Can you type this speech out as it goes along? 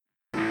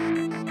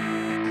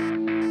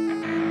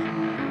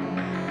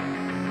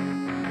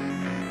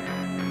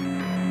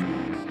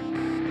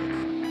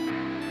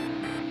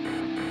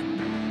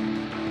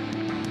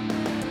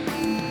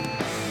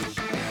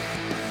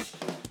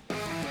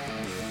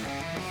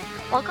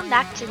Welcome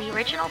back to the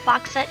original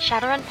box set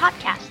Shadowrun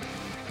podcast.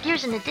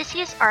 Gears and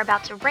Odysseus are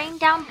about to rain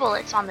down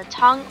bullets on the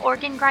Tong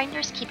organ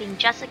grinders keeping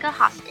Jessica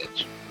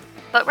hostage.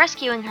 But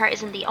rescuing her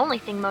isn't the only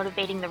thing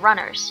motivating the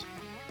runners.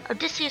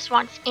 Odysseus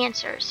wants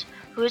answers.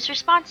 Who is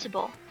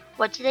responsible?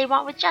 What do they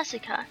want with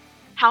Jessica?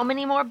 How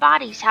many more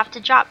bodies have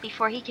to drop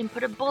before he can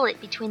put a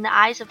bullet between the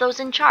eyes of those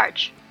in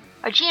charge?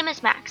 Our GM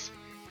is Max.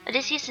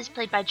 Odysseus is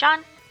played by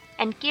John,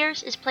 and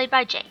Gears is played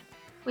by Jay.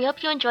 We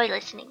hope you enjoy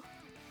listening.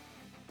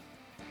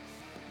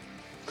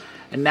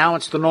 And now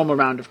it's the normal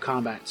round of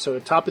combat. So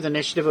top of the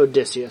initiative,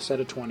 Odysseus at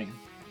a 20.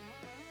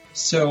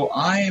 So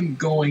I am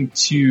going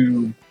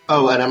to...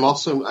 Oh, and I'm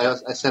also...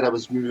 I said I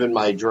was moving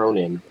my drone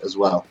in as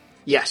well.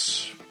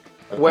 Yes.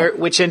 Okay.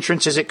 Which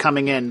entrance is it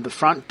coming in? The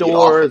front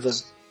door?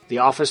 The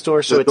office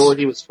door? So the door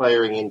he was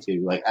firing into.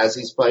 Like, as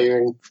he's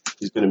firing,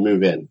 he's going to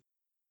move in.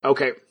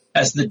 Okay.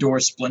 As the door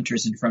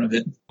splinters in front of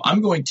it, I'm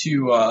going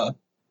to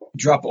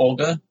drop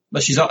Olga.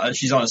 But she's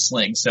on a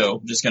sling, so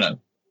I'm just going to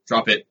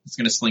drop it. It's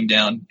going to sling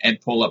down and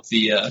pull up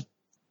the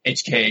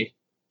HK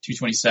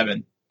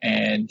 227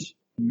 and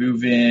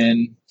move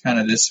in kind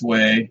of this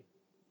way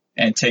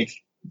and take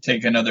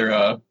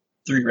another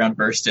 3-round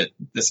burst at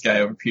this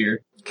guy over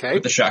here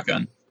with the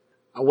shotgun.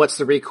 What's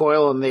the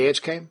recoil on the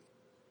HK?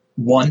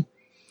 1.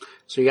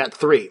 So you got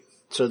 3.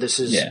 So this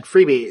is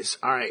freebies.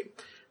 All right.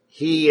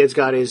 He has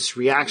got his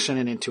reaction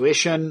and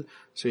intuition.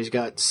 So he's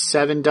got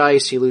 7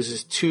 dice. He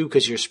loses 2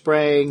 because you're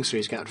spraying. So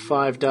he's got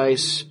 5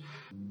 dice.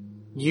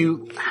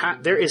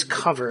 There is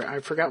cover.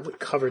 I forgot what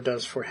cover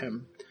does for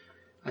him.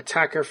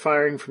 Attacker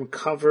firing from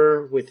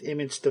cover with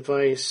image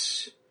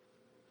device.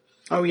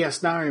 Oh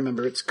yes, now I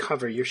remember. It's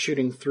cover. You're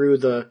shooting through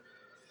the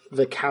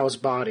cow's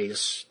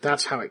bodies.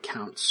 That's how it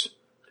counts.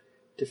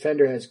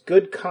 Defender has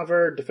good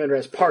cover. Defender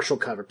has partial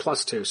cover,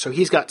 +2. So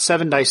he's got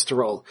 7 dice to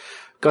roll.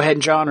 Go ahead,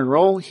 John, and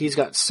roll. He's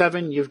got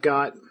 7. You've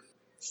got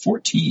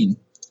 14.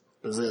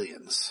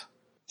 Bazillions.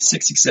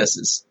 6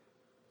 successes.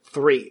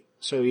 3.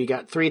 So you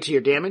got 3 to your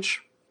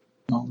damage.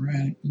 All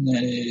right, and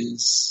that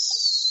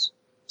is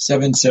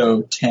 7,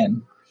 so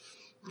 10.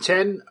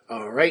 10,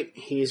 all right.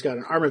 He's got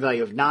an armor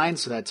value of 9,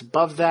 so that's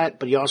above that,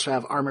 but you also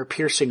have armor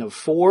piercing of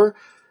 4,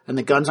 and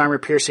the gun's armor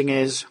piercing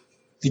is?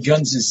 The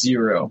gun's is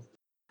 0.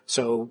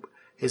 So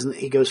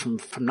he goes from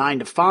 9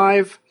 to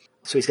 5,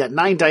 so he's got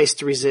 9 dice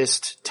to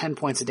resist 10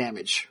 points of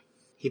damage.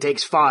 He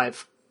takes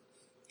 5.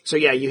 So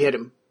yeah, you hit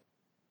him.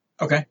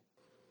 Okay.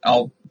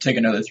 I'll take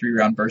another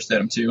 3-round burst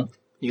at him too.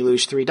 You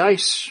lose 3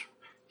 dice.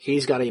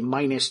 He's got a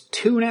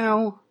 -2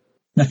 now.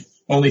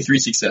 Only 3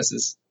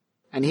 successes.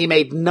 And he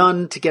made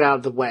none to get out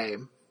of the way.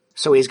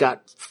 So he's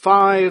got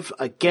 5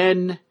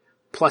 again,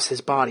 plus his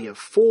body of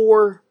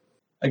 4.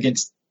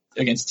 Against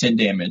 10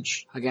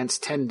 damage.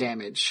 Against 10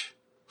 damage.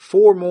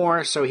 4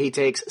 more, so he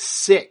takes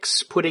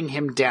 6, putting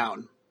him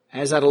down.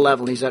 As at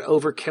 11, he's at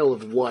overkill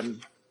of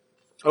 1.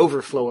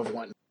 Overflow of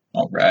 1.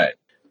 All right.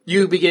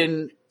 You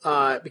begin,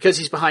 because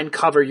he's behind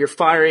cover, you're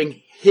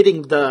firing,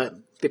 hitting the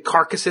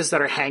carcasses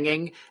that are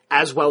hanging,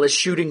 as well as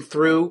shooting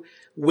through,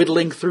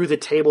 whittling through the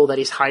table that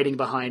he's hiding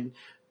behind,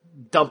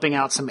 dumping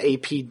out some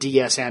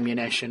APDS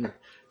ammunition,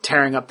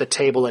 tearing up the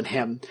table and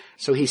him.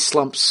 So he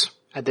slumps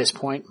at this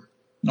point.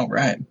 All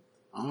right.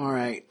 All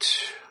right.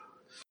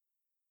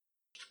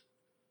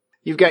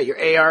 You've got your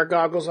AR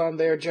goggles on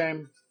there,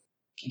 James?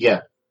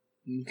 Yeah.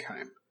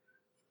 Okay.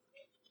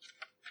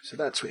 So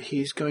that's what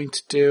he's going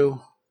to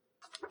do.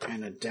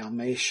 And a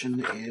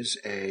Dalmatian is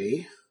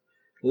a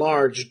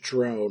large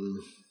drone.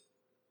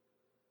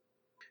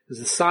 It's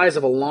the size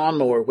of a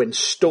lawnmower when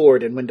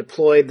stored, and when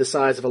deployed, the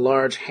size of a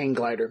large hang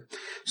glider.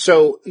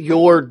 So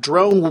your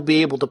drone will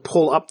be able to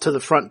pull up to the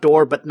front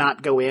door but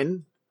not go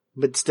in.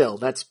 But still,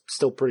 that's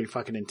still pretty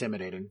fucking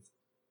intimidating.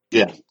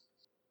 Yeah.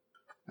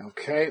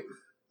 Okay.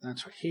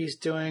 That's what he's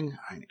doing.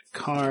 I need a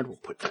card. We'll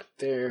put that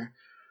there.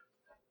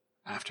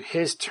 After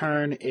his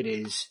turn, it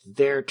is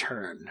their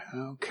turn.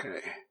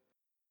 Okay.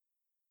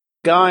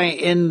 Guy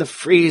in the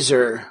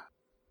freezer.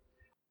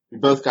 We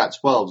both got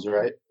 12s,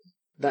 right?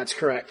 That's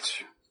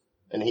correct.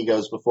 And he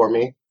goes before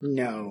me?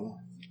 No.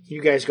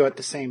 You guys go at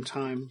the same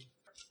time.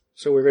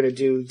 So we're going to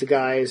do the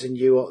guys and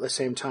you all at the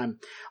same time.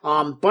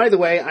 By the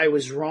way, I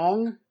was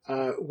wrong.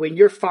 When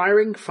you're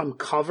firing from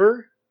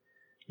cover,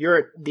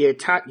 your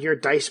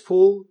dice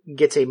pool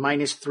gets a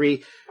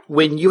 -3.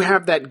 When you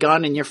have that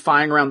gun and you're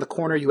firing around the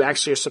corner, you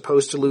actually are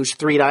supposed to lose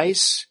 3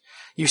 dice.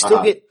 You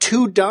still get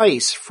 2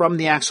 dice from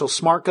the actual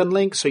smart gun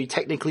link, so you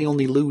technically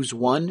only lose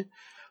 1.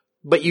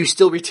 But you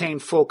still retain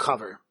full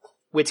cover,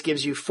 which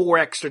gives you 4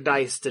 extra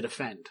dice to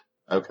defend.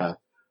 Okay.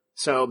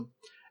 So,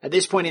 at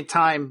this point in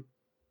time,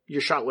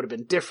 your shot would have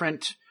been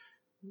different.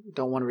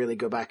 Don't want to really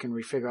go back and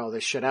refigure all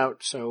this shit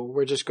out, so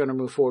we're just going to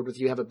move forward with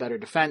you have a better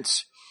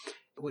defense.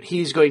 What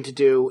he's going to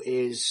do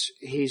is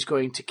he's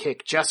going to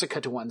kick Jessica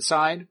to one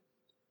side,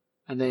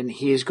 and then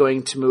he is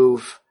going to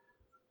move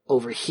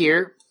over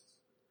here,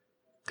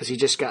 because he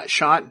just got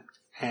shot.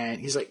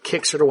 And he's like,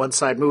 kicks her to one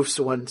side, moves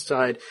to one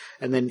side,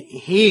 and then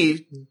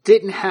he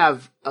didn't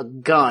have a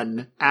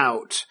gun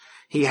out.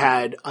 He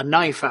had a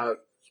knife out.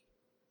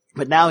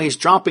 But now he's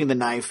dropping the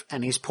knife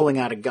and he's pulling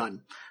out a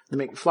gun. The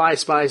McFly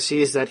spy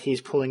sees that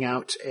he's pulling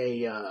out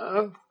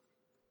a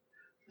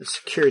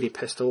security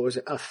pistol. What was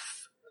it? A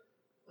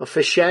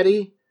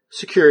Fischetti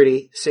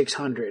Security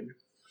 600.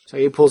 So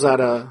he pulls out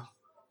a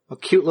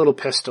cute little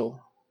pistol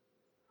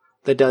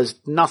that does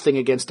nothing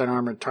against an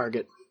armored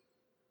target.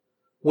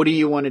 What do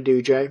you want to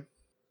do, Jay?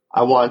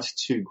 I want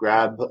to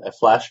grab a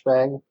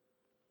flashbang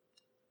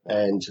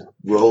and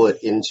roll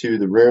it into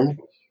the room.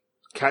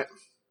 Okay.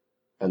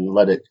 And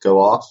let it go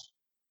off.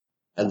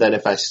 And then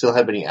if I still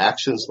have any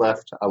actions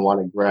left, I want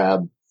to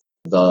grab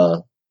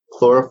the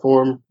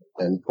chloroform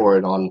and pour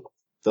it on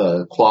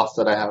the cloth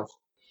that I have.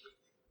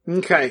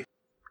 Okay.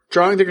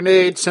 Drawing the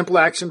grenade, simple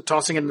action.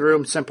 Tossing it in the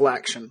room, simple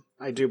action.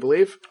 I do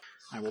believe.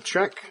 I will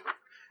check.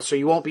 So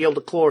you won't be able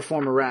to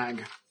chloroform a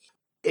rag.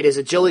 It is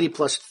agility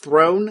plus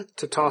thrown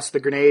to toss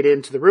the grenade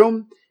into the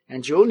room,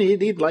 and you only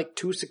need like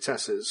 2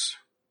 successes.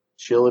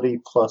 Agility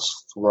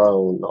plus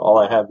thrown. All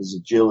I have is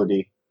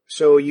agility.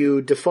 So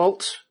you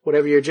default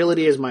whatever your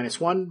agility is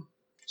 -1.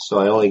 So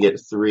I only get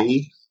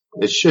 3.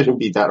 It shouldn't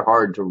be that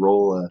hard to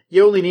roll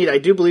You only need, I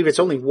do believe it's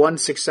only 1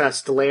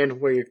 success to land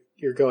where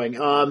you're going.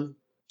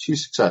 2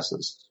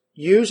 successes.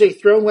 Use a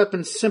thrown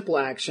weapon simple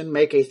action.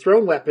 Make a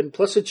thrown weapon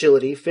plus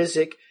agility,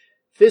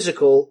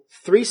 physical,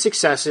 3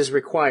 successes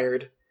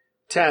required.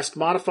 Test,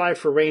 modified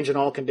for range in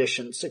all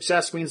conditions.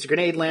 Success means the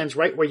grenade lands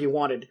right where you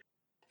wanted.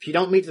 If you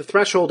don't meet the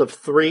threshold of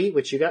 3,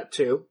 which you got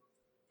 2,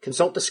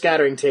 consult the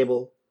scattering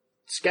table.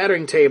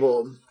 Scattering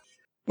table.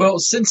 Well,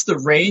 since the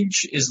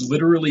range is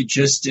literally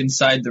just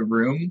inside the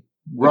room,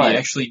 would you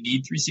actually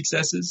need 3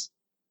 successes?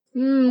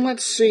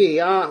 Let's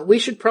see. We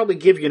should probably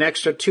give you an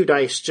extra 2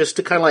 dice just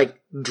to kind of like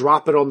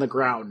drop it on the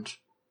ground.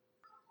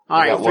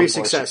 Alright, 3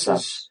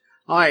 successes.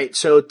 Alright,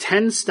 so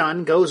 10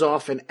 stun goes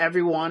off and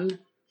everyone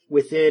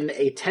within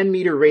a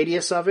 10-meter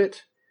radius of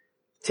it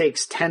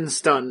takes 10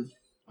 stun.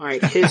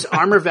 Alright, his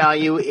armor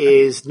value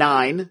is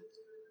 9,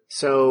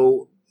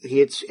 so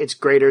it's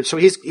greater. So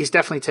he's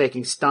definitely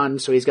taking stun,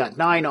 so he's got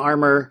 9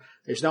 armor.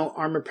 There's no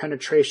armor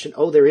penetration.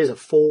 Oh, there is a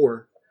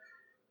 4.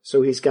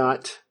 So he's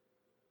got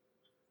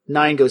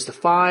 9 goes to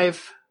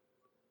 5,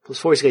 plus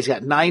 4, so he's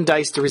got 9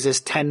 dice to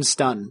resist 10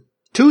 stun.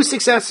 2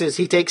 successes,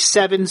 he takes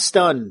 7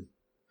 stun.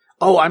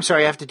 Oh, I'm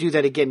sorry, I have to do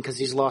that again because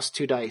he's lost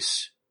 2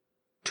 dice.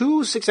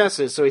 2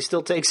 successes, so he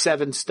still takes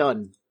 7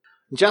 stun.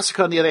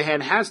 Jessica, on the other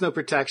hand, has no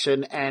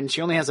protection, and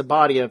she only has a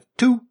body of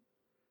 2.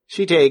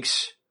 She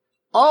takes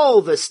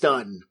all the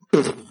stun.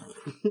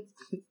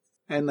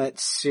 And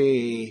let's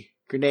see.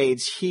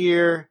 Grenades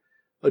here.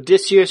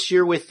 Odysseus,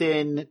 you're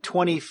within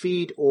 20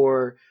 feet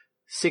or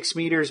 6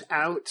 meters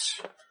out.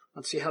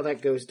 Let's see how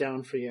that goes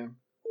down for you.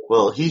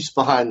 Well, he's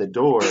behind the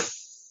door.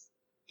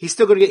 He's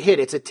still going to get hit.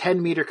 It's a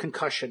 10-meter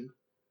concussion.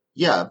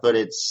 Yeah, but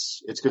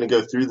it's going to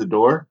go through the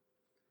door?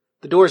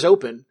 The door's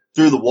open.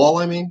 Through the wall,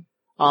 I mean?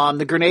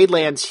 The grenade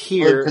lands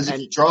here. Because if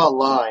you draw a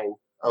line...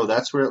 Oh,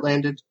 that's where it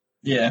landed?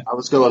 Yeah. I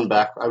was going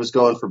back. I was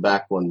going for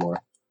back one more.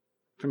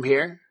 From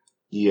here?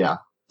 Yeah.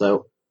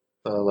 So,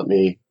 let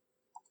me...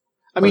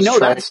 I mean, no,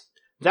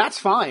 that's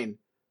fine.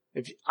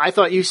 I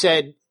thought you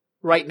said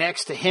right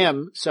next to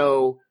him,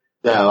 so...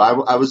 No,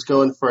 I was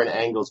going for an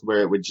angle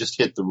where it would just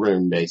hit the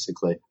room,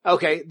 basically.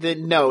 Okay,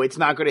 then no, it's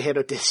not going to hit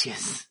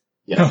Odysseus.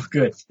 Yeah. Oh,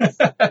 good.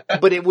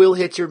 But it will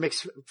hit your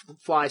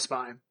McFly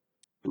spy.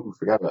 Ooh,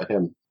 forgot about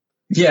him.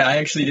 Yeah, I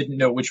actually didn't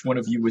know which one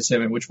of you was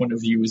him and which one of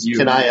you was you.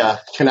 Can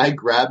I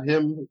grab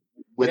him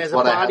with it has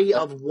what a body I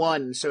have? of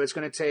 1, so it's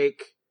going to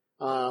take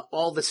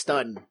all the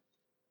stun.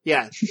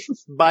 Yeah.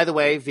 By the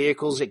way,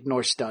 vehicles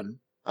ignore stun.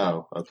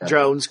 Oh, okay.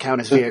 Drones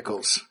count as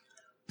vehicles.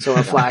 So a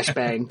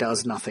flashbang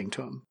does nothing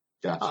to him.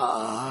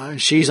 Gotcha.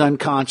 She's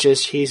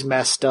unconscious. He's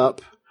messed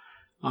up.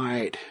 All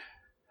right.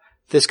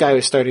 This guy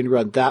was starting to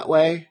run that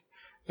way,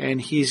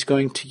 and he's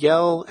going to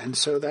yell, and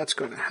so that's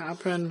going to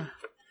happen.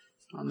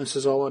 This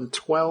is all on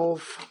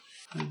 12.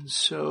 And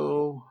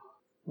so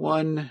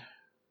 1,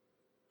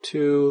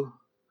 2,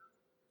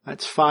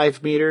 that's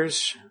 5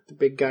 meters. The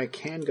big guy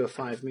can go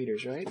 5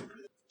 meters, right?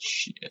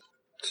 Shit.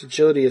 So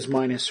agility is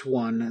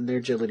 -1, and their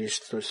agility is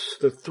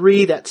the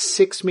 3. That's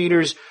 6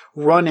 meters.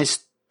 Run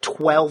is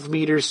 12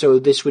 meters, so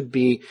this would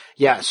be,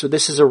 so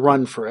this is a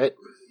run for it.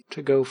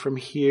 To go from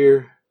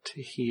here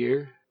to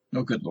here.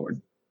 Oh, good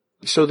lord.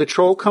 So the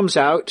troll comes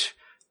out,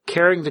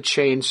 carrying the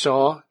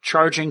chainsaw,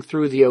 charging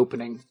through the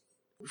opening.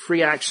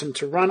 Free action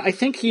to run. I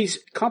think he's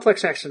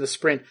complex action to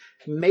sprint.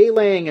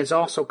 Meleeing is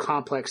also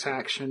complex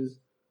action.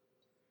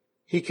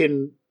 He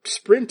can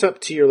sprint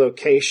up to your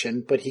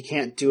location, but he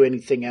can't do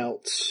anything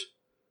else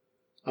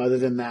other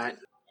than that.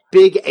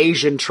 Big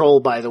Asian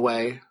troll, by the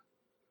way.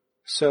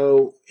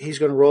 So he's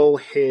going to roll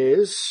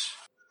his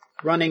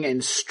running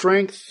and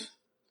strength.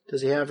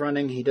 Does he have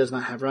running? He does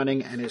not have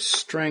running, and his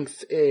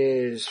strength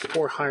is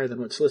 4 higher than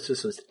what's listed,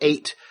 so it's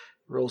 8.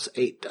 Rolls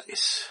 8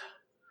 dice.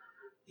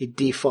 He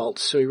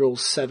defaults, so he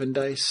rolls 7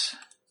 dice.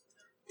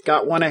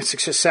 Got 1 extra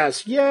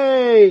success.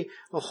 Yay!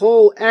 A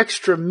whole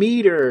extra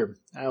meter.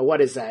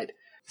 What is that?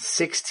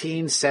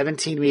 16,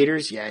 17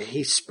 meters? Yeah,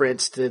 he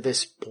sprints to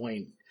this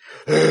point.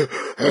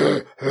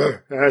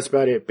 That's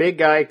about it. Big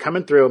guy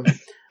coming through.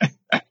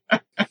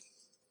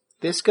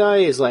 This guy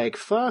is like,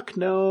 fuck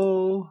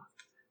no.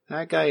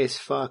 That guy is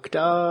fucked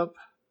up.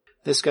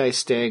 This guy's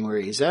staying where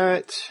he's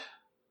at.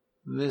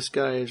 This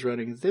guy is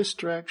running this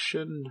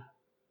direction.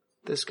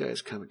 This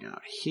guy's coming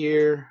out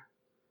here.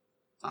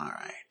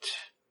 Alright.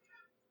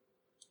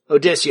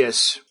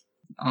 Odysseus.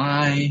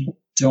 I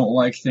don't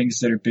like things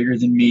that are bigger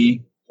than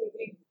me.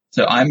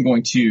 So I'm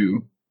going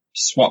to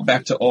swap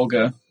back to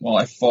Olga while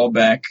I fall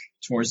back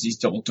towards these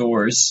double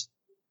doors.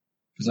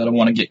 Because I don't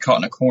want to get caught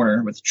in a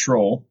corner with a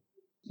troll.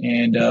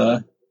 And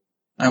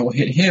I will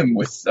hit him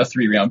with a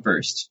 3-round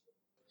burst.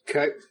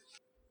 Okay.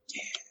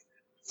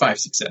 5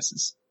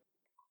 successes.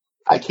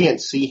 I can't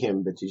see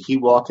him, but did he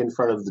walk in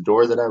front of the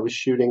door that I was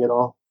shooting at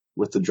all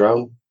with the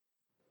drone?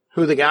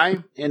 Who, the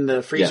guy in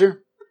the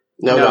freezer?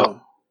 Yeah.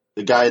 No.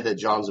 The guy that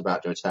John's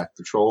about to attack,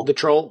 the troll. The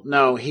troll?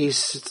 No, he's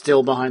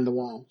still behind the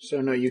wall.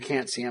 So no, you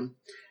can't see him.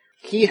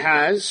 He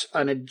has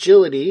an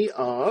agility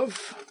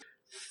of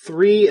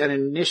 3 and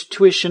an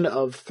intuition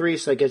of 3,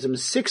 so that gives him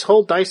 6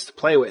 whole dice to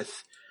play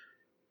with.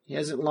 He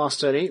hasn't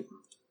lost any.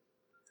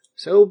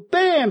 So,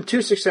 bam!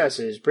 2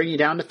 successes. Bring you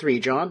down to 3,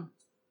 John.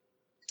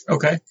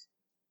 Okay.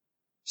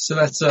 So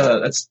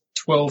that's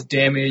 12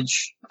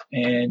 damage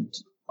and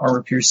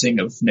armor piercing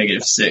of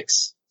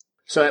 -6.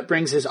 So that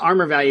brings his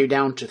armor value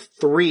down to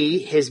 3.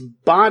 His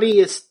body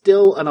is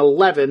still an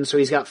 11, so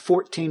he's got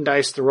 14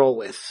 dice to roll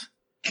with.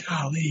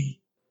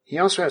 Golly. He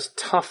also has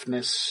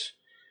toughness.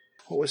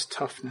 What was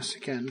toughness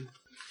again?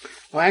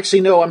 Well,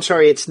 actually, no, I'm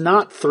sorry. It's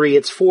not 3,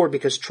 it's 4,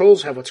 because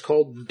trolls have what's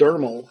called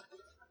dermal.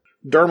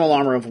 Dermal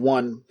armor of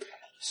 1.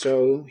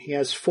 So he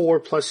has 4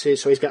 plus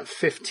his, so he's got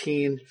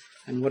 15,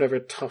 and whatever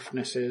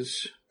toughness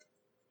is.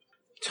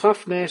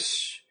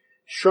 Toughness,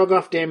 shrug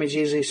off damage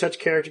easily. Such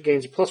character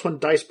gains a +1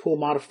 dice pool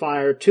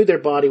modifier to their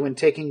body when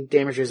taking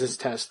damage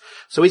resist test.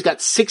 So he's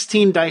got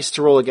 16 dice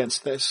to roll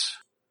against this.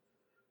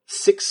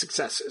 6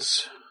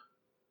 successes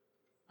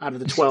out of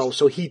the 12,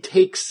 so he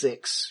takes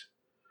 6.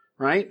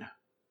 Right?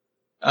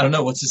 I don't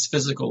know, what's his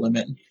physical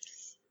limit?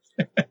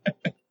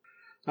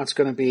 That's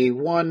going to be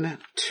 1,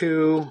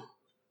 2.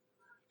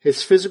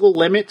 His physical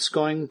limit's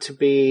going to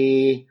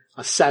be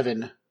a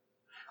 7.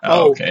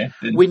 Oh, okay.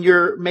 When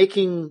you're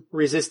making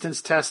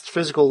resistance tests,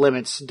 physical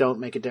limits don't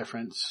make a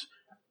difference.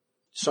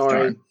 Sorry.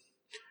 Darn.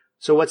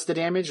 So what's the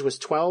damage? Was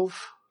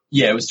 12?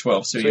 Yeah, it was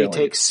 12. So he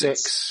takes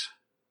 6.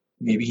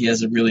 Maybe he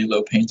has a really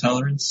low pain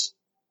tolerance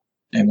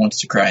and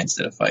wants to cry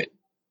instead of fight.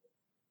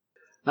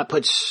 That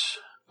puts...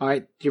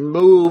 Alright, your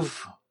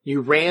move, you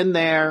ran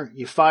there,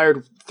 you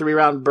fired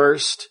 3-round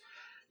burst.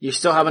 You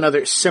still have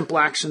another simple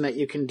action that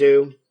you can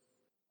do.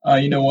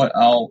 You know what?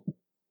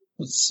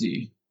 Let's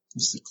see.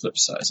 What's the clip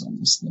size on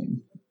this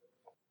thing?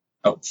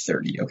 Oh,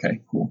 30.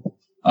 Okay, cool.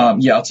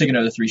 Yeah, I'll take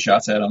another 3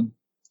 shots at him.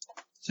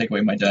 Take away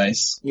my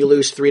dice. You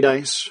lose 3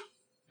 dice.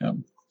 Yep.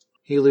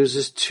 He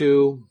loses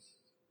 2.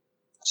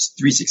 Just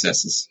 3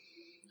 successes.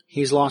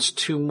 He's lost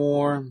 2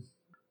 more.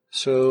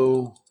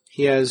 So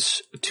he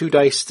has 2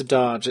 dice to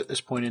dodge at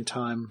this point in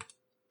time.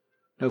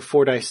 No,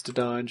 4 dice to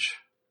dodge.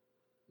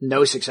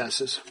 No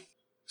successes.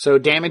 So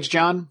damage,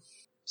 John?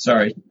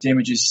 Sorry,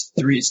 damage is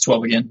 3, it's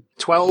 12 again.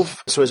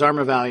 12. So his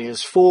armor value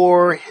is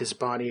 4. His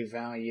body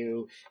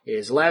value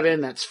is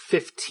 11. That's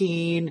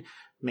 15.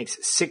 Makes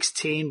it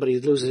 16, but he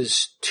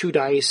loses 2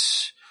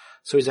 dice.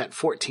 So he's at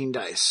 14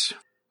 dice.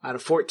 Out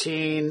of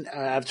 14,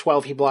 out of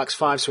 12, he blocks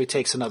 5, so he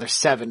takes another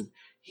 7.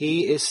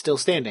 He is still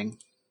standing.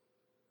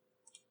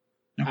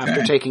 Okay.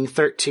 After taking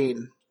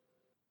 13.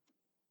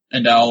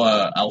 And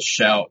I'll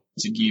shout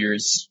to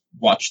Gears,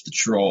 watch the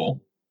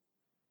troll.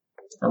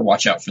 Or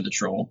watch out for the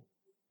troll.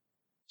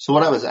 So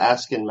what I was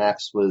asking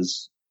Max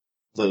was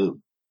the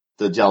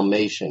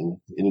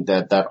Dalmatian, in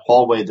that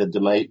hallway the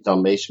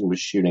Dalmatian was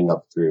shooting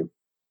up through.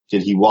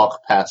 Did he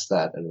walk past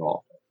that at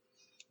all?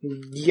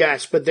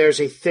 Yes, but there's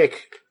a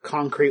thick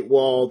concrete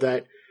wall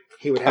that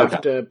he would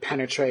have to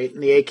penetrate.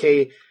 And the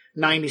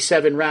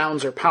AK-97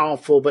 rounds are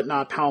powerful, but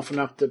not powerful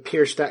enough to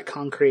pierce that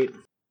concrete.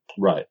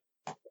 Right.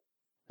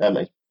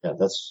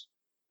 That's...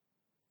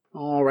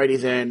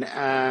 Alrighty then.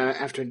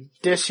 After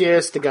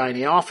Odysseus, the guy in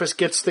the office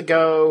gets to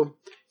go.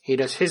 He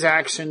does his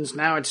actions.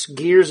 Now it's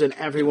Gears and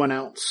everyone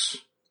else.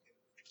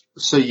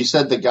 So you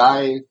said the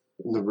guy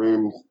in the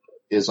room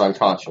is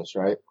unconscious,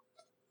 right?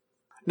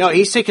 No,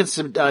 he's taking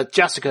some...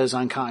 Jessica is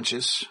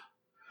unconscious.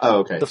 Oh,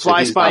 okay. The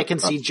fly spy can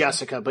see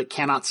Jessica, but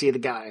cannot see the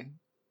guy.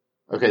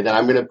 Okay, then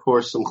I'm going to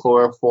pour some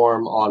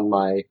chloroform on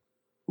my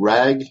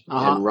rag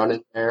and run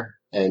in there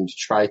and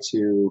try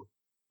to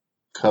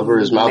cover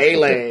his mouth.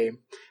 Melee.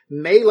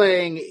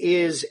 Meleeing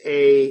is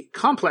a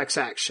complex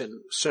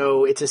action.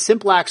 So it's a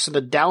simple action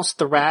to douse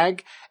the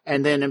rag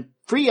and then a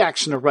free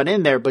action to run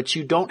in there, but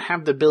you don't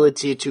have the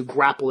ability to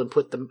grapple and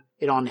put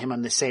it on him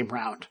on the same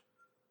round.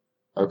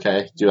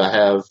 Okay. Do I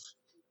have...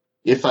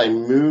 If I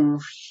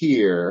move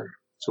here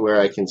to where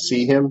I can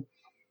see him,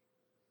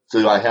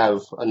 do I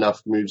have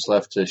enough moves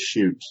left to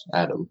shoot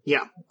at him?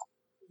 Yeah.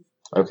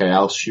 Okay,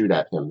 I'll shoot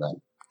at him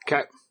then.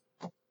 Okay.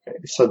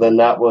 So then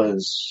that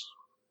was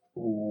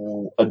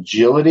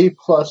Agility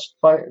plus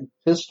fire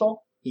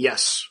pistol?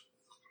 Yes.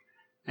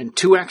 And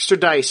 2 extra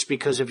dice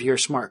because of your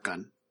smart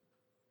gun.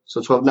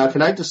 So 12. Now,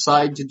 can I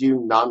decide to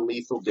do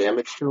non-lethal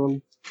damage to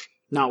him?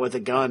 Not with a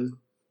gun.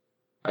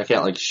 I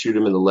can't, shoot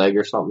him in the leg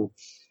or something?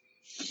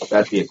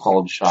 That'd be a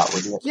called shot,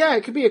 wouldn't it? Yeah,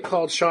 it could be a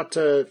called shot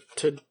to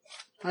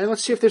all right,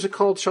 let's see if there's a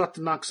called shot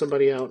to knock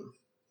somebody out.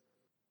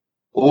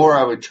 Or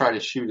I would try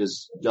to shoot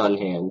his gun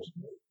hand.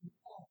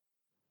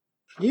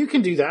 You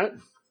can do that.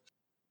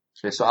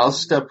 Okay, so I'll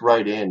step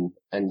right in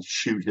and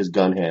shoot his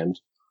gun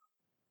hand.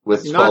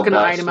 With You're not going to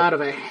dice. item out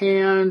of a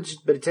hand,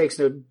 but it takes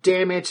no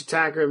damage.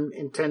 Attacker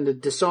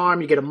intended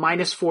disarm. You get a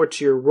 -4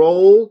 to your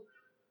roll.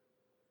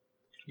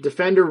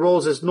 Defender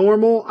rolls as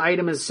normal.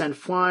 Item is sent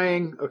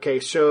flying. Okay,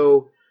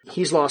 so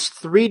he's lost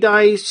 3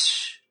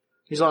 dice.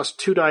 He's lost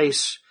 2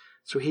 dice.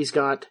 So he's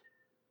got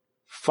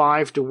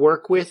 5 to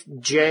work with.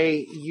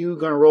 Jay, you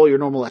going to roll your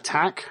normal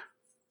attack.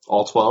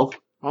 All 12?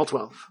 All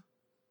 12.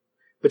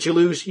 But you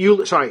lose,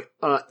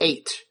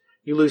 8.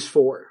 You lose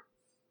 4.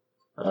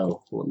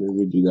 Oh, well, maybe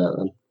we do that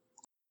then.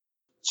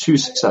 2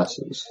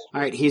 successes.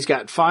 Alright, he's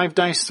got 5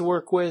 dice to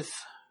work with.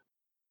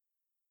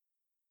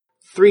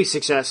 3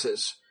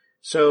 successes.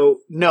 So,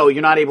 no,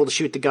 you're not able to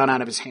shoot the gun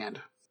out of his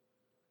hand.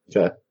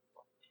 Okay.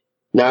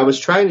 Now, I was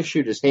trying to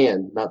shoot his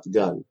hand, not the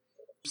gun.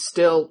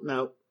 Still,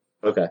 no.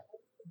 Okay.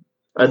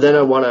 And then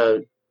I want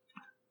to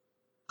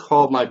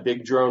call my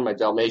big drone, my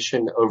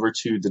Dalmatian, over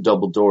to the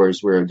double doors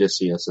where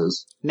Odysseus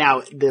is.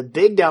 Now, the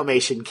big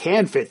Dalmatian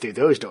can fit through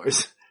those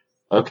doors.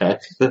 Okay.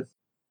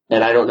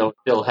 And I don't know if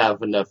he'll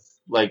have enough,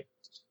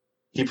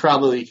 he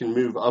probably can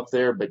move up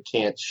there but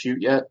can't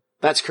shoot yet.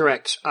 That's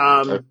correct.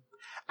 Okay.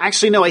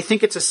 Actually, no, I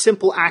think it's a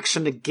simple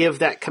action to give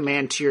that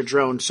command to your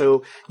drone.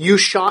 So you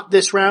shot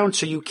this round,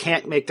 so you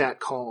can't make that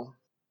call.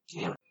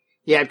 Damn it.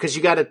 Yeah, because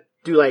you got to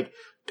do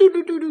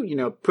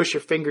do, push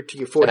your finger to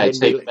your Can forehead. I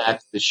take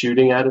back the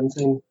shooting at him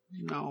thing?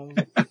 No.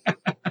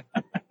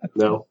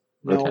 No?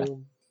 No. Okay.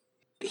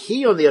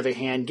 He, on the other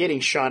hand, getting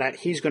shot at,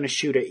 he's going to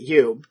shoot at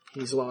you.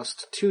 He's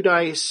lost 2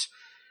 dice.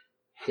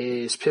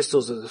 His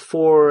pistols is a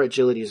 4.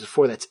 Agility is a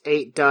 4. That's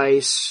 8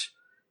 dice.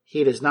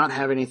 He does not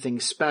have anything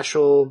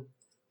special.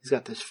 He's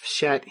got this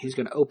Fichette. He's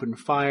going to open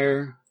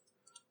fire.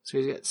 So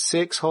he's got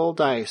 6 whole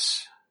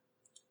dice.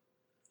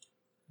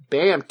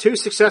 Bam. 2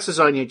 successes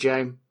on you,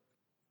 Jay.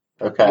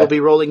 Okay. You'll be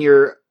rolling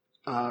your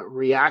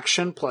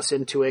reaction plus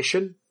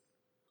intuition.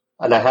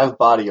 And I have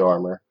body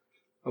armor.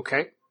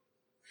 Okay.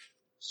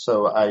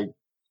 So I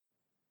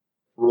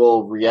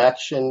roll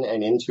reaction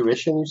and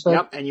intuition, you said?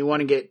 Yep, and you want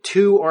to get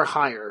 2 or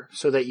higher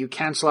so that you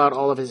cancel out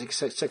all of his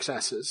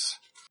successes.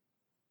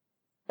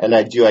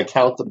 And do I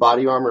count the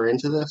body armor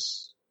into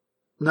this?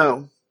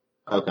 No.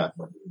 Okay.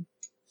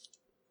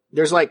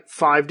 There's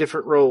 5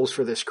 different rolls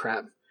for this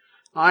crap.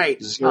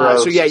 Alright, Zero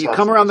so yeah, you come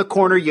successes. around the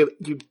corner, you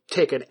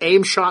take an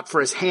aim shot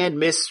for his hand,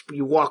 miss,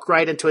 you walk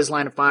right into his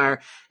line of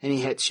fire, and he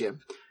hits you.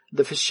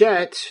 The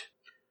Fichette,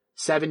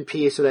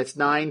 7p, so that's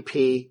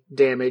 9p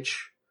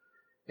damage.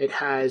 It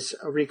has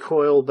a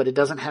recoil, but it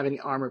doesn't have any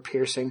armor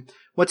piercing.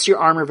 What's your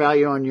armor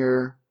value on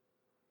your...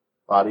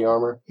 Body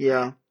armor?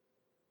 Yeah.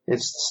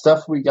 It's the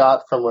stuff we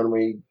got from when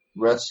we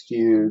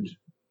rescued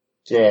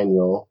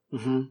Daniel.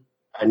 Mm-hmm.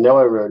 I know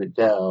I wrote it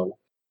down.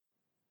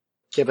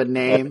 Give a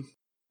name.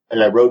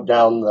 And I wrote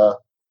down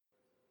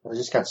I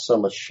just got so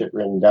much shit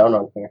written down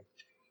on here.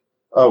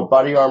 Oh,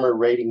 body armor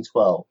rating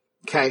 12.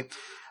 Okay.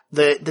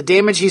 The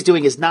damage he's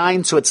doing is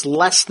 9, so it's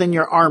less than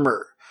your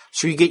armor.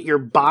 So you get your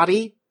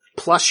body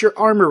plus your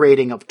armor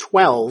rating of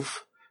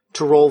 12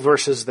 to roll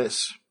versus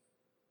this.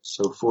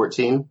 So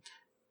 14?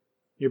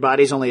 Your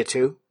body's only a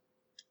 2?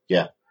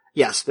 Yeah.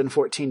 Yes, then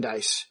 14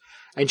 dice.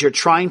 And you're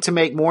trying to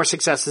make more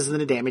successes than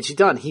the damage he's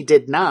done. He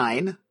did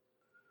 9.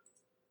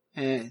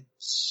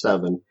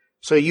 7.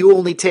 So you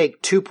only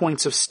take 2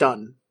 points of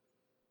stun.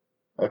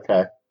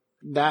 Okay.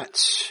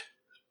 That's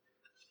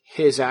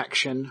his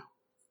action.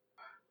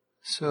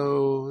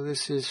 So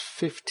this is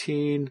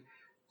 15.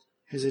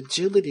 His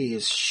agility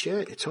is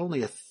shit. It's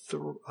only a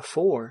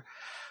 4.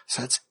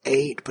 So that's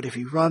 8. But if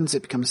he runs,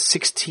 it becomes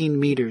 16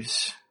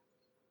 meters.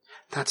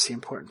 That's the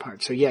important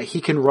part. So yeah, he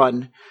can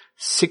run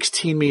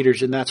 16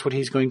 meters, and that's what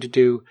he's going to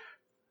do.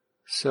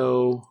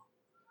 So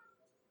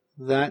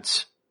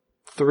that's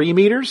 3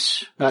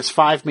 meters. That's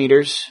 5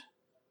 meters.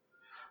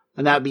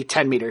 And that would be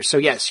 10 meters. So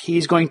yes,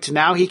 he's going to,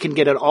 now he can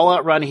get an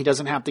all-out run. He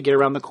doesn't have to get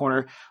around the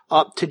corner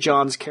up to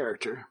John's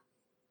character.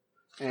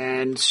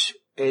 And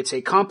it's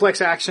a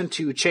complex action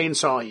to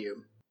chainsaw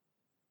you.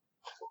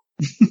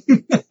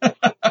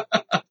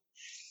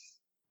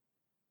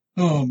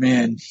 Oh,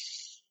 man.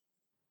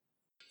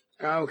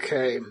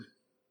 Okay.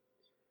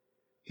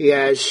 He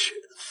has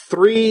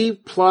 3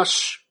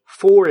 plus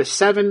 4 is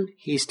 7.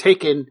 He's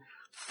taken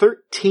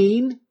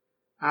 13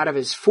 out of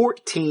his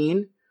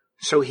 14.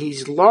 So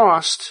he's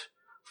lost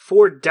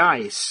 4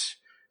 dice.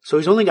 So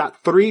he's only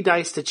got 3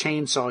 dice to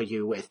chainsaw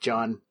you with,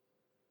 John.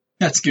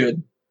 That's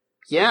good.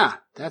 Yeah,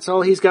 that's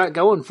all he's got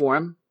going for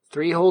him.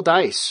 3 whole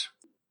dice.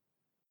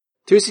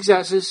 2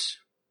 successes.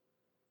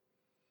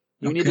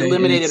 You need to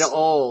eliminate it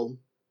all.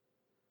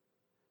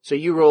 So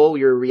you roll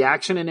your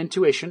reaction and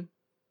intuition.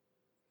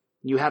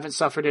 You haven't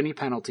suffered any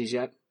penalties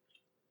yet.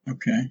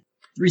 Okay.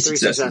 Three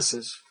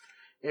successes.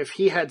 If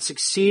he had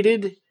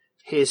succeeded,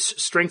 his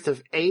strength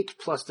of 8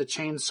 plus the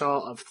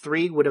chainsaw of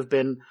 3 would have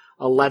been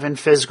 11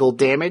 physical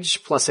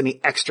damage plus any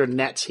extra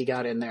nets he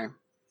got in there.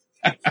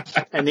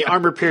 And the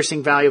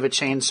armor-piercing value of a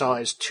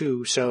chainsaw is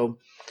 2, so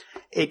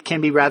it can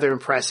be rather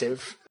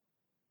impressive.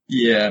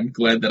 Yeah, I'm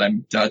glad that I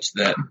dodged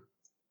that.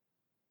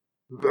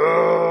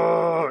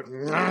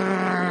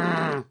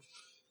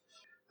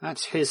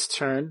 That's his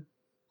turn.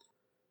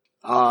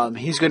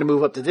 He's going to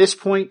move up to this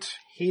point.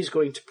 He's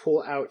going to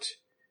pull out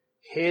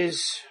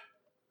his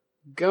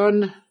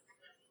gun,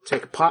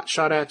 take a pot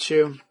shot at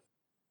you.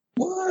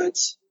 What?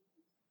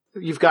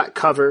 You've got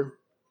cover,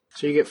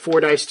 so you get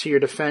 4 dice to your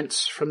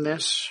defense from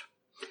this.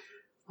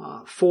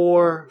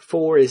 4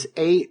 is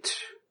 8.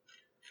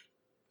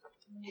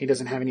 He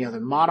doesn't have any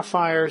other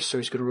modifiers, so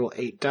he's going to roll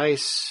 8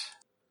 dice.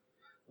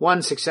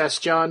 1 success,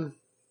 John.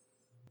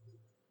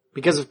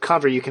 Because of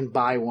cover, you can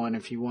buy one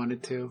if you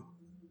wanted to.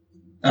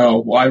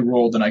 Oh, well, I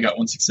rolled and I got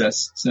 1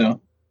 success,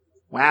 so.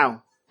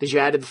 Wow. Did you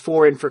add the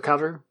 4 in for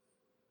cover?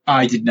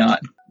 I did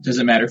not. Does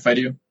it matter if I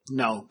do?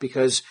 No,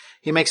 because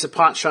he makes a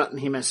pot shot and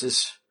he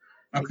misses.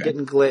 Okay.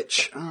 Didn't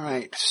glitch.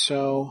 Alright,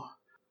 so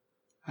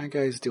that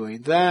guy's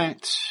doing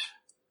that.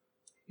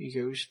 He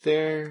goes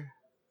there.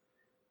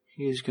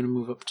 He's going to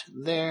move up to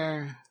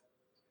there.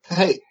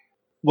 Hey,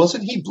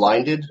 wasn't he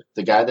blinded,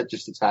 the guy that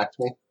just attacked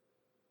me?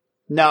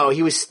 No,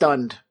 he was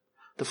stunned.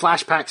 The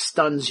flashback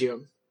stuns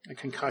you. A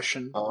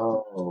concussion.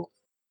 Oh.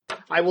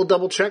 I will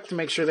double check to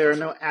make sure there are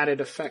no added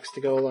effects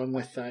to go along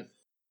with that.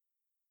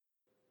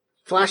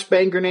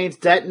 Flashbang grenades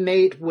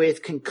detonate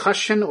with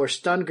concussion or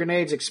stun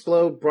grenades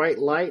explode bright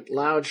light,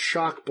 loud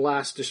shock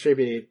blast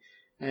distributed.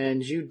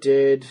 And you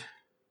did...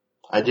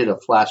 I did a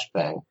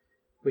flashbang.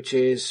 Which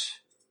is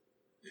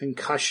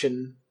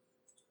concussion.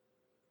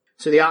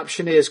 So the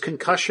option is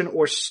concussion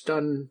or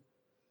stun.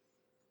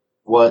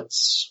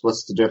 What's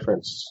the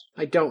difference?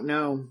 I don't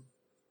know.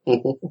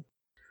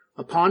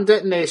 Upon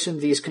detonation,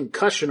 these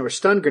concussion or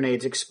stun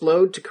grenades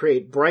explode to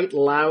create bright,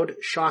 loud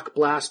shock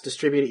blast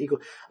distributed equal.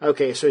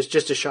 Okay, so it's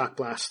just a shock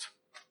blast.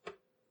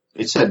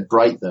 It said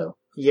bright though.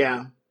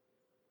 Yeah.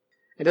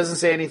 It doesn't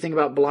say anything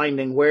about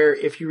blinding, where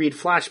if you read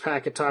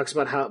Flashback, it talks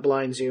about how it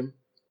blinds you.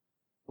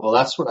 Well,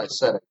 that's what I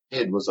said I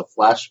did, was a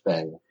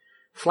flashbang.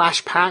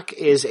 Flashback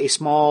is a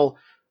small,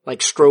 like,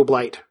 strobe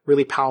light.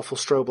 Really powerful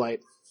strobe light.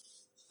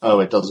 Oh,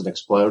 it doesn't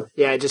explode?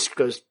 Yeah, it just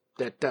goes...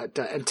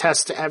 and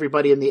test to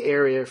everybody in the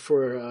area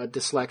for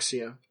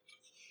dyslexia.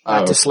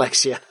 Not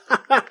dyslexia.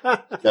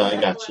 No,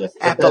 I gotcha.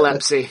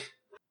 Epilepsy.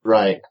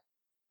 Right.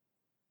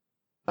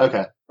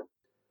 Okay.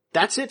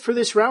 That's it for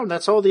this round.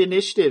 That's all the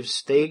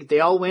initiatives. They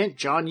all went.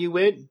 John, you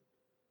went.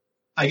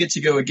 I get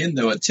to go again,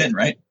 though, at 10,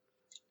 right?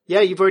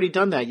 Yeah, you've already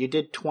done that. You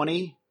did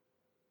 20,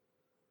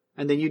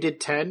 and then you did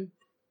 10.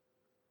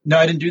 No,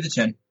 I didn't do the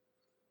 10.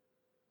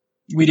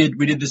 We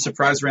did the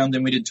surprise round,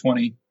 then we did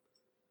 20.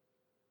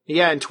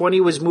 Yeah, and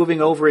 20 was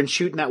moving over and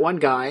shooting at one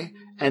guy,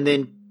 and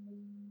then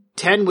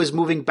 10 was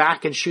moving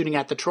back and shooting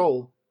at the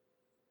troll.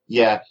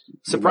 Yeah.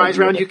 Surprise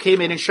round, you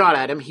came in and shot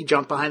at him. He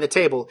jumped behind the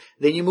table.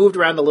 Then you moved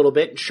around a little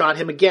bit and shot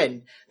him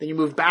again. Then you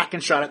moved back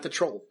and shot at the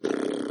troll.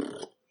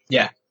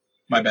 Yeah,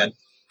 my bad.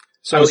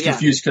 So, I was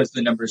confused because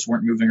the numbers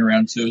weren't moving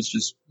around, so it's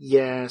just...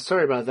 Yeah,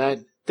 sorry about that.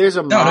 There's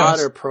a mod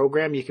or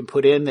program you can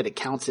put in that it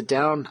counts it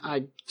down.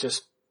 I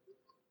just...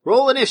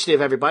 Roll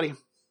initiative, everybody.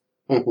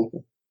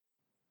 Oh,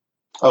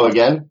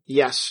 again?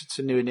 Yes, it's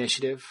a new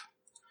initiative.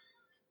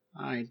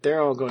 Alright,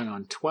 they're all going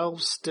on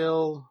 12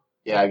 still.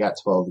 Yeah, I got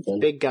 12 again.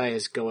 Big guy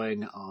is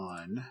going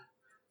on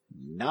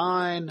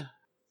 9,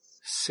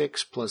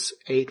 6 plus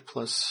 8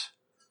 plus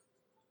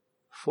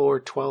 4,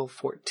 12,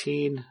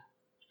 14.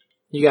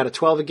 You got a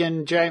 12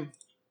 again, Jay?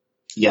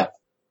 Yeah.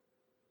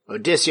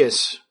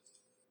 Odysseus.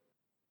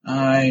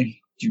 I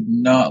do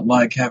not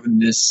like having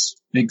this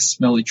big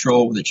smelly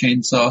troll with a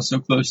chainsaw so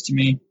close to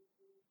me.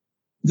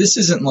 This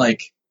isn't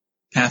like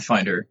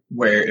Pathfinder,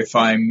 where if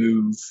I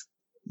move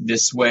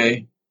this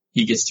way,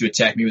 he gets to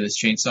attack me with his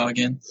chainsaw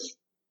again.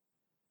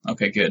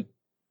 Okay, good.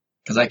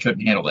 Because I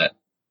couldn't handle that.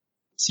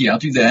 See, I'll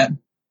do that.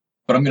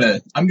 But I'm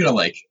gonna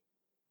like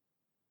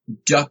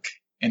duck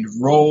and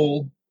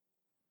roll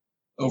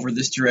over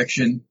this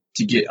direction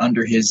to get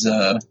under his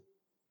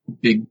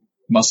big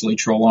muscly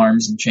troll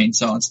arms and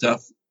chainsaw and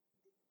stuff.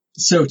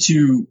 So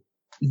to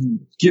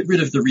get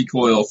rid of the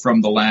recoil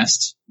from the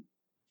last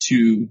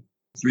 2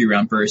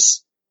 3-round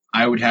bursts,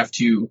 I would have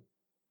to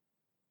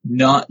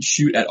not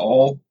shoot at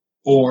all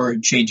or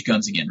change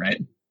guns again,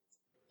 right?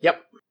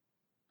 Yep.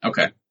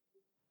 Okay.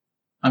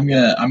 I'm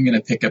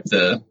gonna pick up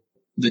the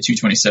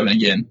 227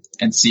 again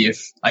and see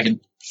if I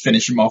can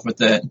finish him off with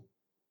that.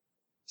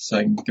 So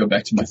I can go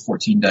back to my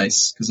 14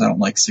 dice, because I don't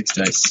like 6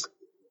 dice.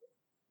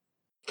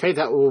 Okay,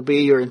 that will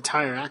be your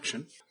entire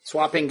action.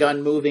 Swapping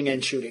gun, moving,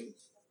 and shooting.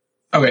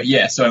 Okay,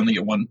 yeah, so I only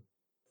get one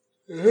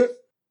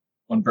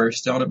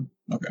burst out of him?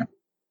 Okay.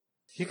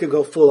 You could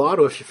go full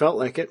auto if you felt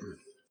like it.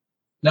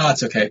 No,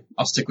 it's okay.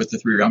 I'll stick with the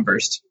 3-round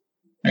burst.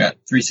 I got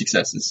 3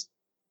 successes.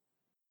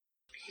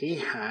 He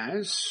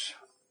has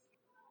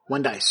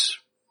 1 dice.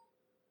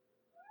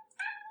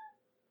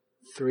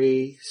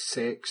 3,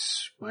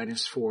 6,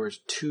 minus 4 is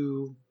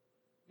 2.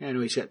 I know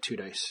he's got 2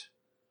 dice.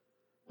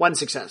 1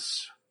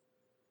 success.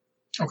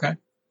 Okay.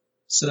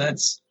 So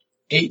that's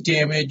 8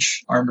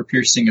 damage, armor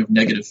piercing of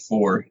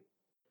 -4.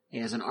 He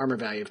has an armor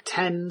value of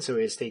 10, so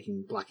he is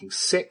blocking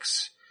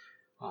 6.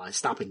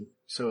 Stopping.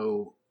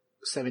 So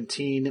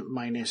 17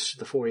 minus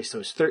the 4, so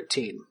it's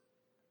 13.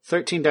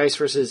 13 dice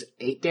versus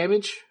 8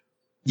 damage?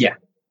 Yeah.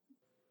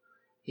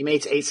 He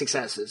makes 8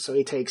 successes, so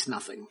he takes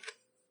nothing.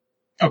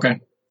 Okay.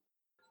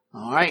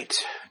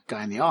 Alright.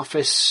 Guy in the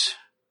office.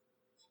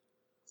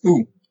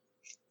 Ooh.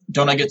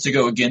 Don't I get to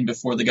go again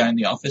before the guy in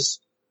the office?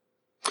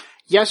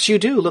 Yes, you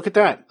do. Look at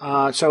that.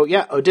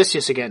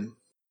 Odysseus again.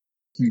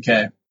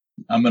 Okay.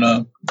 I'm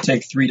gonna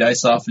take 3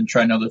 dice off and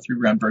try another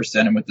 3-round burst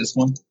at him with this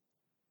one.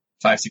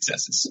 5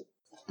 successes.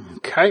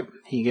 Okay.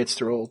 He gets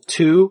to roll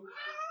 2.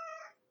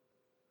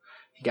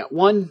 He got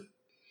 1.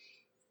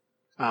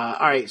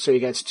 Alright, so he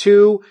gets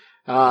 2.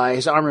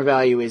 His armor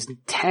value is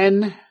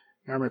 10.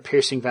 Armor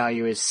piercing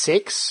value is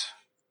 6.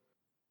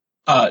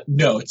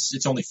 No,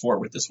 it's only 4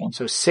 with this one.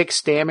 So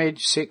 6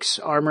 damage, 6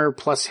 armor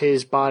plus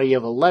his body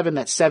of 11.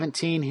 That's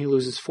 17. He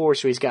loses 4,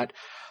 so he's got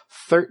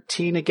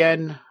 13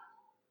 again.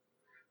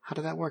 How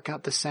did that work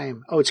out the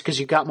same? Oh, it's because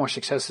you got more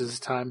successes this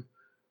time.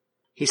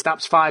 He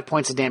stops 5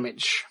 points of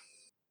damage.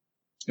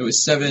 It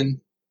was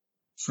 7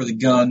 for the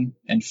gun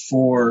and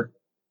 4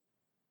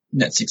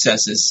 net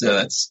successes, so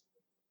that's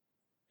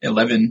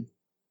 11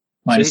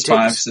 minus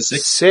 5, so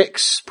 6.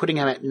 6, putting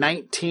him at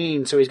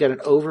 19, so he's got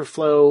an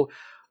overflow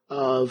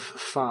of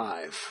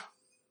 5.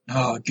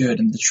 Oh, good,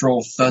 and the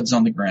troll thuds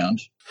on the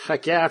ground.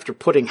 Heck yeah, after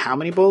putting how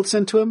many bullets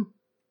into him?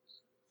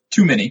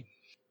 Too many.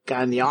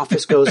 Guy in the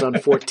office goes on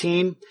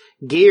 14.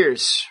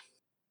 Gears.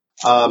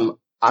 I'm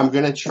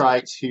gonna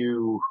try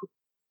to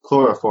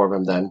chloroform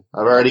him then.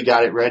 I've already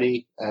got it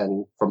ready,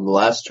 and from the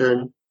last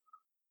turn.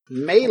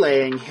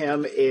 Meleeing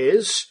him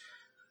is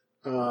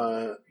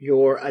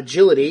your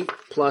agility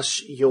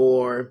plus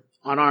your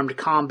unarmed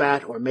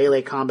combat or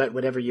melee combat,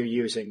 whatever you're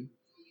using.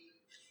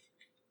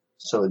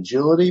 So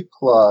agility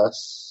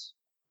plus,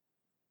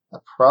 I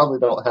probably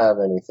don't have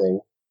anything.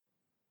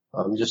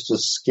 I'm just a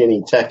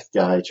skinny tech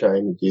guy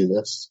trying to do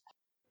this.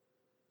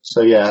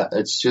 So yeah,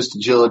 it's just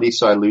agility,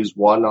 so I lose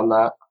 1 on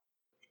that.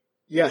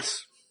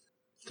 Yes.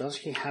 Does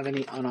he have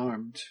any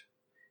unarmed?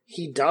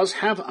 He does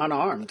have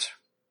unarmed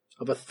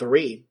of a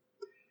 3.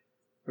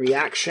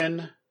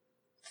 Reaction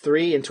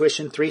 3,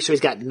 intuition 3, so he's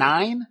got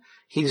 9.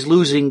 He's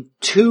losing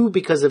 2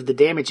 because of the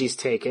damage he's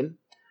taken,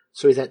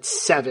 so he's at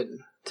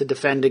 7 to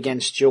defend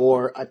against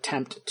your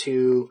attempt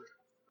to...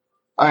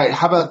 Alright,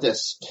 how about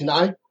this? Can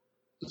I,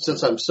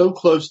 since I'm so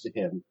close to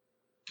him,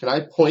 can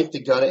I point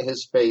the gun at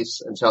his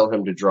face and tell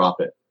him to drop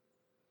it?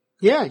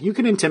 Yeah, you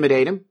can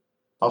intimidate him.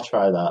 I'll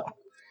try that.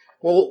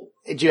 Well,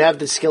 do you have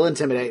the skill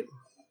intimidate?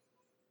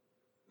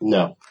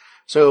 No.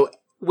 So,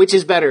 which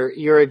is better,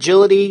 your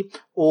agility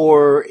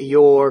or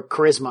your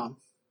charisma?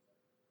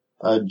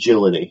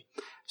 Agility.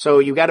 So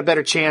you got a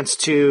better chance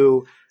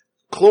to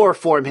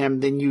chloroform him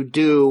than you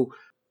do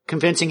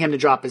convincing him to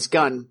drop his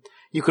gun.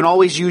 You can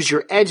always use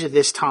your edge at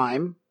this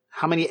time.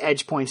 How many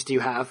edge points do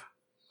you have?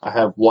 I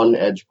have 1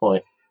 edge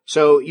point.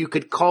 So you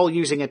could call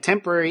using a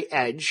temporary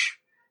edge,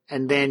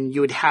 and then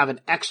you would have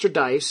an extra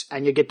dice,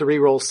 and you get to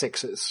reroll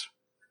 6s.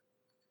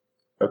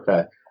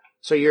 Okay.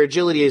 So your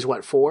agility is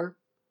what, 4?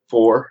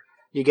 4.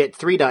 You get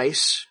 3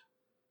 dice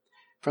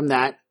from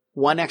that.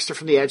 1 extra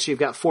from the edge, so you've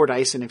got 4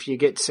 dice, and if you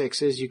get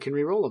 6s, you can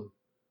reroll them.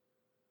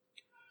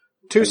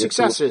 2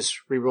 successes,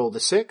 reroll the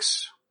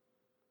 6.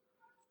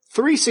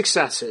 3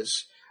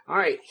 successes.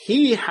 Alright,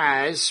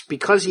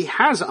 because he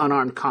has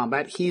unarmed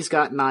combat, he's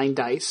got 9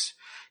 dice.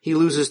 He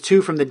loses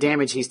 2 from the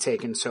damage he's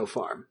taken so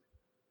far.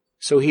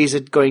 So he's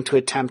going to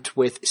attempt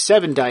with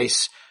 7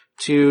 dice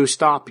to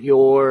stop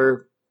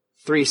your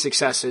 3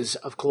 successes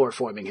of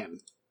chloroforming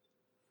him.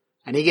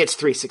 And he gets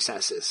 3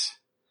 successes.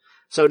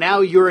 So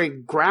now you're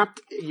in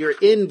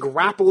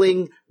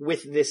grappling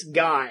with this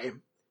guy.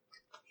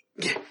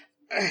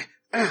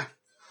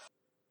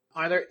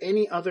 Are there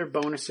any other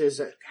bonuses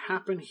that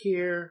happen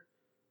here?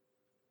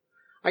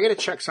 I gotta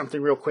check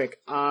something real quick.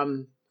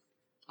 I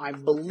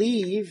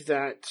believe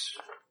that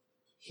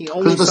he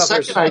only Because the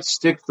suffers... second I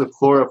stick the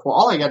chloroform,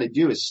 all I gotta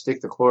do is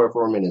stick the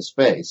chloroform in his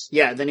face.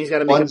 Yeah, then he's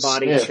gotta make a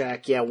body sniff.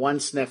 check. Yeah,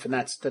 1 sniff, and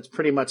that's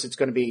pretty much, it's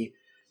gonna be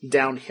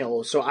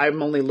downhill. So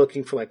I'm only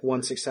looking for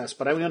 1 success,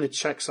 but I'm gonna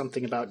check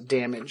something about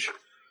damage.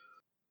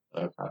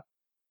 Okay.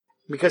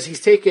 Because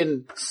he's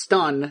taken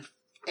stun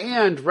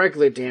and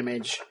regular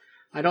damage.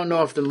 I don't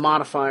know if the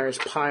modifiers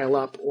pile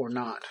up or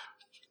not.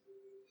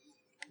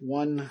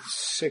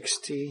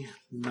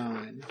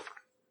 169.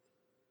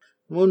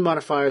 Wound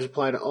modifiers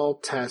apply to all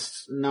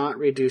tests, not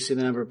reducing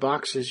the number of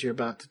boxes you're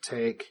about to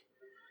take.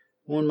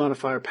 Wound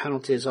modifier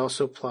penalty is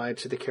also applied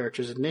to the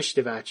character's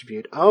initiative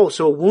attribute. Oh,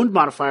 so wound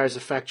modifiers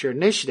affect your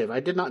initiative. I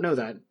did not know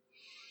that.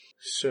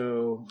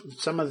 So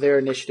some of their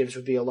initiatives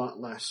would be a lot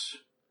less.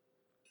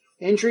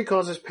 Injury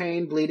causes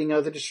pain, bleeding,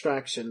 other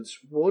distractions.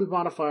 Wound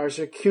modifiers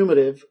are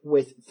cumulative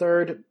with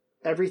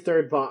every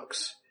third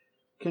box.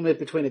 Cumulative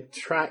between a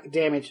track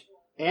damage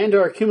and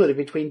are cumulative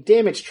between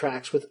damage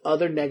tracks with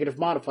other negative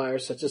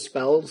modifiers such as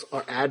spells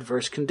or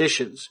adverse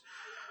conditions.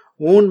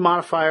 Wound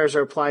modifiers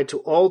are applied to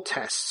all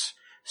tests.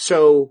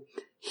 So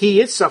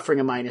he is suffering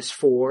a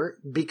 -4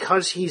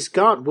 because he's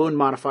got wound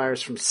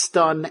modifiers from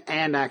stun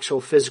and actual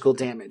physical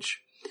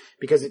damage.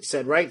 Because it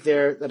said right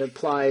there that it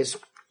applies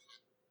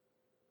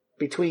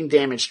between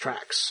damage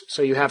tracks.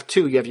 So you have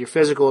two. You have your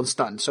physical and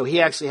stun. So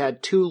he actually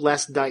had 2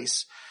 less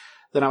dice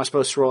than I was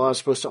supposed to roll. I was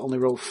supposed to only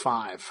roll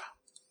 5.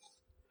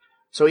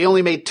 So he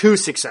only made 2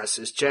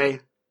 successes,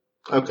 Jay.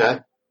 Okay.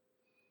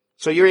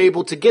 So you're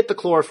able to get the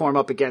chloroform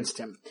up against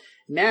him.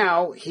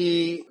 Now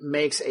he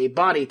makes a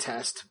body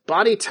test.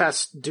 Body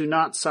tests do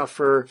not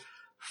suffer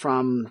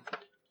from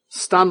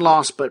stun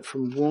loss, but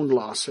from wound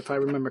loss, if I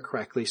remember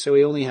correctly. So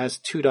he only has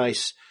 2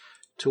 dice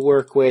to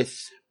work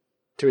with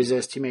to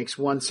resist. He makes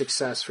 1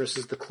 success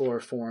versus the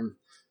chloroform,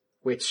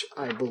 which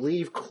I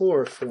believe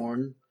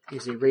chloroform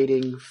is a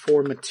rating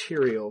 4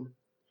 material.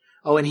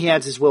 Oh, and he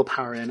adds his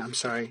willpower in. I'm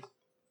sorry.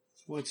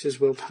 What's his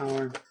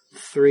willpower?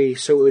 3.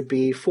 So it would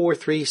be 4,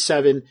 3,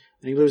 7,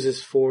 and he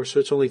loses 4, so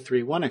it's only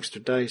 3. 1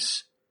 extra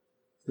dice.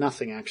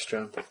 Nothing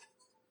extra.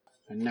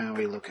 And now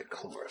we look at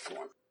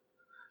chloroform.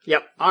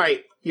 Yep. All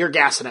right. You're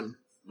gassing him.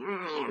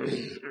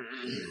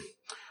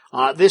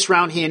 This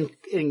round he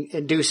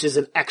induces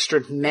an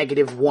extra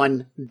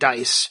 -1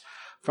 dice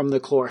from the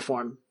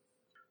chloroform.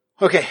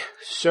 Okay,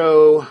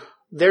 so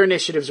their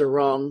initiatives are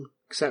wrong,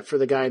 except for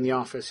the guy in the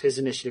office. His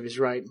initiative is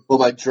right. Well,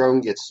 my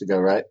drone gets to go,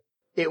 right?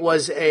 It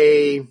was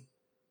a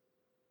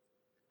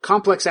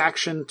complex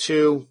action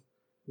to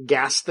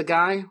gas the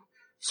guy,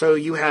 so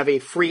you have a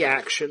free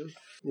action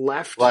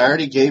left. Well, I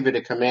already gave it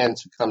a command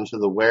to come to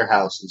the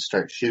warehouse and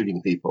start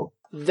shooting people.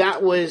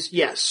 That was,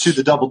 yes. To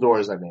the double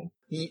doors, I mean.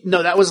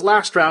 No, that was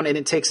last round, and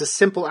it takes a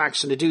simple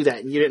action to do that,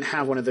 and you didn't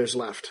have one of those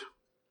left.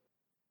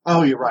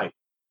 Oh, you're right.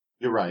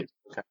 You're right.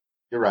 Okay.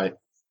 You're right.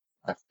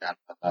 I forgot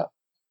about that.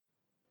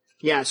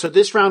 Yeah, so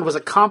this round was a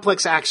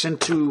complex action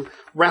to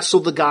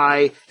wrestle the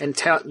guy and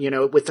tell,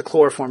 with the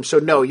chloroform. So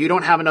no, you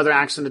don't have another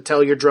action to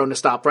tell your drone to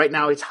stop. Right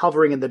now it's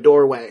hovering in the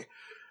doorway.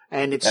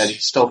 And it's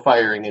still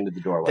firing into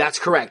the doorway. That's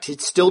correct.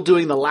 It's still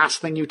doing the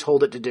last thing you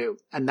told it to do.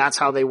 And that's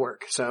how they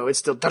work. So it's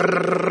still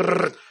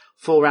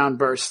full round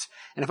burst.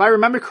 And if I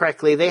remember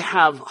correctly, they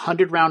have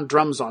 100-round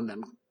drums on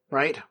them,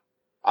 right?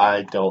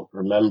 I don't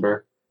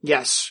remember.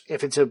 Yes.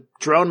 If it's a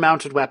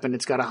drone-mounted weapon,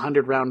 it's got a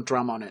 100-round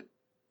drum on it.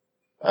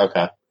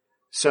 Okay.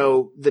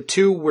 So the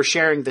two were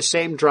sharing the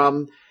same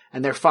drum,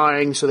 and they're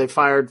firing, so they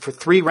fired for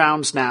 3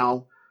 rounds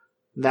now.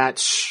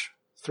 That's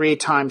 3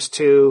 times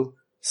 2,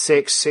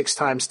 6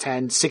 times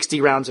 10,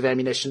 60 rounds of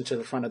ammunition to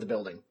the front of the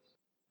building.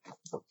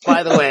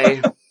 By the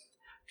way,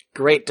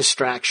 great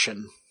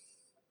distraction.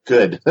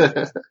 Good.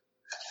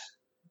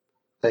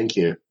 Thank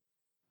you.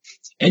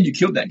 And you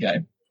killed that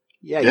guy.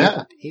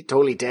 Yeah. He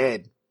totally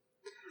did.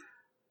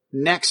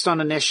 Next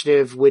on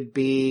initiative would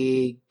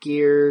be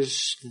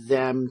Gears,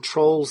 them,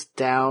 Trolls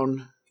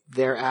down,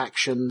 their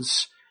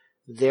actions.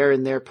 They're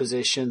in their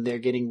position. They're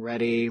getting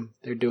ready.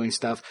 They're doing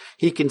stuff.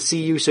 He can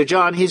see you. So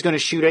John, he's going to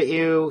shoot at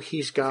you.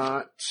 He's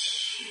got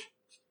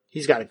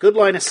a good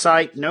line of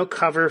sight. No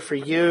cover for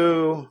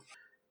you.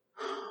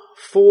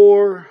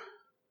 4,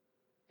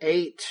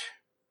 8,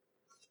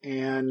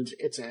 and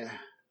it's a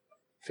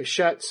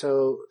Fichette,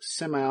 so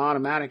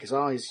semi-automatic is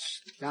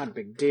always not a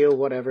big deal,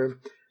 whatever.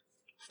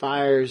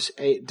 Fires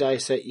 8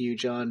 dice at you,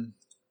 John.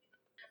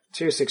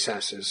 2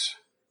 successes.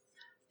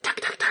 Tuck,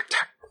 tuck, tuck,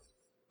 tuck.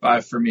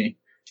 5 for me.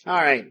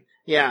 Alright,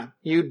 yeah,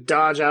 you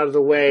dodge out of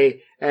the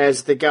way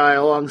as the guy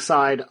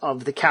alongside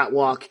of the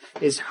catwalk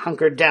is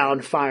hunkered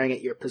down, firing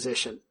at your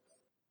position.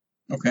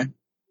 Okay.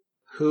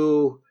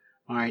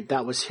 Alright,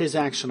 that was his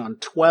action on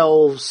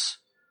 12s.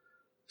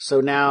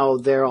 So now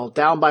they're all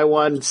down by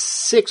 1.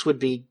 6 would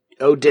be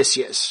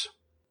Odysseus.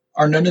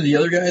 Are none of the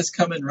other guys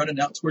coming running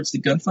out towards the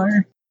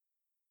gunfire?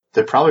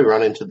 They probably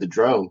run into the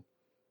drone.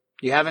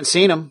 You haven't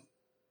seen him.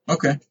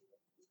 Okay.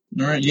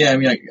 All right. Yeah, I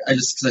mean, I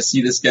just, because I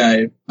see this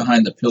guy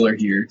behind the pillar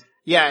here.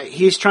 Yeah,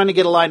 he's trying to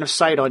get a line of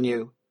sight on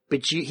you,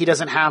 but he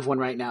doesn't have one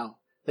right now.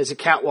 There's a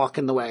catwalk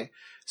in the way.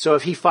 So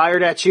if he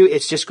fired at you,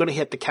 it's just going to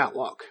hit the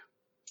catwalk.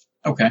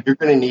 Okay. You're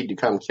going to need to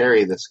come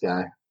carry this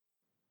guy.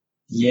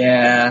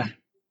 Yeah.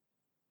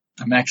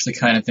 I'm actually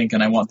kind of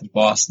thinking I want the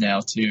boss now,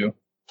 too.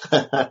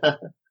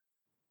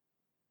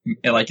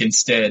 Like,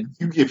 instead.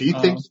 If you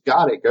think you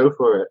got it, go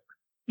for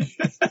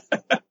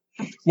it.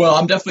 Well,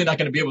 I'm definitely not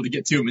going to be able to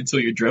get to him until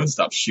your drone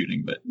stops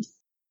shooting, but...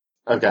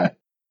 Okay.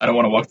 I don't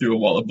want to walk through a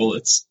wall of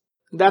bullets.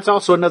 That's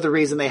also another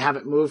reason they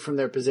haven't moved from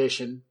their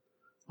position.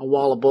 A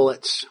wall of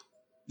bullets.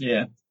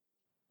 Yeah.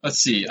 Let's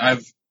see.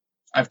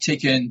 I've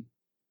taken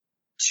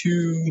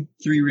 2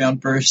 3-round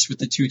bursts with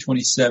the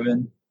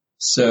 227.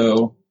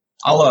 So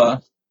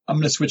I'm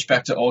going to switch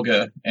back to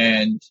Olga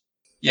and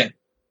yeah.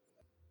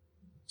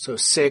 So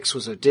 6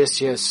 was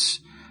Odysseus.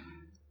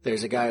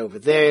 There's a guy over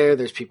there.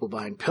 There's people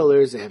behind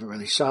pillars. They haven't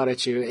really shot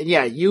at you. And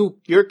yeah,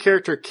 your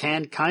character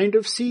can kind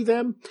of see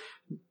them.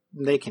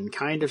 They can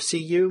kind of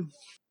see you.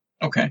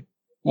 Okay.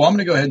 Well, I'm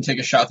going to go ahead and take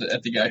a shot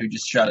at the guy who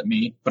just shot at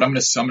me, but I'm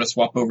going to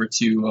swap over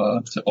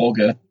to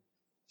Olga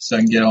so I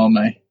can get all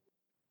my,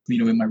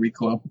 in my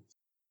recoil.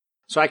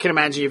 So I can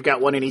imagine you've got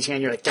one in each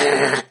hand. You're like,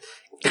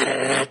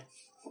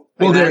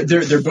 well,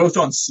 they're both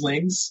on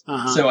slings.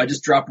 So I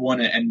just drop one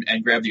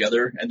and grab the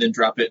other, and then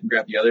drop it and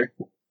grab the other.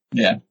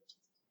 Yeah.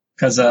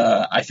 Cause,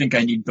 I think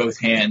I need both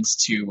hands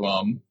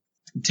to,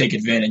 take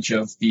advantage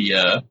of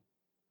the,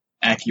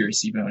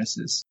 accuracy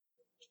bonuses.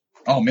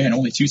 Oh man,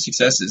 only 2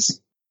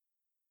 successes.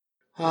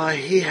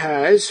 He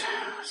has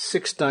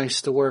 6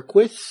 dice to work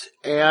with,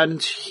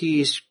 and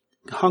he's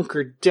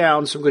hunkered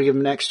down, so I'm going to give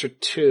him an extra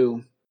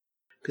 2,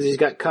 because he's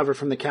got cover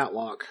from the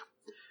catwalk.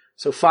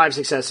 So 5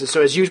 successes.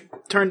 So as you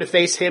turn to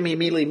face him, he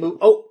immediately moves.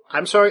 Oh,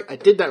 I'm sorry, I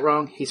did that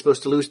wrong. He's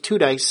supposed to lose 2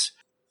 dice.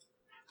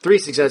 3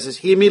 successes.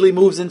 He immediately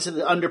moves into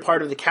the under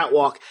part of the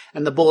catwalk,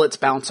 and the bullets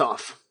bounce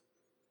off.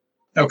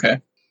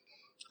 Okay.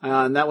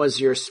 And that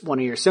was one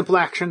of your simple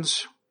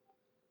actions.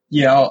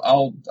 Yeah,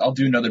 I'll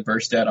do another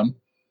burst at him.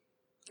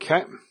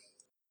 Okay.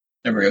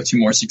 There we go. 2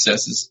 more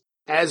successes.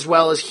 As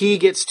well as he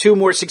gets 2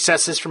 more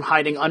successes from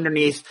hiding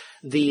underneath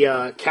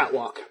the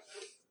catwalk.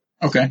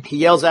 Okay. He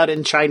yells out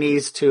in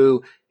Chinese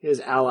to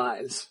his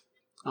allies.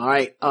 All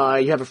right.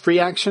 You have a free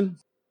action?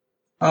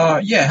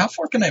 Yeah. How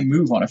far can I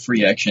move on a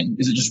free action?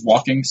 Is it just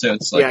walking? So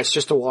it's like... Yeah, it's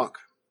just a walk,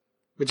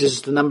 which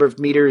is the number of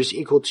meters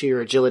equal to your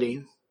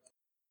agility.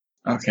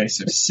 Okay,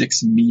 so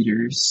 6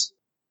 meters.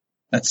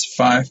 That's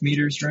 5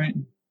 meters, right?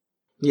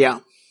 Yeah.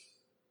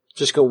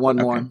 Just go one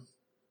more.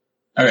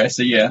 Okay,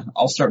 so yeah,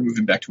 I'll start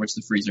moving back towards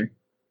the freezer.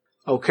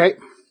 Okay.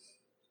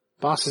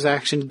 Boss's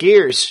action,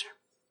 Gears.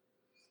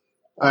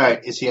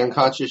 Alright, is he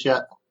unconscious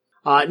yet?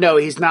 No,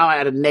 he's now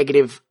at a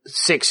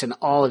 -6 in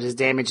all of his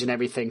damage and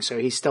everything, so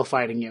he's still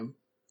fighting you.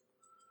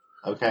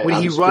 Okay. When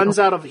he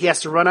has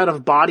to run out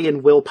of body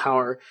and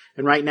willpower,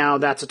 and right now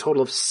that's a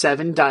total of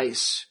 7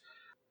 dice.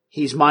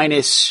 He's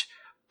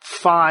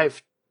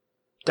 -5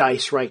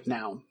 dice right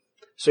now.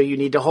 So you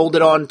need to hold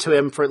it on to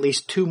him for at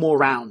least 2 more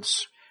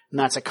rounds. And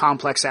that's a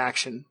complex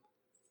action.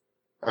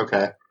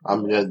 Okay.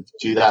 I'm gonna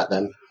do that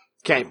then.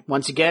 Okay.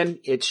 Once again,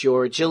 it's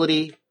your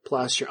agility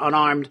plus your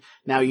unarmed.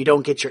 Now you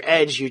don't get your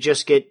edge, you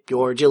just get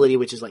your agility,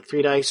 which is like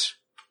 3 dice.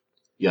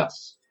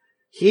 Yes.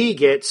 He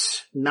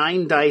gets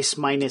 9 dice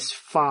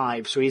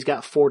 -5, so he's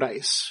got 4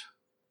 dice.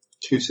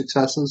 2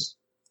 successes?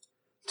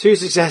 2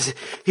 successes.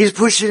 He's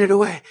pushing it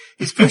away.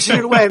 He's pushing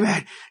it away,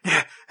 man.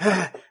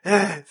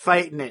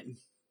 Fighting it.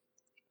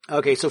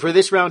 Okay, so for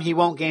this round, he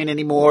won't gain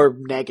any more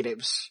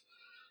negatives.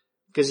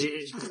 Because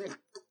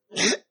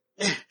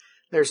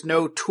there's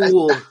no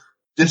tool.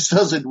 This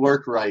doesn't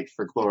work right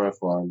for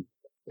chloroform.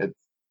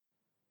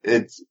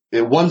 It's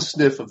one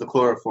sniff of the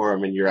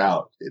chloroform and you're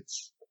out.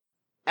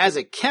 As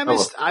a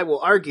chemist, I will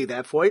argue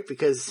that point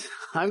because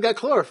I've got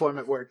chloroform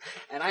at work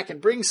and I can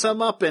bring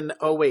some up and,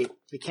 oh wait,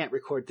 we can't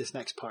record this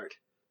next part.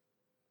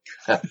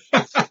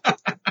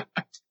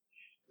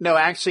 No,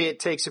 actually it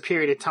takes a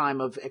period of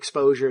time of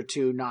exposure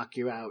to knock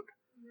you out.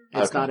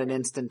 It's not an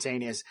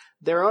instantaneous.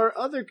 There are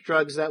other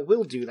drugs that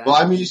will do that. Well,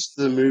 I'm used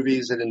to the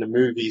movies, and in the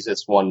movies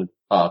it's one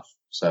puff,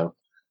 so.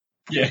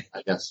 Yeah.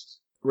 I guess.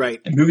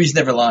 Right. And movies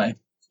never lie.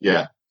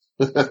 Yeah.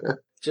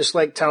 Just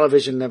like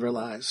television never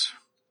lies.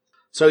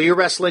 So you're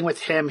wrestling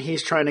with him,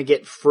 he's trying to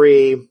get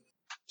free.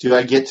 Do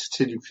I get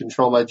to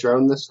control my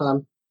drone this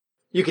time?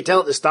 You can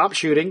tell it to stop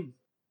shooting.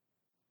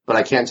 But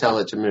I can't tell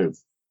it to move.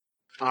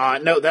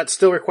 No, that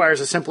still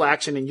requires a simple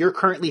action, and you're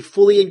currently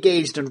fully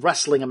engaged in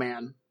wrestling a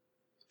man.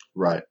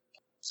 Right.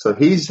 So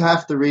he's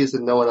half the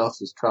reason no one else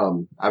has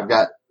come. I've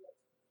got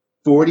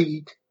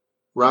 40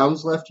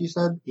 rounds left, you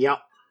said? Yep.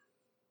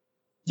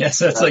 Yeah,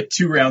 so that's like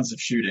 2 rounds of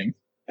shooting.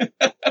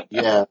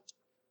 Yeah.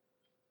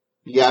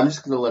 Yeah, I'm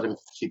just going to let him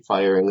keep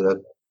firing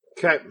then.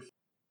 Okay.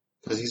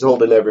 Because he's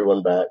holding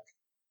everyone back.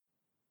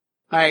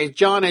 Alright,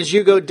 John, as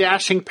you go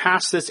dashing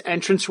past this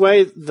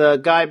entranceway, the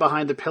guy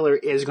behind the pillar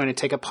is going to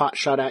take a pot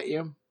shot at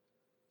you.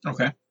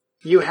 Okay.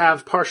 You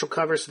have partial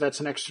cover, so that's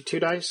an extra 2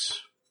 dice.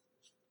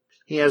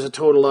 He has a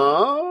total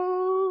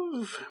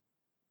of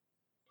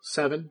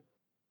 7.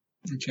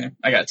 Okay.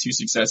 I got 2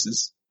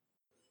 successes.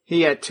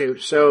 He had 2.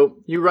 So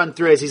you run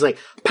through as he's like,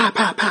 pow,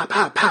 pow, pow,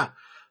 pow, pow,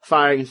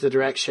 firing into the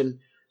direction.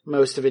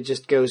 Most of it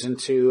just goes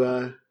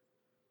into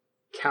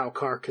cow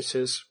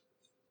carcasses.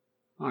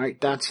 Alright,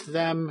 that's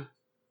them.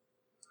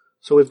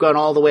 So we've gone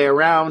all the way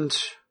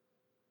around.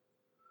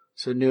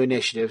 So new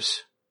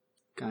initiatives.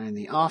 Guy in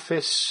the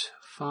office.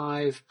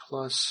 5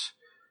 plus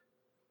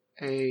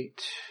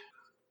 8.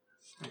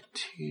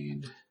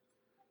 13.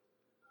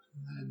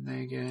 And then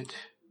they get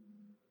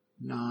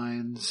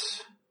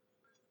 9s.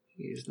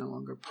 He's no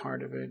longer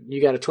part of it.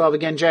 You got a 12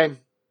 again, Jay?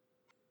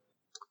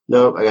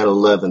 Nope, I got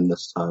 11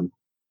 this time.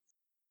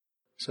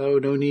 So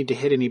no need to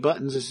hit any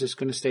buttons. It's just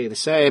going to stay the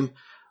same.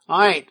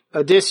 Alright,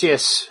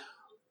 Odysseus.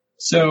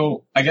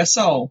 So I guess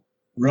I'll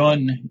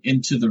run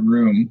into the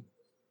room,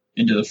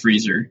 into the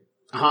freezer.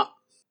 Uh-huh.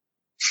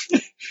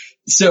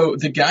 So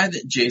the guy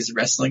that Jay's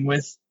wrestling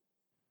with,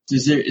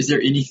 is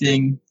there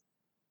anything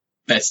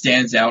that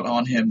stands out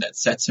on him that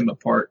sets him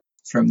apart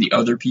from the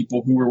other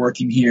people who were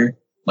working here?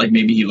 Like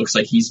maybe he looks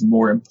like he's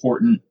more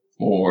important,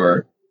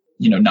 or,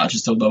 not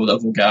just a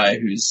low-level guy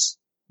who's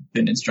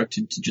been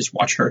instructed to just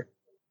watch her.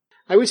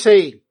 I would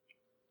say,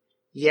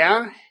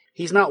 yeah,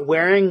 he's not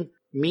wearing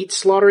meat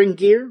slaughtering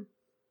gear.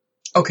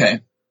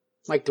 Okay.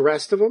 Like the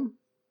rest of them.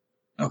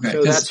 Okay.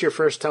 So that's your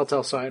first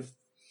telltale sign.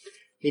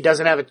 He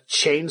doesn't have a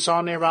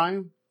chainsaw nearby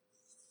him.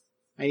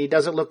 And he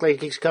doesn't look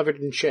like he's covered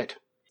in shit.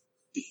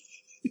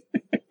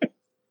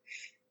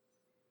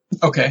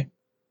 Okay.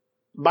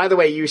 By the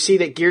way, you see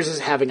that Gears is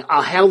having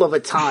a hell of a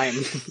time.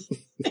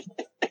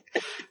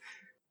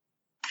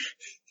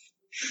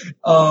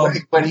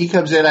 When he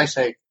comes in, I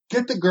say,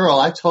 "Get the girl.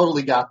 I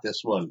totally got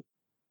this one."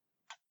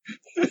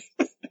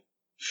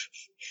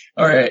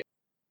 All right.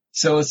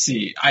 So let's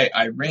see.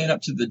 I ran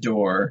up to the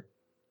door.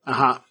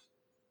 Uh-huh.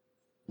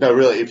 No,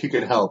 really, if you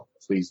could help,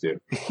 please do.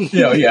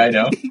 Yeah, I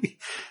know.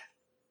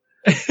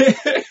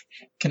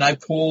 Can I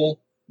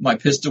pull my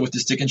pistol with the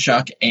stick and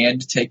shock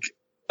and take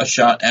a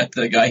shot at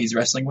the guy he's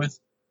wrestling with?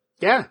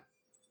 Yeah.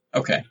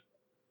 Okay.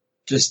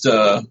 Just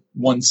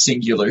one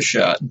singular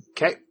shot.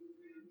 Okay.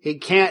 He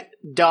can't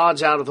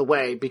dodge out of the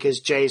way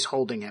because Jay's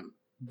holding him.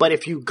 But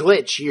if you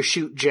glitch, you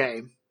shoot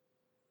Jay.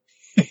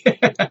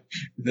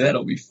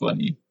 That'll be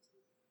funny.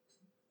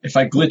 If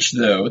I glitch,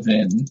 though,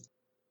 then...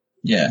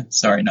 Yeah,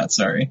 sorry, not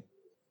sorry.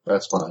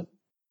 That's fine.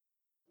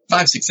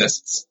 5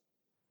 successes.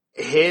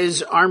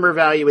 His armor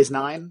value is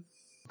 9.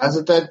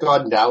 Hasn't that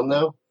gone down,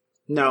 though?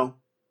 No.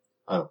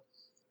 Oh.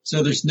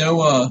 So there's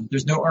no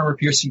armor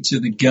piercing to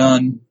the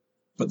gun,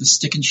 but the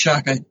stick and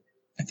shock, I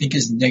think,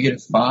 is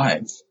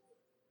 -5.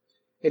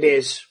 It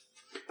is.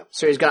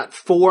 So he's got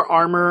 4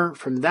 armor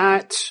from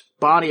that.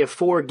 Body of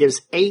 4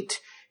 gives 8.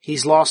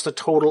 He's lost a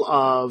total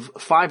of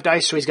 5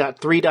 dice, so he's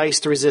got 3 dice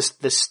to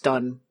resist the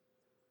stun.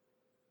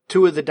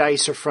 2 of the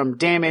dice are from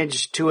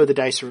damage, 2 of the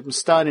dice are from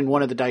stun, and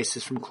 1 of the dice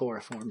is from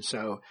chloroform.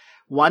 So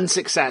 1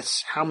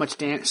 success. How much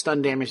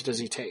stun damage does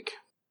he take?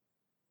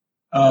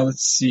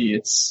 Let's see.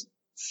 It's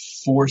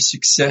 4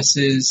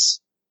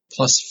 successes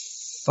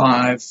plus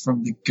 5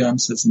 from the gun,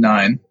 so it's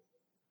 9.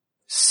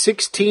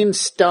 16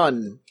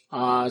 stun.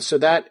 So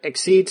that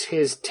exceeds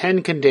his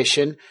 10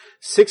 condition.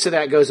 6 of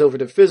that goes over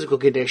to physical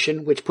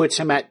condition, which puts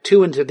him at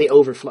 2 into the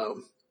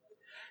overflow.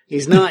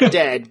 He's not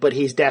dead, but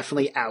he's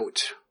definitely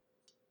out.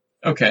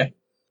 Okay.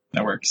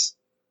 That works.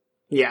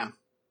 Yeah.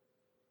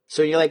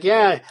 So you're like,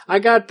 yeah, I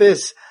got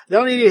this.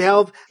 Don't need any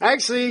help.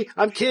 Actually,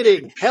 I'm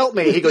kidding. Help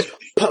me. He goes,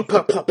 pop,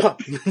 pop, pop,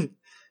 pop. And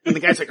the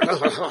guy's like,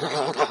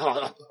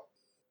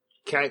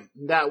 okay.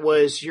 That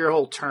was your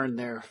whole turn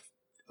there,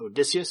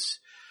 Odysseus.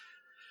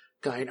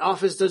 Guy in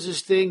office does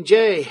his thing.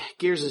 Jay,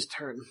 Gears'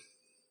 turn.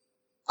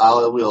 I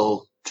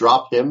will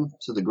drop him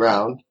to the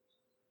ground,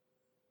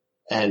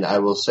 and I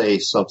will say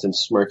something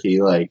smirky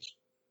like,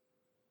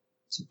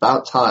 "It's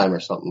about time," or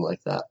something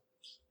like that.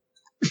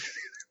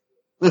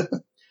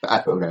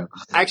 I don't know.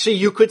 Actually,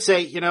 you could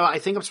say, I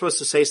think I'm supposed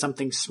to say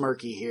something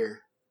smirky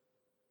here.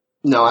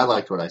 No, I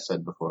liked what I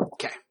said before.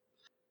 Okay.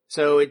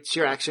 So it's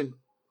your action.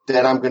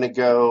 Then I'm going to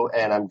go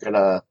and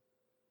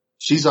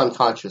she's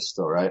unconscious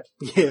still, right?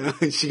 Yeah,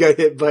 she got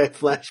hit by a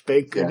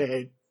flashbang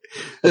grenade.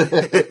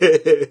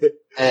 Yeah.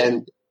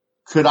 And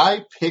could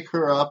I pick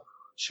her up,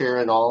 chair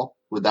and all?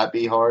 Would that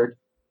be hard?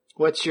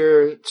 What's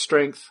your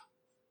strength?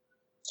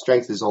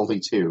 Strength is only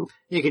 2.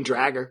 You can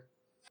drag her.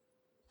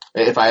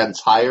 If I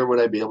untie her,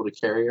 would I be able to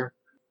carry her?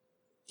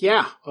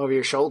 Yeah, over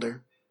your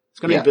shoulder. It's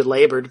going to be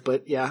belabored,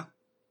 but yeah.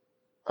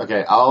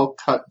 Okay, I'll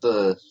cut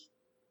the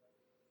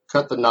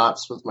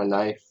knots with my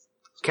knife.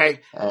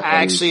 Okay.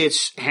 Actually,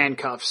 it's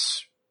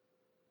handcuffs.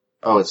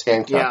 Oh, it's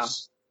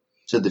handcuffs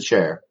to the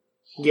chair.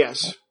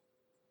 Yes.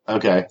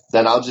 Okay,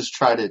 then I'll just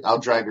I'll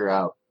drag her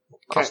out.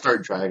 Okay. I'll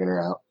start dragging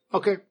her out.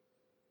 Okay.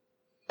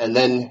 And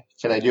then,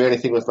 can I do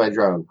anything with my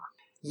drone?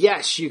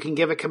 Yes, you can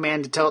give a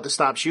command to tell it to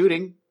stop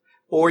shooting,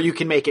 or you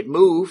can make it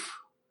move.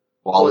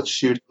 While it's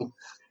shooting?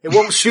 It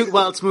won't shoot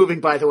while it's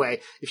moving, by the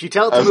way. If you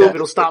tell it to move,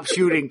 it'll stop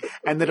shooting,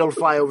 and then it'll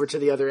fly over to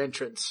the other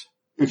entrance.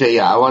 Okay,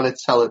 yeah, I want to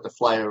tell it to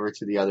fly over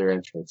to the other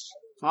entrance.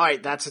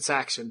 Alright, that's its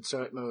action,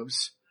 so it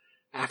moves.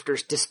 After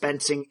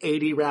dispensing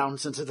 80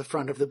 rounds into the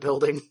front of the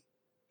building.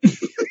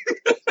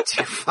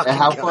 And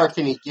how far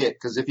can he get?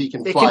 Because if he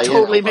can fly in... It can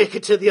totally make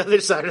it to the other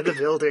side of the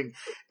building.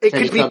 It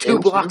could be 2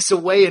 blocks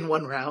away in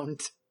 1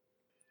 round.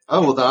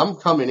 Oh, well then I'm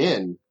coming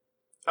in.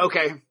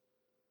 Okay. And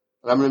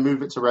I'm going to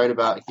move it to right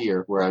about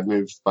here, where I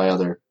moved my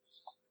other...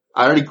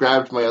 I already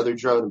grabbed my other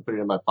drone and put it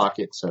in my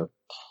pocket, so...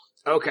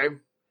 Okay.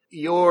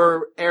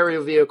 Your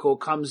aerial vehicle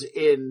comes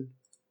in.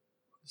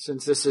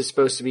 Since this is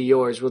supposed to be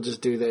yours, we'll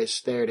just do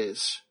this. There it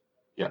is.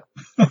 Yeah.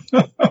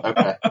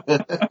 Okay.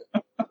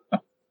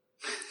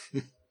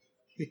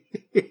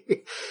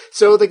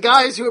 So the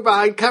guys who are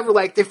behind cover,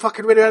 they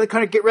fucking run around the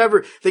corner, get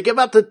rubber. They get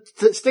about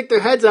to stick their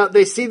heads out.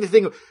 They see the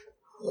thing.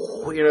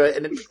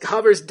 and it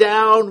hovers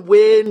down,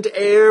 wind,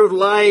 air,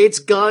 lights,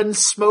 guns,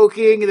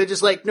 smoking, and they're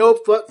just like, nope,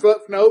 nope.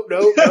 Fuck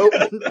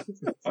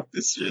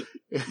this shit.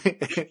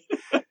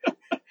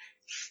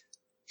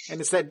 And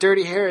it's that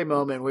Dirty Harry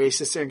moment where he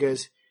sits there and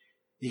goes,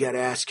 you gotta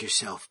ask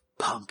yourself,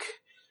 punk,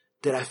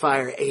 did I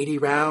fire 80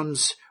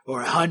 rounds or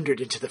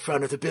 100 into the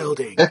front of the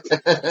building?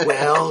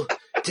 Well,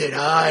 did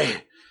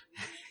I?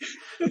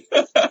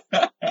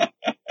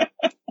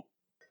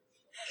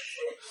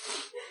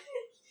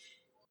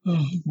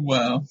 Oh,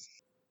 wow.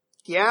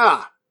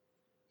 Yeah,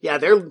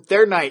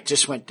 their night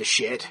just went to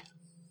shit.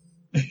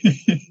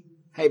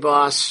 Hey,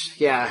 boss.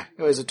 Yeah,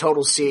 it was a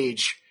total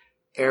siege.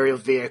 Aerial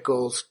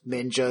vehicles,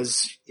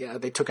 ninjas. Yeah,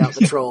 they took out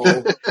the troll.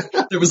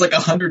 There was like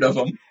 100 of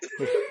them.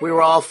 We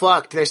were all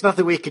fucked. There's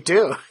nothing we could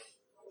do.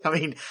 I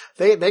mean,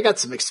 they got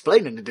some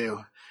explaining to do.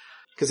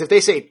 Because if they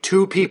say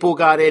 2 people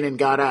got in and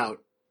got out.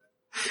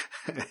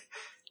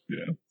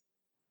 Yeah.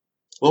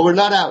 Well, we're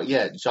not out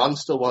yet. John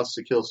still wants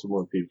to kill some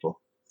more people.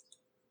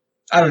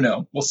 I don't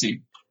know. We'll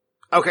see.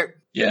 Okay.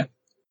 Yeah.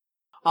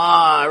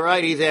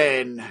 Alrighty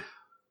then.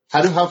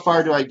 How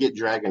far do I get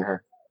dragging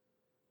her?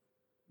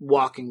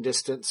 Walking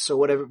distance. So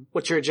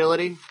what's your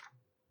agility?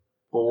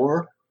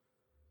 4.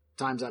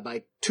 Times that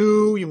by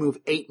 2, you move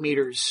 8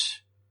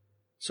 meters.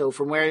 So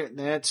from where,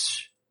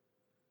 that's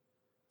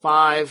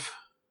 5,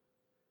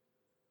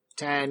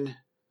 10,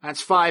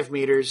 that's 5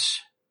 meters.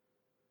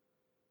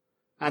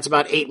 That's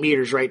about 8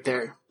 meters right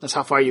there. That's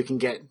how far you can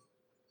get.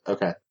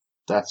 Okay.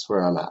 That's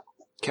where I'm at.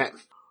 Okay.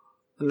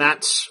 And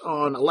that's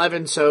on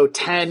 11, so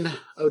 10,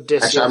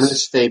 Odysseus. Actually, I'm going to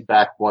stay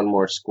back one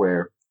more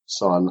square,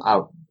 so I'm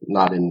out,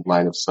 not in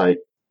line of sight.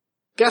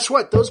 Guess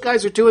what? Those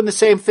guys are doing the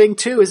same thing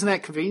too. Isn't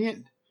that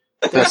convenient?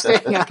 They're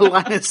staying out of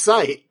line of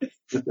sight.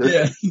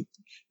 Yeah.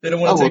 They don't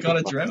want to take on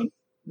a drone?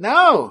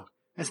 No.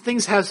 This thing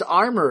has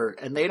armor,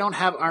 and they don't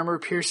have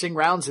armor-piercing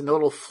rounds in the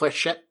little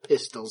flechette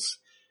pistols.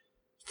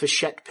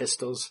 Flechette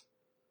pistols.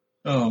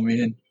 Oh,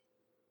 man.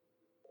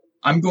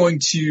 I'm going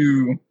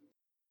to,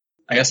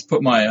 I guess,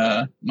 put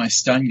my my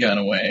stun gun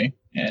away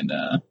and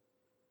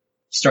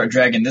start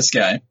dragging this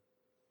guy.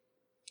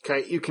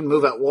 Okay, you can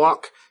move at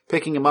walk.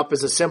 Picking him up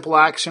is a simple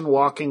action.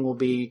 Walking will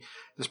be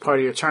as part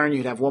of your turn.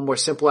 You'd have one more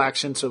simple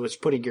action, so it's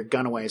putting your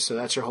gun away. So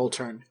that's your whole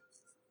turn.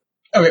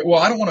 Okay, well,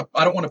 I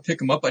don't want to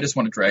pick him up. I just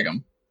want to drag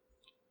him.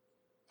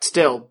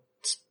 Still,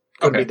 it's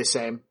going to Okay. be the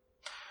same.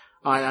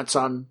 All right, that's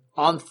on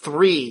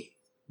 3.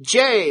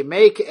 Jay,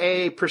 make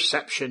a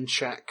perception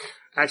check.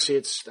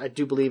 Actually, I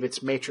do believe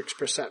it's matrix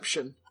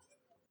perception.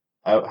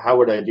 How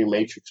would I do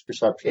matrix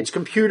perception? It's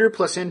computer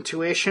plus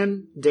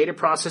intuition. Data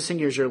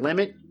processing is your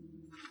limit.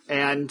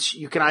 And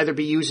you can either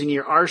be using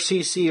your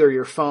RCC or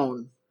your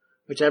phone,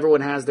 whichever one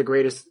has the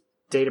greatest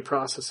data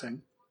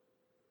processing.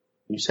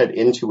 You said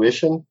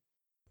intuition?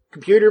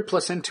 Computer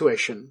plus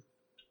intuition.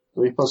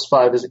 3 plus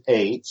 5 is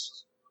 8.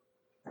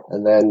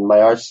 And then my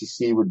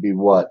RCC would be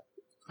what?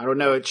 I don't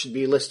know. It should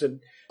be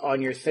listed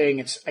on your thing.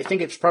 I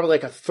think it's probably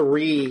like a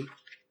 3.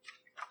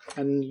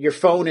 And your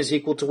phone is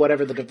equal to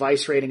whatever the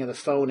device rating of the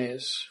phone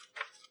is.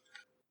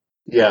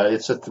 Yeah,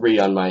 it's a 3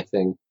 on my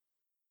thing.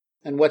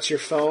 And what's your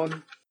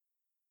phone?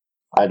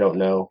 I don't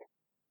know.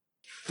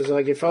 Because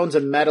like your phone's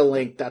a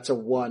Metalink, that's a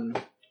 1.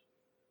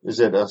 Is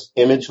it a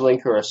image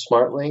link or a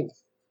smart link?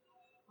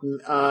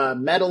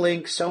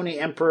 Metalink, Sony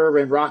Emperor,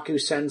 and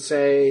Raku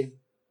Sensei,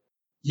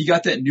 He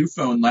got that new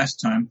phone last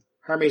time.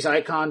 Hermes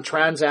Icon,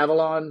 Trans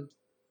Avalon.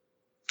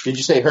 Did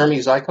you say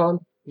Hermes Icon?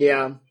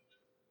 Yeah.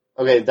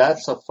 Okay,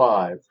 that's a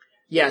 5.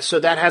 Yeah, so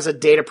that has a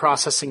data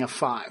processing of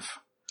 5.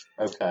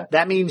 Okay.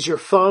 That means your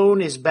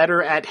phone is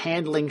better at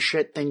handling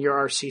shit than your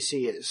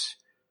RCC is.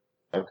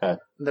 Okay.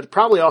 And that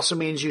probably also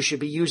means you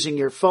should be using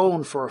your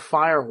phone for a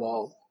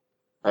firewall.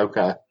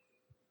 Okay.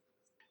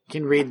 You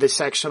can read the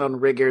section on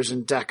riggers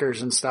and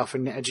deckers and stuff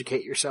and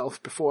educate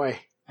yourself before I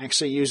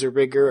actually use a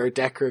rigger or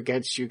decker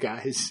against you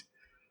guys.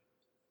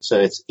 So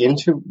it's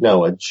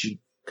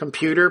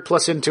Computer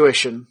plus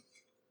intuition.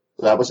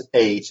 that was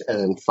 8 and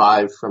then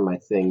 5 from my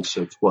thing,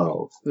 so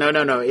 12.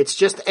 No. It's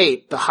just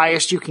 8. The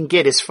highest you can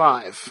get is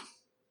 5.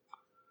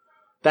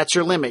 That's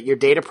your limit. Your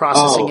data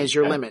processing is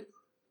your limit.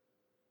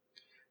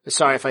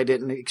 Sorry if I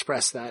didn't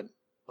express that.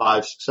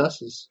 5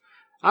 successes.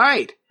 All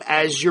right.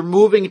 As you're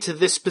moving to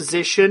this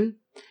position,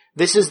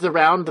 this is the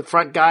round. The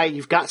front guy,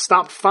 you've got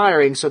stopped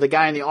firing, so the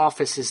guy in the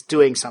office is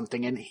doing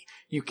something, and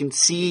you can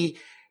see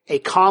a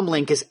comm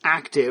link is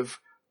active,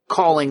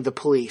 calling the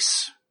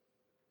police.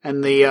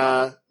 And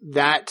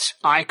that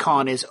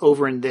icon is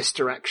over in this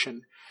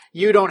direction.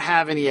 You don't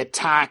have any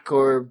attack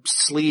or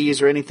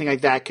sleaze or anything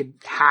like that could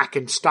hack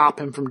and stop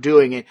him from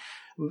doing it.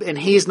 And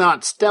he's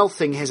not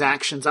stealthing his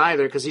actions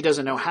either because he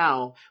doesn't know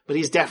how, but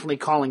he's definitely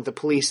calling the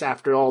police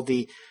after all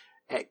the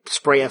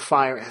spray of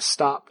fire has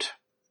stopped.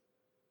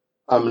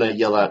 I'm going to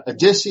yell out,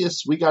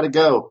 Odysseus, we got to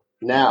go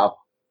now.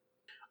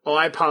 Oh,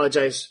 I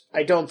apologize.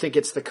 I don't think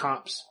it's the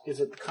cops.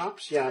 Is it the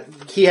cops? Yeah,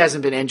 he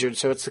hasn't been injured,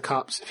 so it's the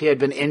cops. If he had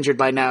been injured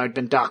by now, it'd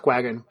been Doc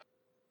Wagon.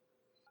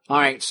 All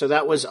right, so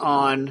that was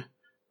on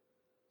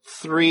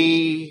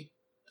 3.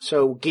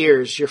 So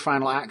Gears, your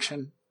final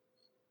action.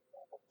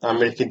 I'm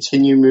going to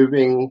continue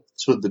moving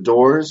to the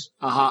doors.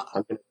 Uh-huh.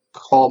 I'm going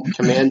to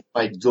command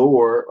my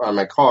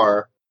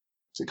car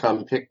to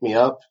come pick me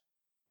up.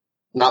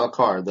 Not a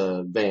car,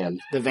 the van.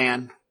 The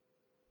van.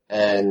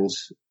 And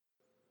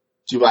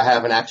do I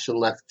have an action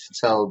left to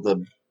tell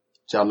the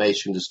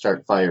Dalmatian to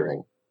start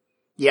firing?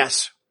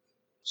 Yes.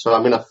 So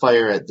I'm going to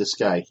fire at this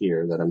guy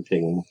here that I'm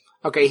pinging.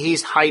 Okay,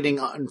 he's hiding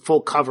in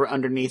full cover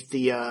underneath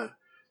the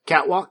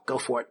catwalk. Go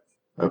for it.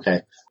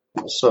 Okay.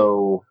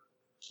 So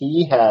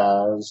he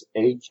has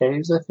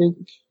AKs, I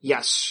think?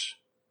 Yes.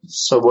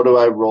 So what do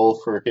I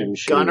roll for him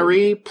shooting?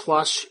 Gunnery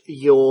plus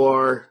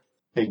your...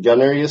 Okay,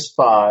 gunnery is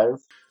 5.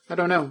 I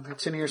don't know.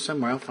 It's in here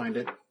somewhere. I'll find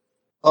it.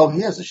 Oh,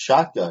 he has a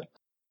shotgun.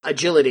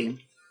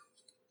 Agility.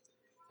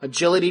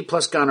 Agility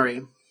plus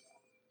gunnery.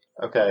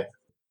 Okay.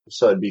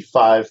 So it'd be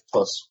 5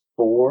 plus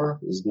 4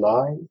 is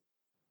 9.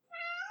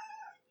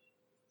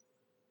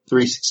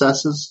 3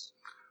 successes.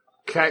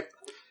 Okay.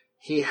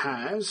 He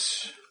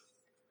has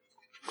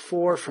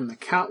 4 from the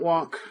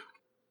catwalk.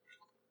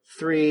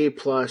 3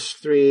 plus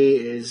 3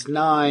 is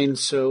 9.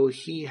 So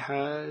he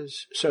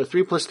has... So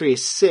 3 plus 3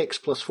 is 6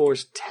 plus 4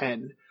 is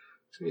 10.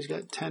 So he's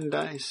got 10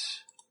 dice.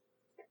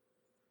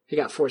 He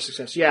got 4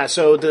 successes. Yeah,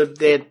 so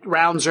the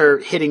rounds are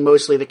hitting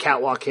mostly the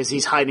catwalk as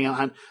he's hiding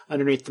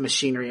underneath the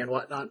machinery and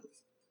whatnot.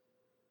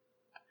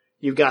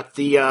 You've got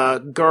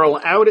the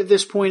girl out at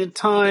this point in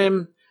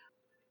time.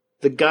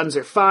 The guns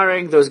are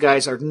firing. Those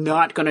guys are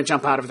not going to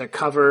jump out of their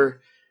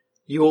cover.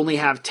 You only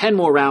have 10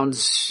 more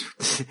rounds,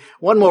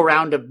 one more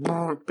round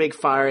of big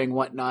firing,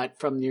 whatnot,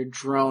 from your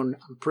drone.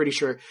 I'm pretty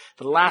sure.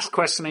 The last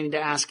question I need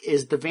to ask,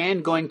 is the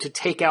van going to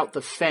take out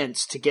the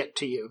fence to get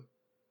to you?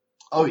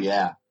 Oh,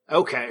 yeah.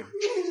 Okay.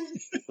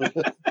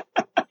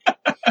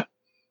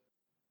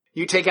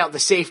 You take out the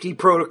safety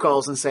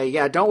protocols and say,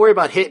 yeah, don't worry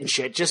about hitting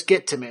shit, just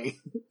get to me.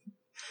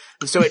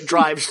 And so it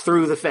drives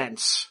through the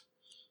fence.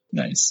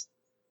 Nice.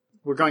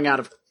 We're going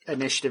out of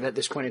initiative at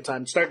this point in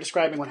time. Start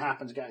describing what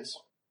happens, guys.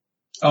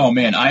 Oh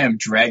man, I am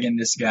dragging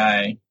this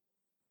guy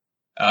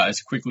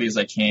as quickly as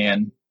I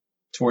can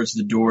towards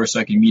the door so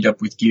I can meet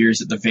up with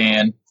Gears at the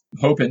van,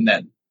 hoping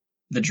that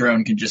the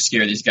drone can just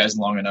scare these guys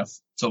long enough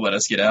to let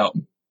us get out.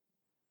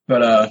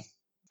 But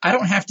I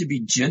don't have to be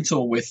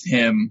gentle with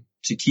him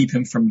to keep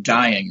him from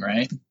dying,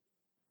 right?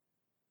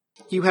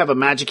 You have a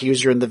magic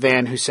user in the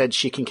van who said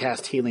she can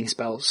cast healing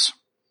spells.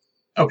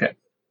 Okay.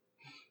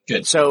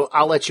 Good. So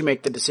I'll let you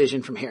make the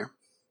decision from here.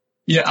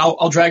 Yeah,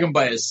 I'll drag him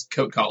by his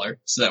coat collar,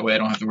 so that way I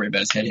don't have to worry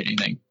about his head hitting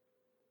anything.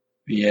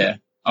 But yeah,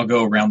 I'll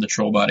go around the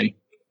troll body.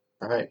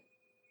 All right.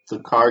 The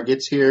car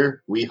gets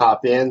here. We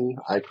hop in.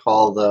 I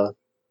call the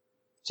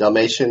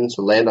Dalmatian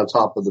to land on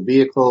top of the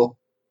vehicle,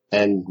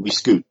 and we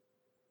scoot.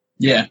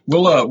 Yeah,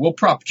 we'll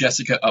prop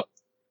Jessica up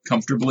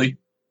comfortably,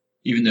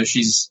 even though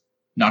she's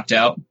knocked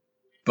out.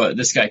 But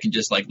this guy can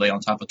just like lay on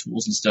top of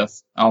tools and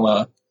stuff.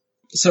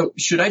 So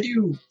should I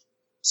do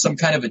some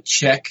kind of a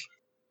check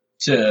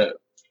to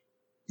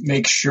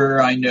make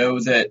sure I know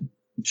that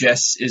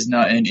Jess is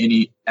not in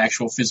any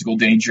actual physical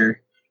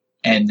danger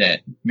and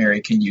that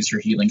Mary can use her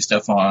healing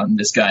stuff on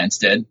this guy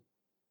instead?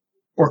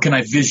 Or can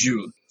I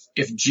visual,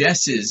 if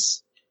Jess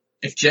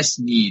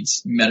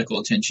needs medical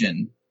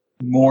attention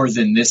more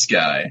than this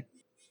guy,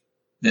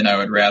 then I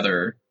would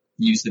rather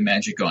use the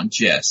magic on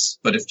Jess.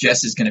 But if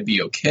Jess is going to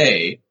be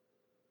okay,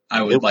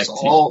 I would like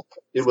to.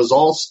 It was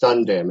all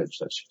stun damage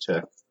that she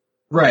took.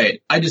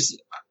 Right. I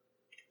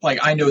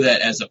know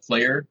that as a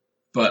player,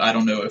 but I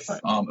don't know if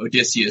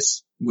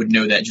Odysseus would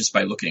know that just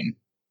by looking.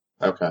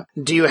 Okay.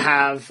 Do you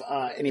have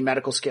any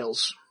medical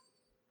skills?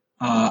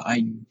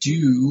 I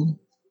do.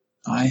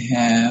 I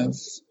have...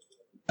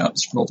 Oh,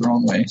 scrolled the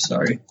wrong way.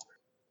 Sorry.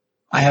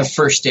 I have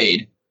first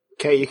aid.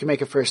 Okay, you can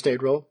make a first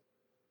aid roll.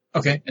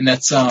 Okay, and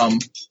that's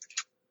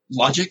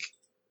logic?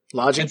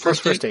 Logic plus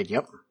first aid,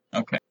 yep.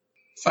 Okay.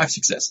 5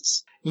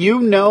 successes. You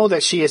know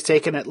that she has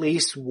taken at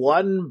least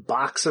 1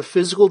 box of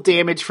physical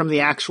damage from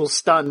the actual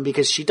stun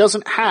because she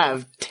doesn't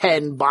have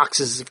 10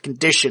 boxes of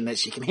condition that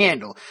she can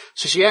handle.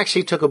 So she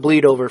actually took a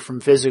bleed over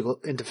from physical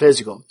into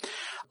physical.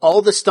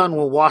 All the stun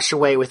will wash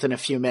away within a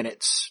few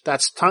minutes.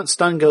 That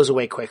stun goes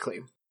away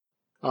quickly.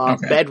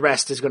 Okay. Bed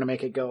rest is going to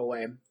make it go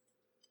away.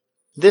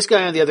 This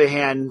guy, on the other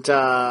hand,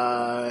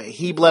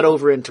 he bled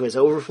over into his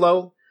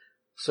overflow,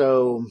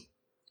 so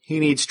he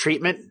needs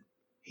treatment.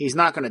 He's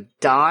not going to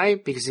die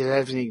because he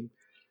has any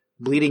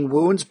bleeding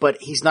wounds, but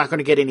he's not going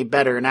to get any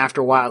better, and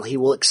after a while, he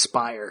will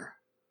expire.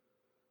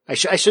 I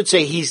should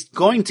say he's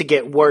going to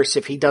get worse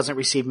if he doesn't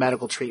receive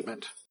medical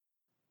treatment.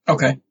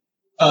 Okay.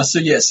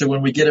 So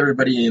when we get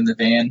everybody in the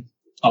van,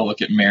 I'll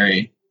look at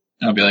Mary,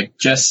 and I'll be like,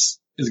 Jess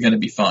is going to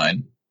be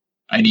fine.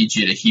 I need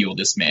you to heal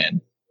this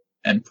man,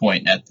 and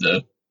point at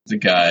the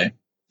guy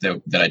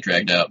that I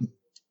dragged out.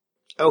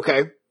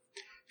 Okay.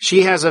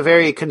 She has a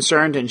very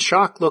concerned and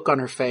shocked look on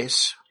her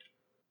face.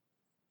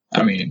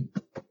 I mean,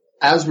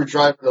 as we're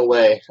driving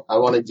away, I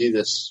want to do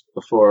this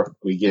before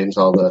we get into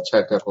all the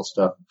technical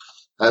stuff.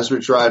 As we're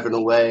driving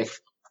away,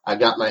 I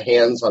got my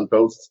hands on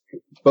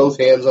both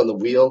hands on the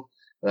wheel,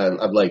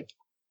 and I'm like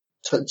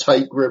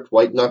tight grip,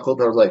 white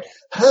knuckled. I'm like,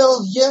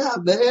 hell yeah,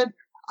 man!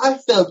 I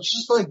felt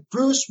just like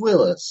Bruce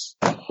Willis.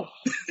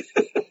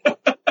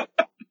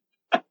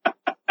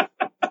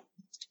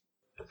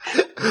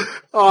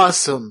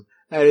 Awesome.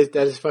 That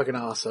is fucking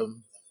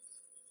awesome.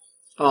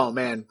 Oh,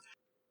 man.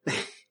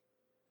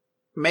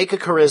 Make a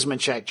charisma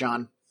check,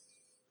 John.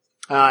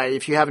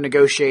 If you have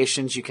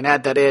negotiations, you can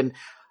add that in.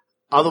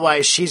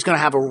 Otherwise, she's going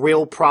to have a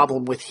real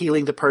problem with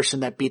healing the person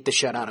that beat the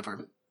shit out of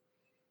her.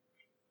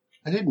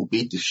 I didn't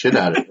beat the shit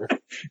out of her.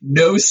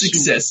 No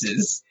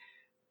successes.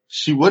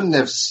 She wouldn't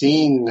have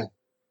seen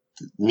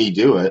me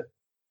do it.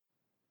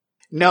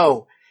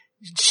 No.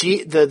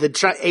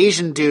 The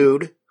Asian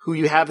dude who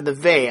you have in the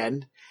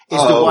van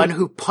is the one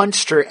who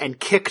punched her and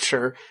kicked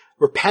her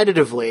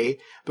repetitively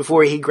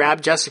before he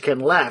grabbed Jessica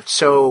and left.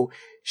 So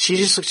she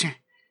just looks,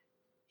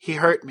 he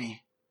hurt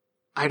me.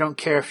 I don't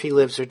care if he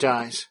lives or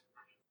dies.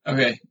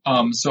 Okay,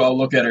 so I'll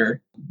look at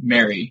her.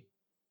 Mary,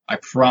 I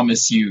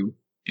promise you,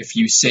 if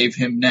you save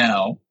him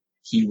now,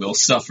 he will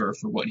suffer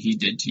for what he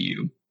did to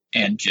you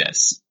and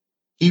Jess.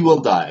 He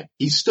will die.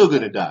 He's still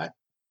gonna die.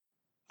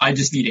 I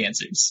just need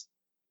answers.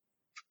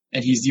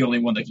 And he's the only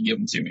one that can give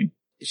them to me.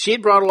 She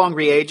had brought along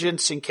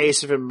reagents in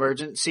case of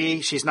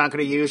emergency. She's not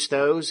going to use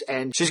those,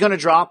 and she's going to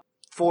drop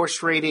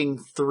force rating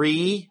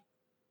 3.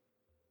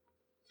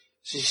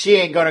 So she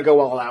ain't going to go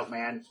all out,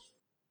 man.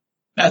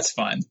 That's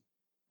fine.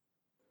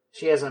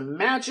 She has a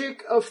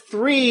magic of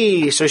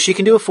 3, so she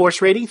can do a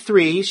force rating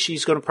 3.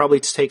 She's going to probably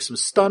take some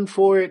stun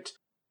for it.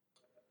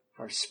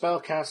 Her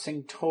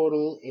spellcasting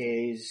total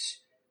is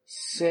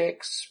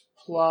 6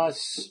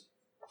 plus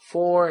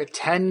 4,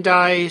 10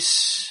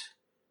 dice.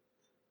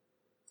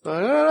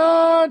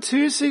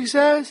 2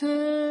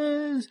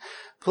 successes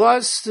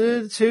plus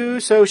the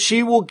 2. So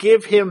she will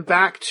give him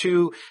back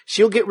to,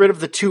 she'll get rid of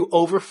the 2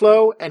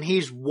 overflow, and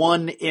he's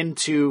 1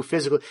 into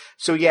physical.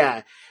 So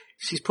yeah,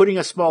 she's putting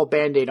a small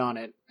band-aid on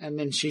it, and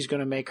then she's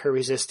going to make her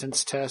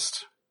resistance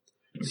test.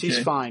 Okay. She's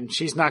fine.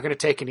 She's not going to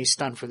take any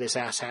stun for this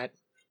asshat.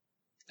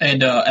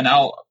 And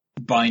I'll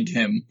bind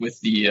him with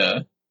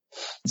the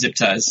zip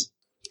ties.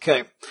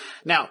 Okay.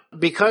 Now,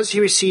 because he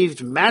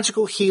received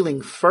magical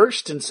healing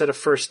first instead of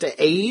first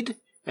aid,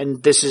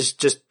 and this is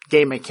just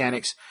game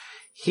mechanics,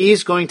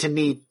 he's going to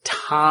need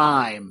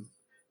time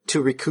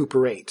to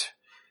recuperate.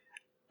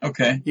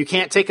 Okay. You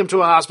can't take him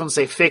to a hospital and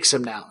say, fix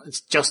him now.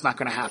 It's just not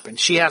going to happen.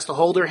 She has to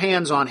hold her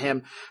hands on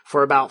him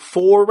for about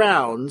 3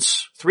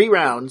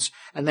 rounds,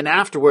 and then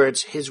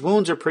afterwards, his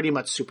wounds are pretty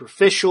much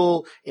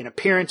superficial in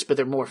appearance, but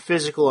they're more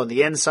physical on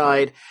the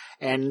inside,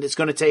 and it's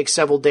going to take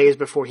several days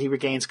before he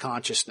regains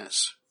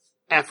consciousness.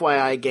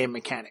 FYI, game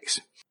mechanics.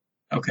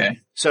 Okay.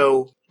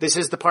 So this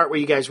is the part where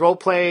you guys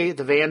roleplay.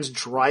 The van's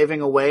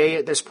driving away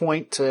at this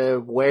point to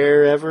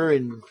wherever.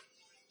 And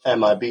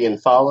am I being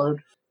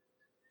followed?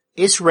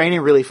 It's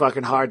raining really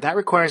fucking hard. That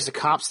requires the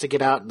cops to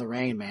get out in the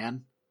rain,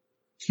 man.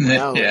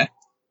 No. Yeah.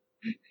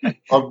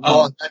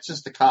 Well, that's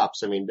just the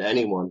cops. I mean,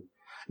 anyone.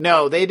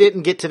 No, they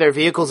didn't get to their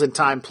vehicles in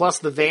time. Plus,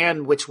 the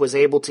van, which was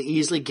able to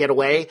easily get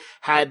away,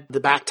 had the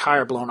back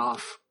tire blown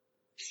off.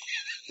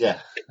 Yeah.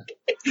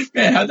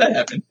 Man, how'd that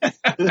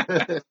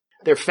happen?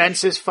 Their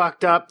fence is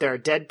fucked up. There are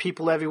dead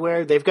people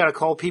everywhere. They've got to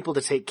call people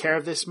to take care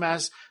of this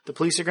mess. The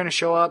police are going to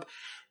show up.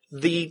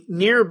 The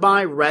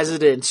nearby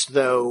residents,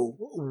 though,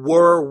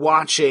 were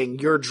watching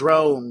your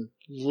drone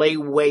lay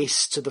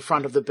waste to the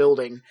front of the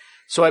building.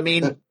 So, I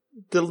mean,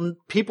 the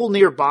people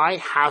nearby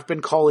have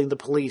been calling the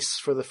police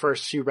for the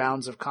first few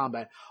rounds of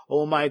combat.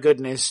 Oh my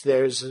goodness,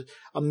 there's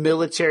a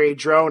military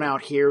drone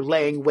out here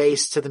laying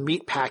waste to the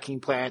meatpacking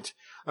plant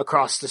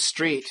across the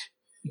street.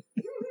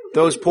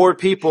 Those poor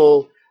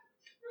people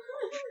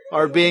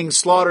are being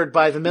slaughtered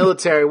by the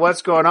military.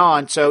 What's going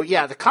on? So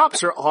yeah, the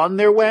cops are on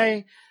their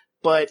way,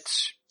 but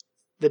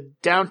the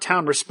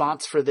downtown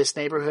response for this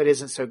neighborhood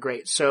isn't so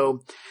great.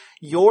 So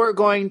you're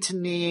going to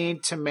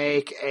need to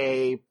make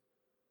a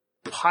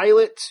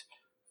pilot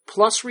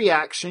plus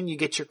reaction. You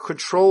get your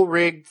control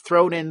rig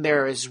thrown in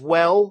there as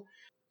well.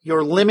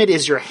 Your limit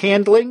is your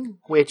handling,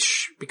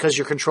 which, because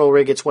your control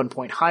rig gets 1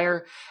 point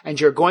higher, and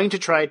you're going to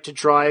try to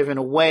drive in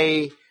a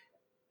way.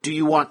 Do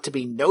you want to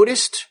be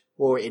noticed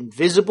or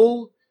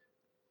invisible?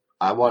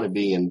 I want to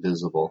be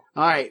invisible.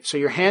 All right, so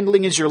your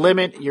handling is your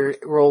limit. You're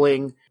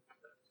rolling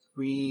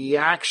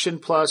reaction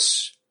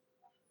plus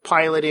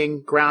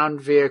piloting ground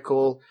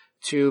vehicle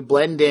to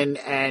blend in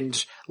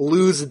and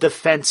lose the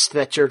fence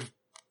that your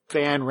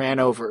van ran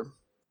over.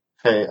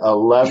 Okay,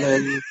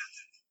 11.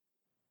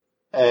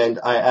 And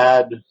I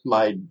add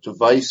my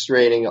device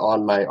rating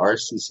on my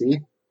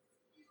RCC?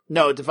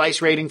 No,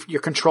 device rating for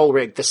your control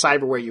rig, the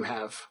cyberware you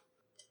have.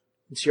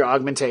 It's your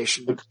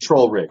augmentation. The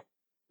control rig,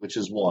 which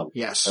is 1.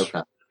 Yes.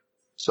 Okay.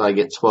 So I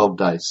get 12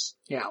 dice.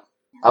 Yeah.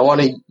 I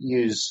want to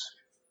use...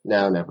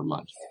 No, never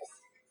mind.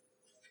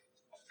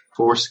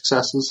 4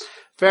 successes?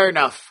 Fair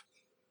enough.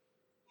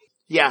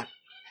 Yeah.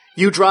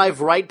 You drive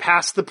right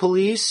past the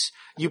police.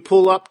 You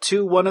pull up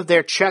to one of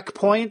their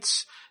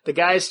checkpoints. The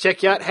guys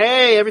check you out.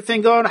 Hey,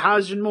 everything going?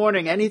 How's your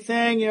morning?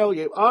 Anything?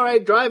 All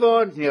right, drive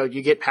on.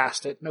 You get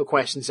past it. No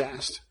questions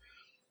asked.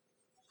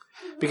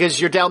 Because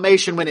your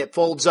Dalmatian, when it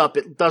folds up,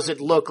 it doesn't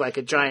look like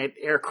a giant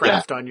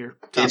aircraft on your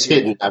top. It's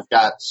hidden. I've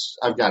got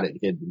it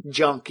hidden.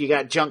 Junk. You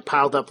got junk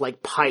piled up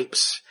like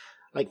pipes,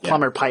 like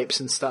plumber pipes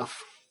and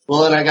stuff.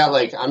 Well, and I got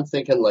I'm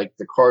thinking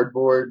the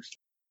cardboard,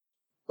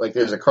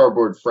 there's a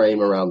cardboard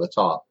frame around the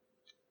top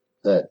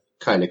that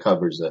kind of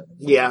covers it.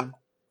 Yeah.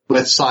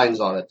 With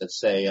signs on it that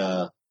say,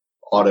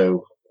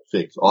 auto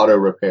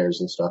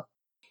repairs and stuff.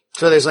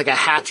 So there's like a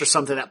hatch or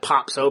something that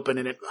pops open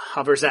and it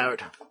hovers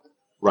out.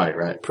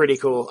 Right. Pretty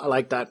cool. I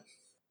like that.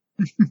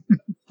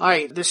 All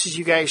right. This is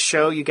you guys'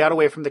 show. You got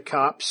away from the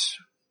cops.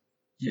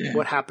 Yeah.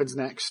 What happens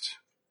next?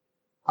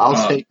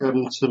 I'll take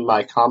them to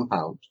my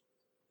compound.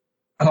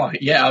 Oh,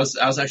 yeah, I was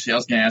going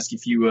to ask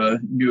if you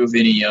knew of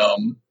any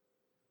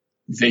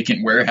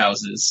vacant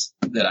warehouses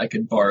that I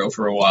could borrow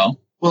for a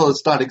while. Well,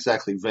 it's not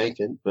exactly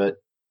vacant, but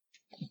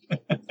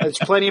There's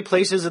plenty of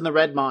places in the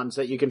Redmonds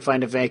that you can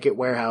find a vacant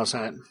warehouse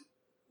at.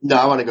 no,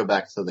 I want to go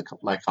back to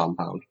my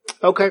compound.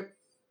 Okay.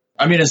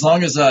 I mean, as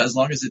long as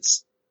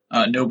it's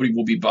nobody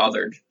will be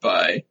bothered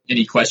by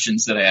any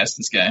questions that I ask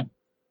this guy.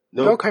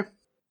 Nope.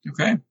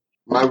 Okay.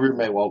 My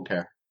roommate won't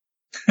care.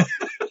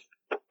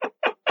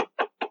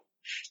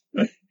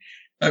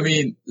 I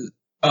mean,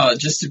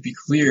 just to be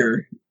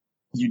clear,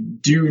 you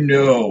do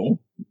know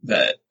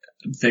that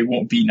they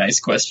won't be nice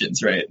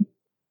questions, right?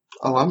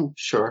 Oh, I'm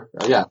sure.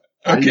 Yeah.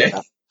 Okay.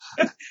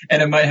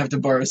 And I might have to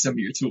borrow some of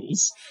your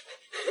tools.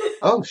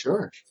 Oh,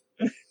 sure.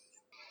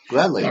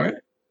 Gladly. All right.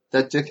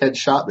 That dickhead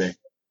shot me.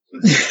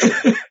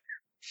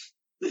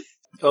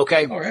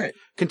 Okay. All right.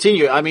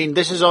 Continue. I mean,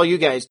 this is all you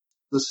guys.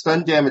 The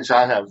stun damage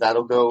I have,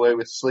 that'll go away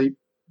with sleep.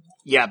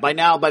 Yeah, by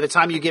the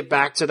time you get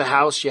back to the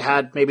house, you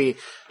had maybe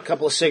a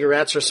couple of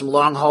cigarettes or some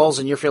long hauls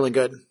and you're feeling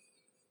good.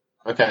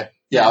 Okay.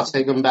 Yeah, I'll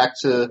take them back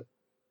to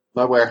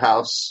my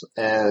warehouse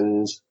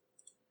and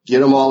get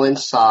them all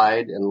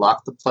inside and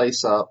lock the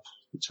place up.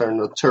 Turn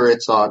the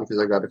turrets on because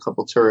I got a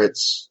couple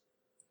turrets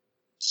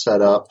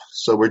set up.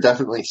 So we're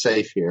definitely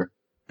safe here.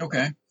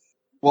 Okay.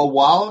 Well,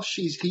 while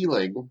she's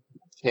healing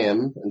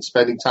him and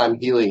spending time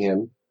healing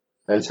him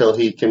until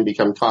he can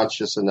become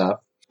conscious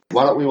enough,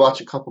 why don't we watch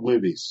a couple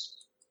movies?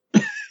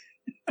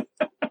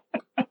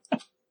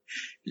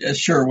 Yeah,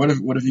 sure. What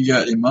have you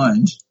got in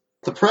mind?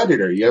 The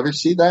Predator. You ever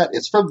see that?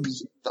 It's from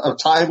a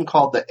time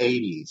called the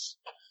 80s,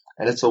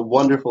 and it's a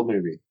wonderful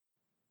movie.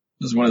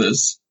 This is one of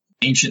those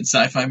ancient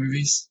sci-fi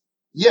movies?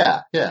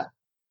 Yeah.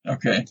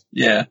 Okay.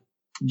 Yeah.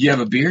 Do you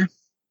have a beer?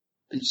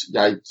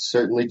 I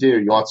certainly do.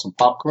 You want some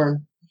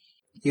popcorn?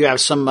 You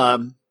have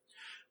some,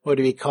 what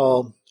do we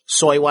call,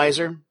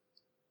 Soy-Weiser?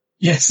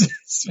 Yes.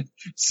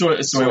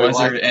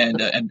 Soy-Weiser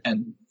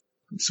and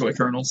soy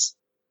kernels.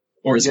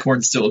 Or is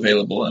corn still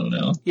available? I don't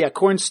know. Yeah,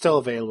 corn's still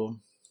available.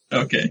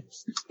 Okay.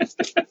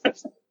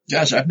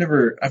 Gosh, I've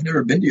never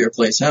been to your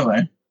place, have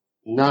I?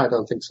 No, I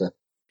don't think so.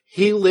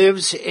 He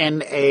lives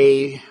in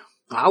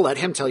I'll let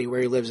him tell you where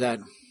he lives at.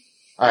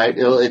 All right.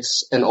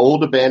 It's an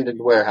old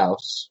abandoned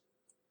warehouse,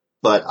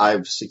 but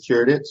I've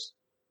secured it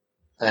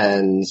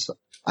and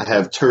I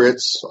have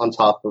turrets on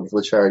top of,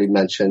 which I already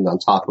mentioned, on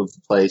top of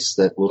the place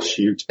that will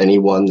shoot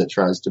anyone that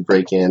tries to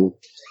break in.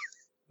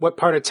 What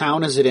part of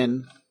town is it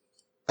in?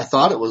 I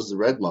thought it was the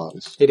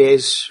Redmonds. It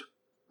is.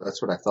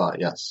 That's what I thought,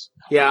 yes.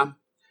 Yeah.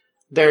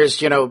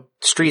 There's,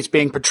 streets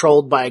being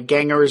patrolled by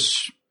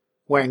gangers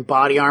wearing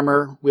body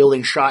armor,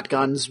 wielding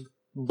shotguns.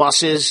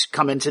 Buses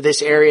come into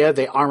this area.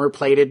 They armor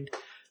plated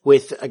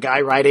with a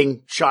guy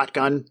riding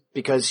shotgun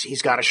because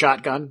he's got a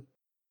shotgun.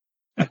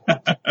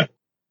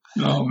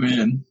 Oh,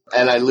 man.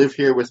 And I live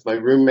here with my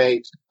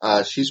roommate.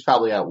 She's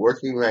probably out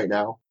working right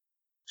now.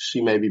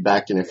 She may be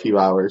back in a few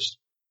hours.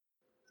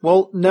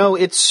 Well, no,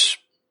 it's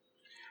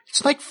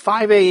like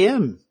 5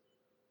 a.m.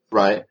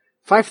 Right.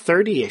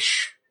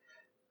 5:30-ish.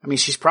 I mean,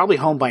 she's probably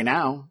home by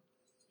now.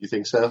 You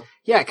think so?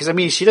 Yeah,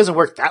 because, she doesn't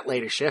work that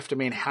late a shift.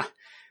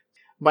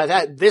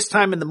 By this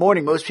time in the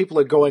morning, most people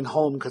are going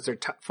home because they're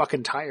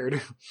fucking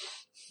tired.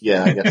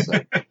 Yeah, I guess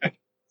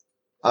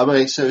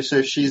so.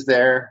 So she's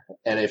there,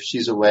 and if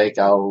she's awake,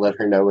 I'll let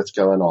her know what's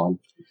going on.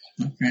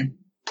 Okay.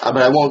 But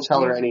I won't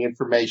tell her any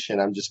information.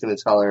 I'm just going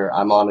to tell her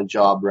I'm on a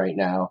job right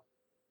now,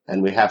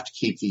 and we have to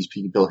keep these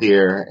people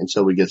here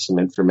until we get some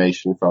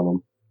information from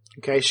them.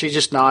 Okay, she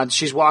just nods.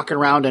 She's walking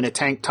around in a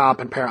tank top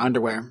and pair of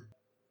underwear.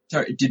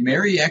 Sorry, did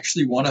Mary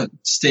actually want to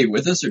stay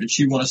with us, or did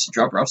she want us to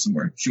drop her off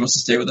somewhere? She wants to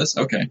stay with us?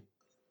 Okay.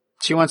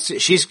 She wants to,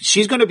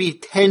 she's going to be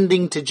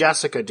tending to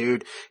Jessica,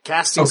 dude,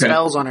 casting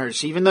spells on her.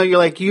 Even though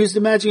you're use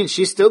the magic,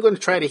 she's still going to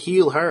try to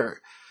heal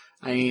her.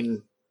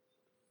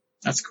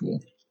 That's cool.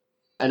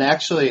 And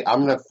actually,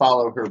 I'm going to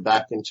follow her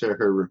back into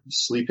her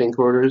sleeping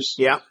quarters.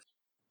 Yeah.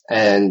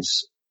 And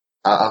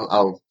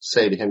I'll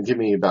say to him, give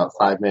me about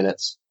 5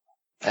 minutes.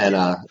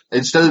 And,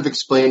 instead of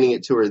explaining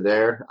it to her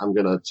there, I'm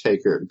going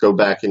to go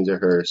back into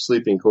her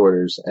sleeping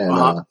quarters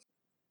and,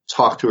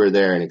 talk to her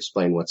there and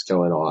explain what's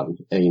going on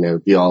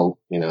and, be all,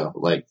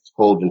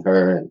 holding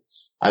her. And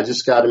I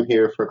just got him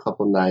here for a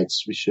couple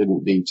nights. We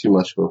shouldn't be too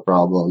much of a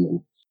problem,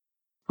 and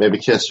maybe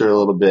kiss her a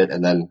little bit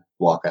and then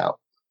walk out.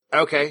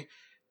 Okay.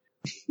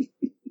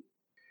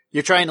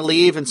 You're trying to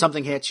leave and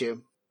something hits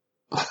you.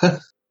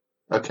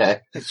 Okay.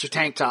 It's your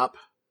tank top.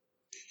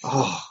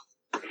 Oh.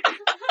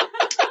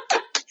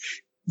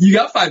 You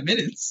got 5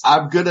 minutes.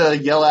 I'm gonna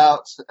yell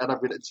out, and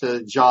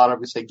to John, I'm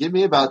gonna say, give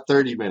me about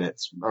 30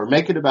 minutes, or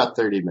make it about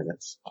 30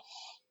 minutes.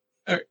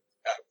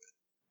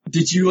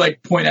 Did you,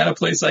 point out a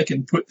place I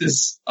can put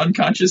this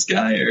unconscious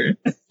guy, or?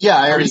 Yeah,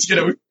 I already said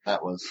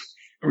that was.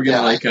 We're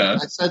gonna I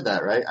said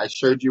that, right? I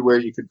showed you where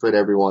you could put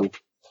everyone.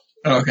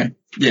 Oh, okay.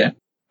 Yeah.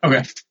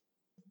 Okay.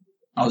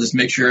 I'll just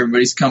make sure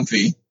everybody's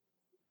comfy.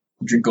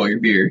 Drink all your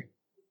beer.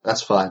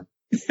 That's fine.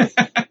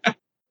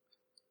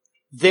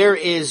 There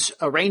is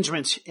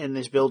arrangements in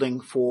this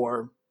building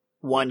for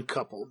one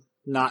couple,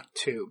 not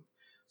two.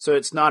 So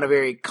it's not a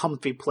very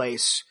comfy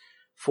place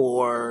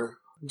for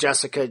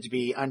Jessica to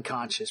be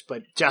unconscious,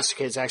 but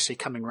Jessica is actually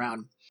coming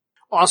around.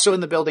 Also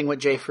in the building, what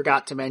Jay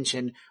forgot to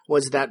mention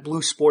was that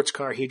blue sports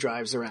car he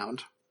drives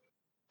around.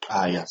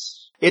 Ah,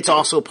 yes. It's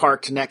also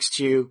parked next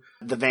to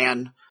the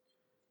van.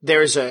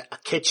 There's a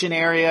kitchen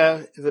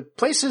area. The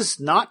place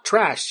is not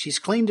trashed. She's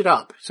cleaned it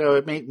up. So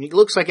it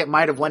looks like it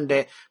might have one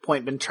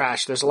point been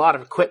trashed. There's a lot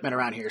of equipment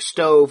around here.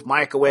 Stove,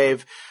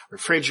 microwave,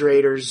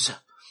 refrigerators,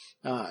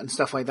 and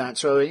stuff like that.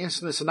 So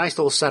it's a nice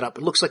little setup.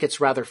 It looks like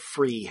it's rather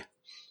free.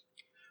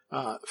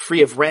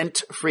 Free of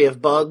rent, free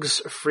of bugs,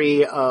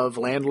 free of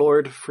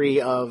landlord,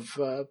 free of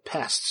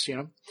pests,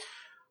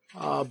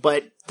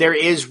 but there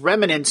is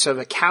remnants of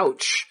a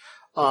couch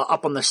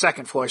up on the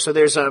second floor. So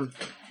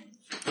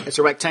it's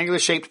a rectangular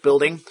shaped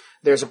building.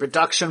 There's a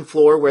production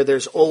floor where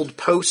there's old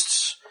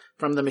posts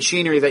from the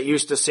machinery that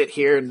used to sit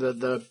here and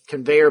the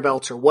conveyor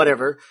belts or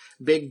whatever,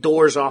 big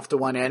doors off to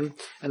one end.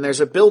 And there's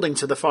a building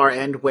to the far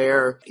end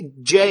where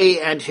Jay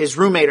and his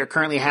roommate are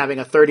currently having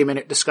a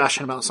 30-minute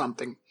discussion about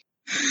something.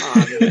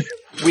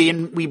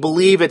 We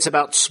believe it's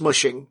about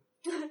smushing.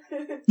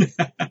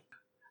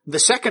 The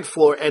second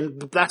floor,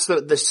 and that's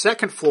the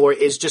second floor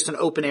is just an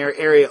open air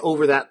area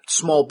over that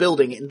small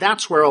building, and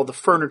that's where all the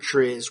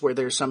furniture is, where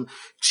there's some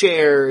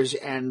chairs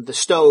and the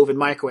stove and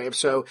microwave.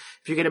 So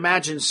if you can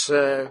imagine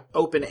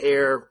open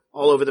air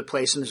all over the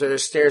place, and so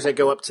there's stairs that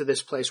go up to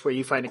this place where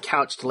you find a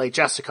couch to lay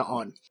Jessica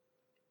on.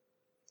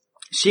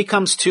 She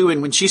comes to,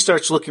 and when she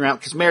starts looking around,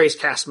 because Mary's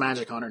cast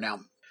magic on her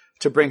now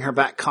to bring her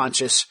back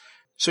conscious.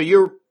 So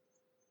you're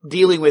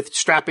dealing with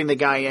strapping the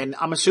guy in.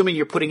 I'm assuming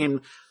you're putting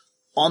him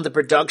on the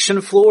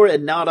production floor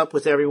and not up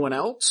with everyone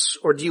else?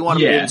 Or do you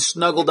want him being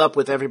snuggled up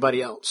with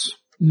everybody else?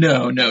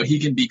 No, he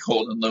can be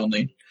cold and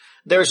lonely.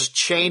 There's a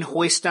chain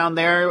hoist down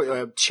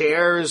there,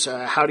 chairs.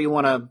 How do you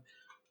want to?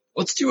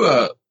 Let's do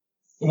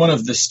one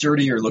of the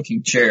sturdier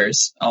looking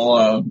chairs.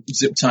 I'll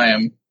zip tie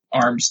him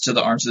arms to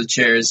the arms of the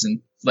chairs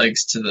and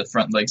legs to the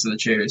front legs of the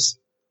chairs.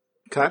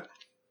 Okay.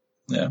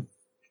 Yeah.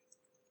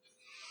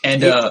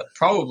 And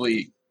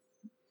probably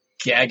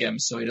gag him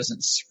so he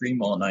doesn't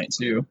scream all night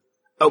too.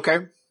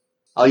 Okay.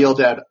 I'll yell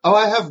down, "Oh,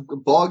 I have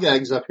ball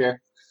gags up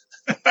here."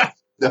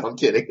 No, I'm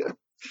kidding.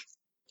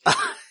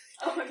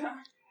 Oh my god.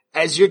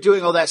 As you're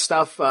doing all that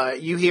stuff,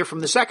 you hear from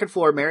the second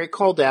floor, Mary,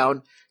 call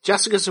down.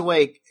 Jessica's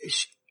awake.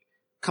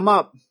 Come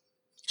up.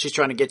 She's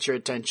trying to get your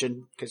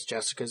attention because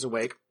Jessica's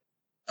awake.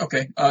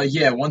 Okay.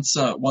 Once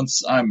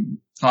I'm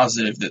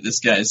positive that this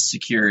guy's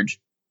secured,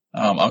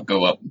 I'll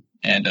go up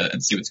and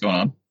see what's going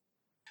on.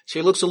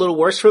 She looks a little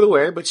worse for the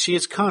wear, but she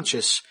is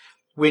conscious.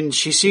 When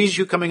she sees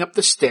you coming up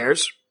the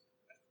stairs,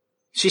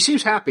 she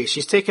seems happy.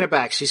 She's taken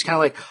aback. She's kind of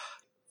like,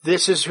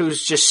 this is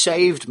who's just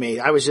saved me.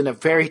 I was in a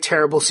very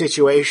terrible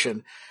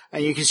situation.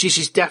 And you can see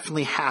she's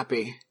definitely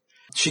happy.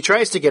 She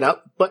tries to get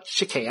up, but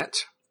she can't.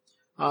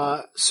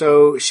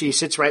 So she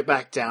sits right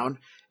back down.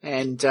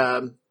 And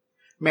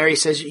Mary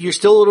says, you're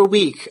still a little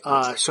weak.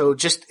 So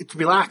just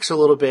relax a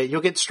little bit.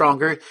 You'll get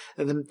stronger.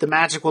 And the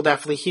magic will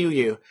definitely heal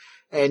you.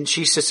 And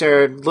she sits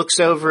there and looks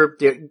over,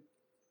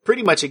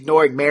 pretty much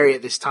ignoring Mary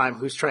at this time,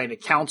 who's trying to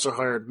counsel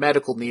her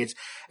medical needs.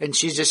 And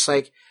she's just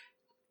like,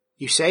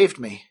 you saved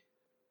me.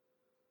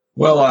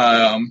 Well,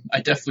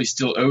 I definitely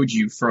still owed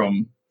you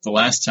from the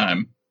last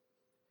time.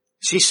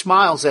 She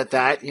smiles at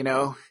that,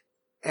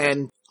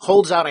 and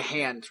holds out a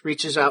hand,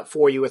 reaches out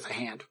for you with a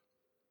hand.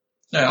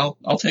 Yeah,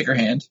 I'll take her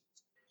hand.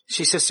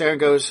 She sits there and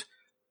goes,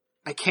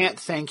 I can't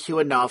thank you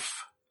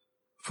enough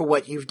for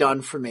what you've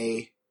done for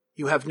me.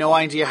 You have no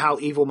idea how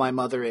evil my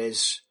mother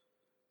is,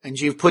 and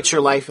you've put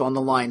your life on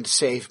the line to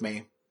save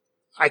me.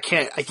 I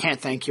can't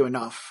thank you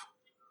enough.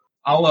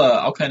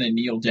 I'll kind of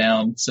kneel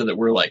down so that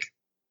we're like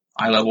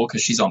eye level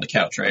because she's on the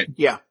couch, right?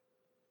 Yeah.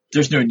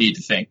 There's no need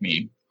to thank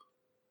me.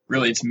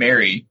 Really, it's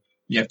Mary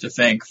you have to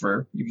thank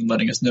for even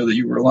letting us know that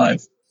you were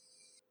alive.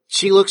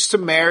 She looks to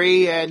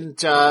Mary,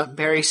 and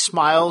Mary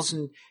smiles,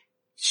 and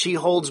she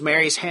holds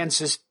Mary's hand and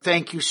says,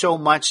 thank you so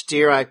much,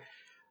 dear.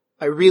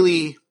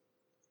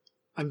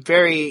 I'm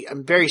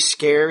very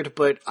scared,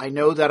 but I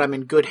know that I'm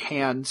in good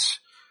hands.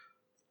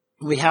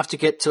 We have to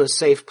get to a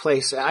safe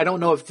place. I don't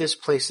know if this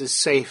place is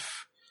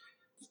safe.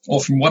 Well,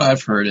 from what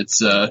I've heard,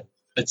 it's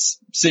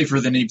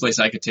safer than any place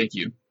I could take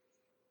you.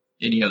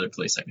 Any other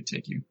place I could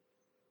take you.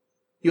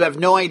 You have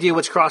no idea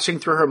what's crossing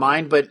through her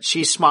mind, but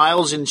she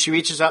smiles and she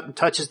reaches up and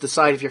touches the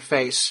side of your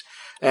face.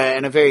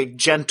 in a very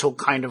gentle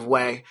kind of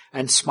way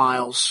and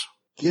smiles.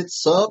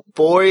 Gets up.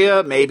 For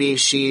you, maybe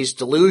she's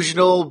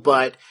delusional,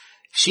 but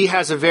she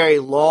has a very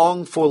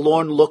long,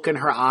 forlorn look in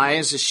her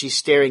eyes as she's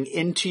staring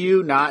into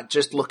you, not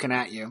just looking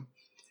at you.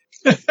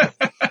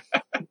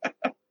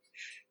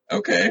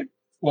 Okay.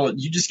 Well,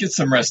 you just get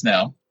some rest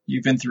now.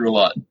 You've been through a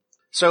lot.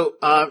 So,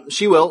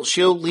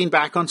 she'll lean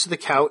back onto the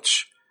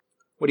couch.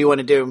 What do you want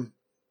to do?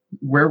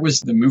 Where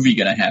was the movie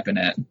going to happen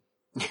at?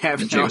 That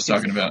Jay was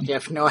talking about. You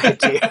have no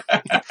idea.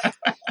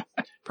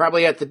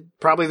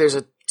 Probably there's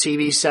a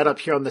TV set up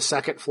here on the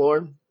second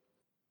floor.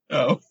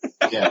 Oh.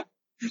 Yeah.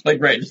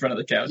 Like right in front of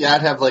the couch. Yeah,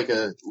 I'd have like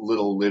a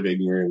little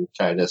living room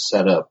kind of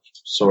set up,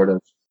 sort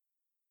of.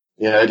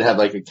 Yeah, I'd have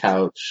like a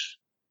couch.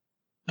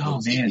 Oh,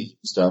 man.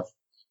 Stuff.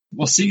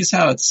 Well, seeing as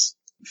how it's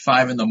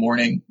 5 a.m.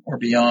 or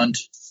beyond,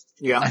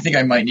 yeah, I think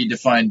I might need to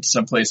find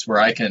someplace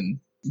where I can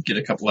get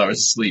a couple hours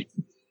of sleep.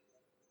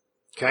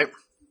 Okay.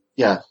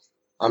 Yeah,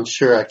 I'm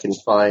sure I can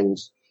find.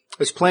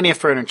 There's plenty of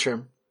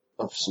furniture.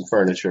 Some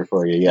furniture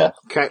for you, yeah.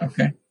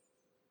 Okay.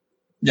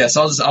 Yeah,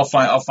 so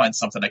I'll find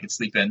something I can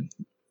sleep in.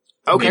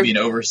 Okay. Maybe an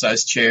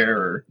oversized chair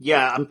or.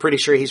 Yeah, I'm pretty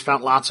sure he's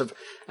found lots of.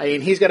 I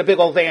mean, he's got a big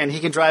old van. He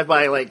can drive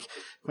by like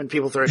when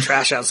people throw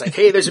trash out. It's like,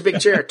 hey, there's a big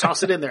chair.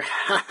 Toss it in there.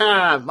 Ha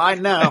ha,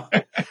 mine now.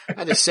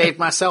 I just saved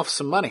myself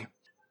some money.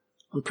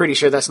 I'm pretty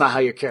sure that's not how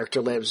your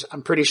character lives.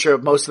 I'm pretty sure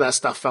most of that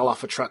stuff fell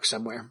off a truck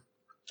somewhere.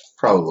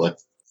 Probably.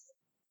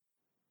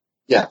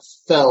 Yeah,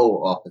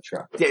 fell off the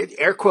truck. Yeah,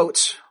 air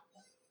quotes.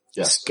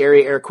 Yes.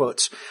 Scary air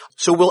quotes.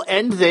 So we'll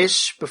end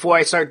this before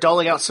I start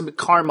doling out some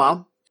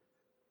karma.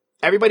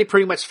 Everybody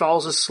pretty much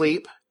falls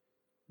asleep.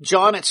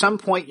 John, at some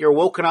point you're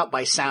woken up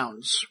by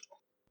sounds.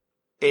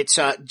 It's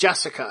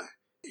Jessica.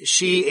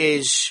 She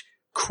is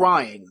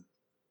crying.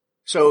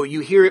 So you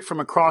hear it from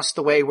across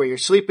the way where you're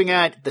sleeping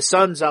at. The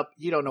sun's up.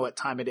 You don't know what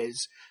time it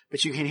is,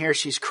 but you can hear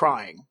she's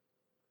crying.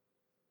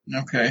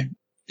 Okay.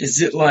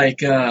 Is it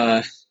like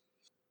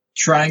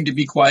trying to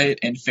be quiet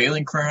and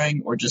failing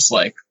crying, or just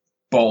like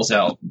balls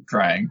out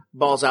crying?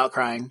 Balls out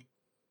crying.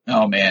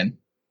 Oh, man.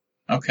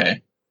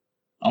 Okay.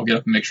 I'll get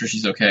up and make sure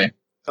she's okay.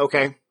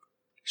 Okay.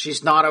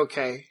 She's not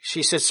okay.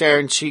 She sits there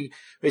and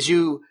as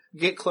you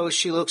get close,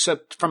 she looks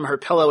up from her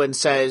pillow and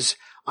says,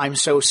 I'm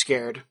so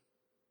scared.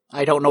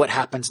 I don't know what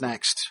happens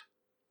next.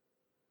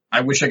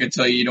 I wish I could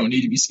tell you don't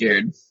need to be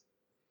scared.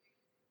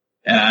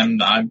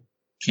 And I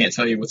can't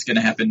tell you what's going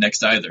to happen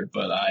next either,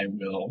 but I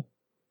will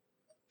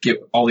get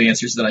all the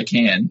answers that I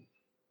can.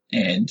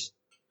 And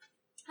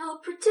I'll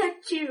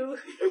protect you.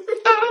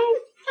 Oh,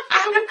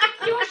 I'm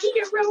your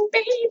hero,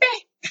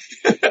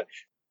 baby.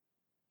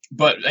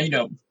 But,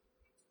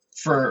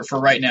 for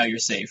right now, you're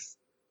safe.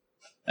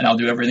 And I'll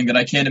do everything that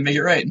I can to make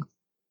it right.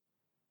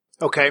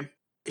 Okay.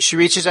 She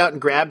reaches out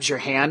and grabs your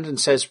hand and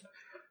says,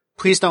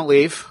 please don't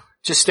leave.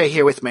 Just stay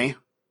here with me.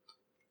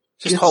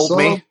 Just hold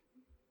me.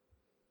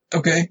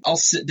 Okay. I'll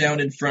sit down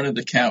in front of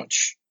the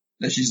couch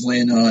that she's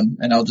laying on,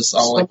 and I'll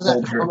hold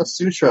her. Kama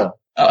Sutra.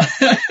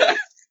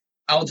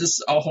 I'll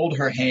hold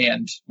her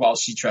hand while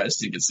she tries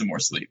to get some more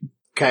sleep.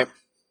 Okay.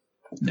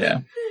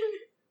 Yeah.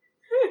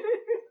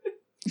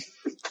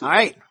 All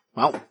right.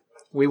 Well,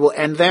 we will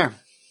end there.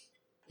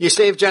 You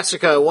saved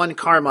Jessica 1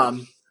 karma.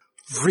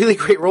 Really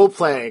great role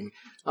playing.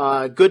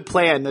 Good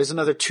plan. There's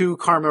another 2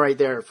 karma right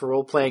there for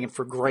role playing and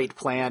for great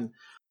plan.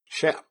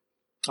 Shit.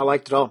 I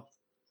liked it all.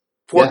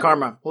 4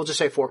 karma. We'll just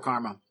say 4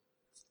 karma.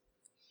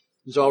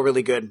 It was all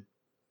really good.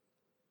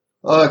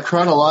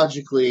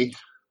 Chronologically,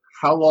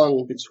 how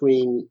long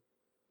between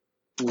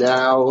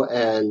now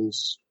and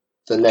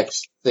the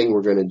next thing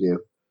we're going to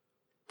do?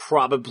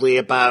 Probably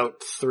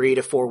about 3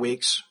 to 4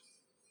 weeks.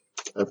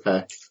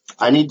 Okay.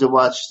 I need to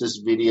watch this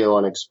video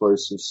on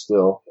explosives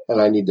still,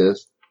 and I need to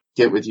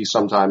get with you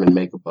sometime and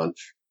make a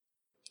bunch.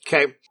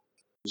 Okay.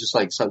 Just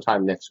like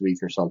sometime next week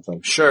or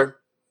something. Sure.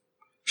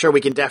 Sure,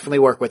 we can definitely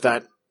work with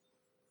that.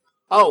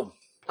 Oh,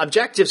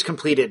 objectives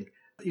completed.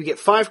 You get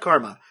 5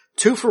 karma.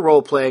 2 for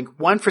role-playing,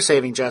 1 for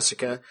saving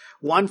Jessica,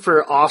 1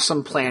 for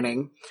awesome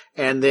planning,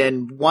 and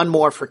then 1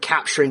 more for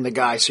capturing the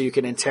guy so you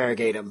can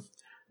interrogate him.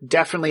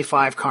 Definitely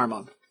 5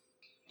 karma.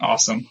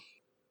 Awesome.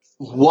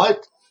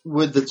 What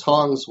would the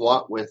Tongs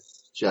want with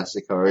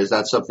Jessica, or is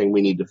that something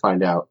we need to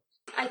find out?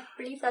 I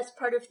believe that's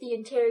part of the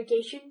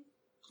interrogation.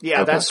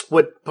 Yeah, Okay. That's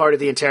what part of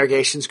the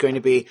interrogation is going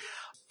to be,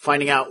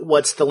 finding out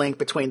what's the link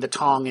between the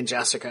Tong and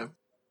Jessica.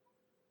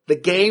 The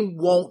game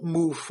won't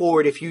move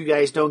forward if you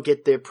guys don't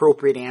get the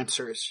appropriate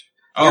answers.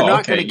 You're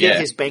not going to get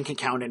his bank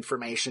account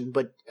information,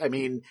 but, I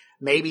mean,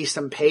 maybe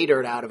some pay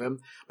dirt out of him.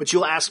 But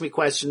you'll ask me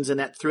questions, and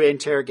that through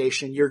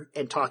interrogation,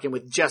 and talking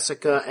with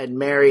Jessica and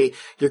Mary,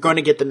 you're going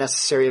to get the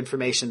necessary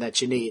information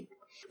that you need.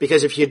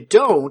 Because if you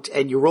don't,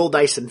 and you roll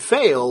dice and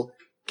fail,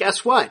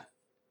 guess what?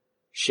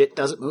 Shit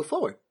doesn't move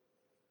forward.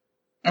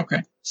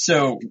 Okay.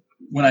 So,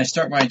 when I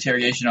start my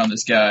interrogation on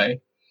this guy,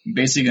 I'm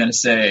basically going to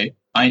say,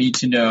 I need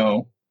to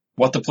know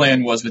what the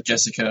plan was with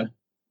Jessica,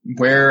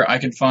 where I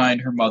can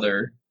find her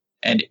mother,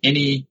 and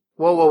any...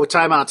 Whoa,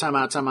 time out.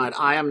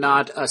 I am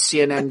not a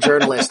CNN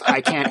journalist. I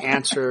can't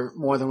answer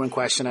more than 1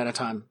 question at a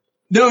time.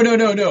 No.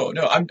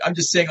 I'm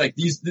just saying, like,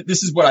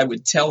 this is what I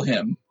would tell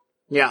him.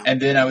 Yeah.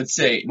 And then I would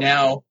say,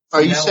 now.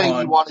 Are you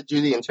saying you want to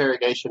do the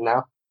interrogation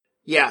now?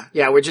 Yeah.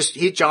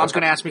 John's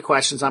going to ask me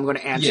questions. I'm going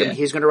to answer him.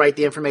 He's going to write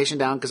the information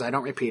down because I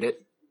don't repeat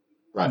it.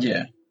 Right.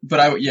 Yeah. But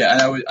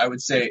I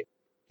would say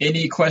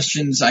any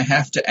questions I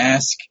have to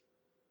ask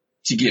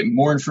to get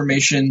more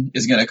information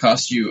is going to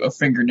cost you a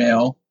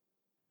fingernail.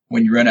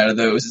 When you run out of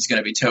those, it's going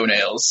to be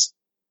toenails.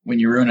 When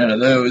you run out of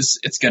those,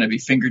 it's going to be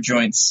finger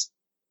joints.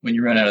 When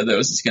you run out of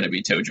those, it's going to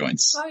be toe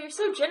joints. Wow, you're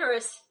so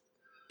generous.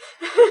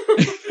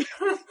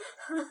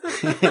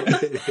 You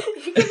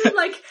give him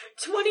like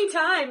 20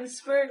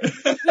 times where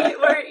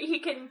he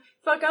can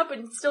fuck up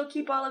and still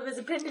keep all of his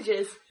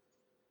appendages.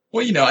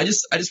 Well, I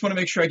just want to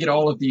make sure I get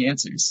all of the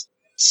answers.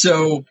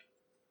 So,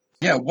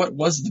 yeah, what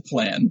was the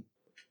plan?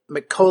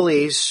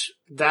 McCauley's,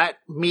 that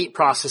meat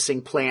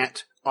processing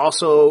plant,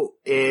 also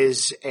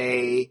is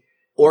a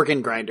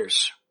organ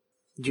grinders.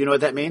 Do you know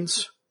what that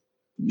means?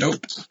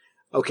 Nope.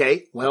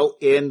 Okay, well,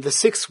 in the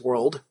sixth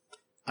world,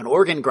 an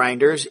organ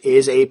grinders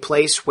is a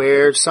place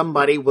where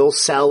somebody will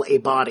sell a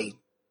body.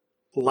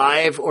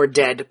 Live or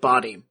dead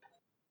body.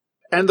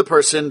 And the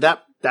person,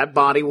 that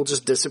body will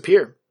just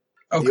disappear.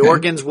 Okay. The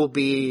organs will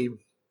be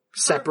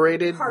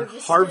separated,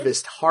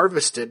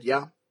 harvested,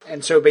 yeah.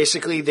 And so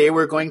basically they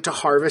were going to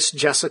harvest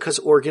Jessica's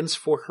organs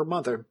for her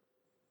mother.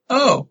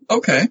 Oh,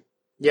 okay.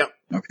 Yep.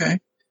 Okay.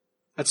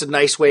 That's a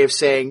nice way of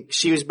saying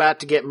she was about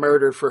to get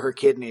murdered for her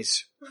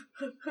kidneys.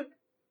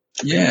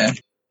 Yeah.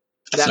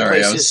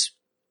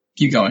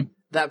 Keep going.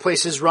 That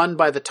place is run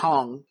by the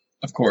Tong.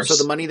 Of course. So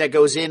the money that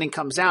goes in and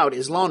comes out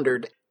is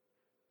laundered.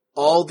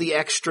 All the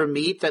extra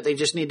meat that they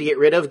just need to get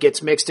rid of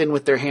gets mixed in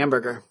with their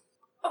hamburger.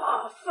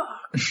 Oh,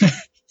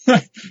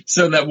 fuck.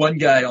 So that one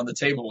guy on the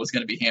table was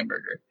going to be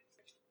hamburger.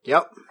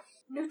 Yep.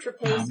 NutriPaste.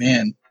 Oh,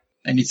 man.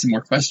 I need some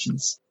more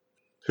questions.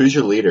 Who's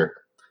your leader?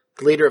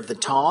 The leader of the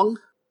Tong?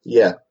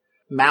 Yeah.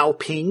 Mao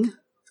Ping.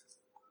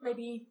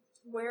 Maybe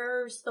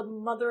where's the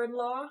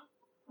mother-in-law,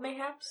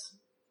 mayhaps?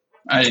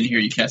 I didn't hear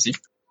you, Cassie.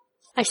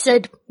 I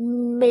said,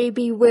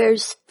 maybe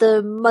where's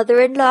the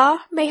mother-in-law,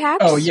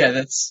 mayhaps? Oh,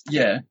 yeah,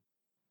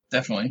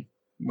 definitely.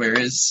 Where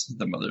is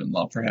the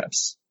mother-in-law,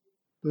 perhaps?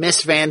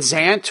 Miss Van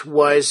Zant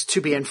was to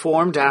be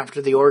informed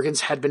after the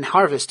organs had been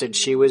harvested.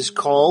 She was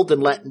called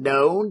and let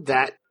know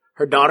that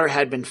her daughter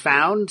had been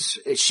found.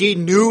 She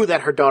knew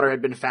that her daughter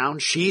had been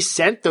found. She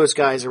sent those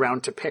guys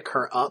around to pick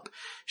her up.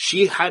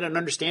 She had an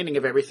understanding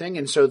of everything,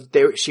 and so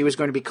she was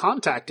going to be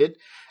contacted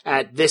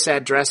at this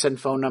address and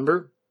phone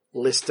number,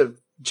 list of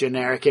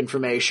generic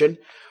information,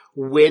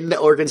 when the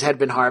organs had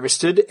been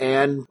harvested,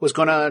 and was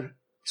going to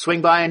swing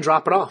by and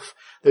drop it off.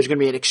 There's going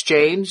to be an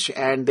exchange,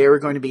 and they were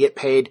going to get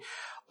paid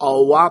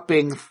a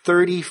whopping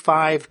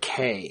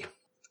 $35,000.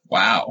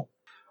 Wow.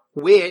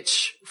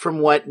 Which, from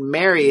what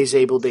Mary is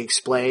able to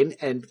explain,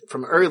 and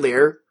from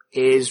earlier,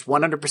 is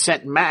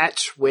 100%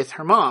 match with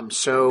her mom.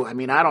 So, I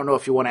mean, I don't know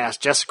if you want to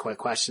ask Jessica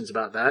questions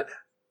about that.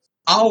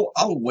 I'll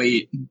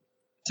wait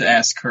to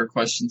ask her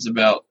questions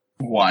about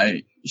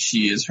why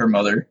she is her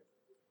mother.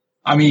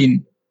 I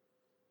mean,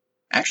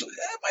 actually,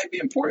 that might be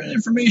important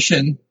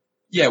information.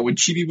 Yeah, would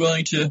she be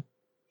willing to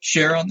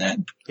share on that?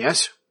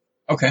 Yes.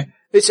 Okay.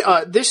 It's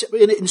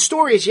in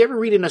stories. You ever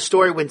read in a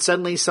story when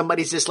suddenly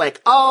somebody's just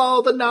like,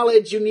 "All the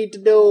knowledge you need to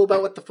know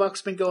about what the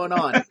fuck's been going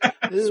on."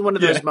 This is one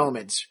of those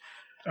moments.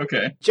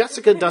 Okay.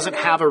 Jessica doesn't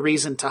have a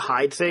reason to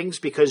hide things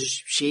because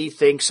she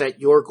thinks that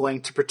you're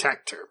going to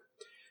protect her.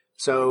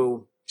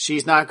 So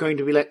she's not going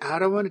to be like, "I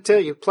don't want to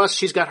tell you." Plus,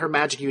 she's got her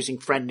magic using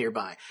friend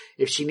nearby.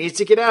 If she needs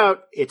to get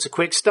out, it's a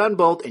quick stun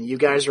bolt, and you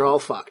guys are all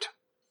fucked.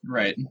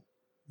 Right.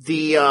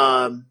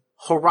 The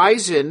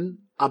Horizon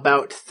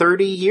about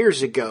 30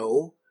 years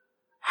ago.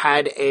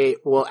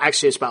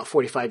 Actually it's about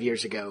 45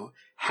 years ago,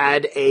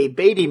 had a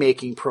baby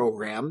making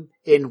program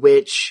in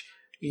which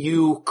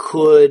you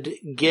could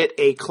get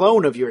a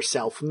clone of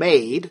yourself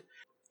made.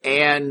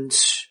 And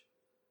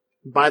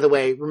by the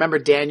way, remember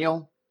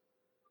Daniel?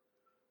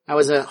 That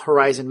was a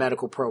Horizon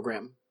medical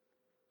program.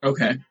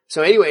 Okay.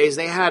 So anyways,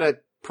 they had a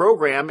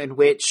program in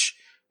which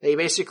they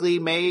basically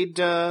made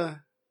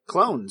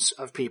clones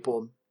of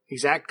people,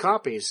 exact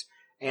copies,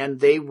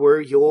 and they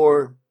were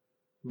your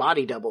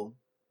body double.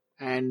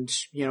 And,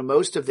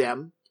 most of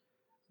them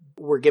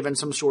were given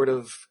some sort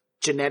of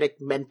genetic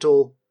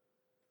mental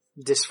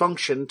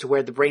dysfunction to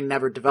where the brain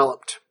never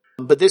developed.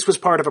 But this was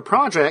part of a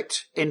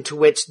project into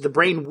which the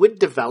brain would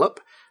develop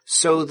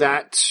so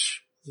that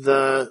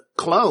the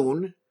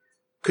clone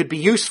could be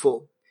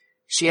useful.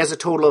 She has a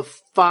total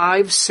of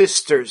 5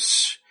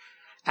 sisters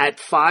at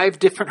 5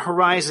 different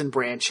Horizon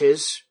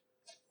branches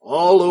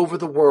all over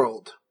the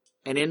world.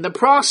 And in the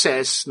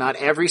process, not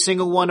every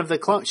single one of the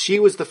clones, she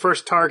was the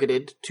first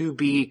targeted to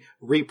be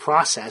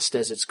reprocessed,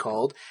 as it's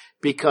called,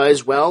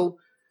 because,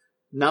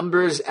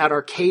 numbers at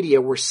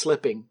Arcadia were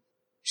slipping.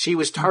 She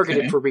was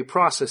targeted for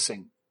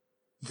reprocessing.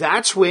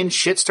 That's when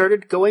shit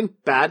started going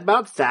bad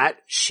about that.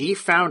 She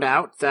found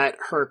out that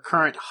her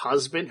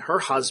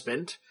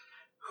husband,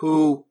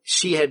 who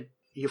she had,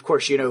 of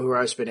course you know who her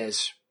husband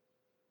is.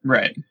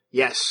 Right.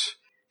 Yes.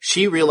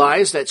 She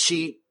realized that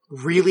she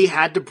really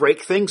had to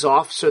break things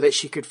off so that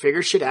she could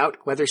figure shit out,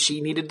 whether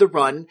she needed to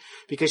run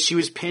because she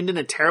was pinned in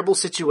a terrible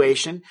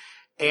situation.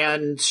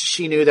 And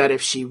she knew that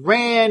if she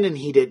ran and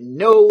he didn't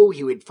know,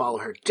 he would follow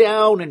her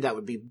down and that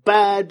would be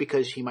bad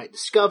because he might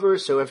discover.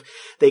 So if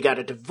they got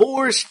a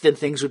divorce, then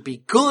things would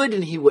be good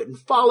and he wouldn't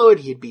follow it.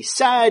 He'd be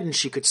sad and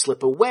she could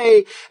slip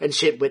away and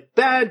shit went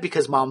bad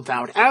because mom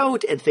found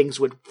out and things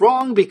went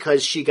wrong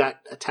because she got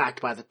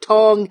attacked by the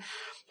Tong.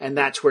 And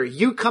that's where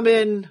you come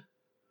in.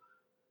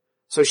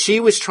 So she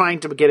was trying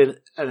to get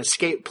an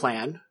escape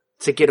plan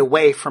to get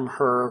away from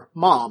her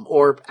mom,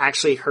 or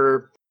actually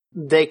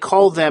they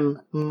call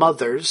them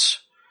mothers.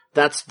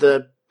 That's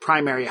the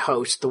primary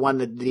host, the one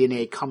that the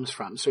DNA comes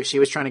from. So she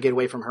was trying to get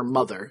away from her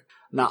mother,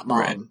 not mom.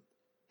 Right.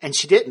 And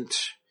she didn't.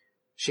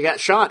 She got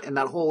shot in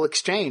that whole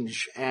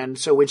exchange. And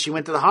so when she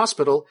went to the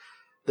hospital,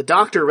 the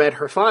doctor read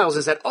her files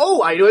and said,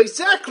 "Oh, I know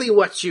exactly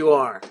what you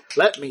are.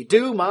 Let me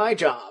do my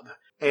job."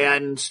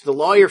 And the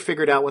lawyer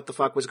figured out what the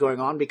fuck was going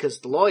on because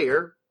the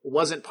lawyer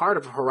wasn't part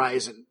of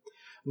Horizon.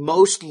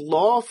 Most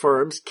law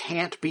firms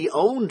can't be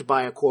owned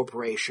by a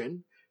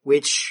corporation,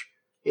 which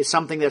is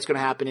something that's going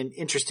to happen and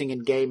interesting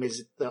in game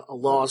is a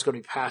law is going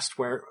to be passed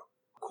where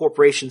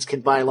corporations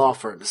can buy law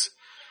firms.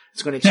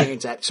 It's going to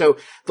change that. So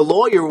the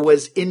lawyer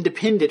was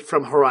independent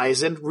from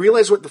Horizon,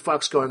 realized what the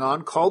fuck's going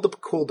on, called the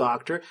cool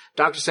doctor.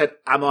 Doctor said,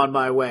 "I'm on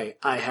my way.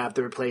 I have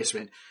the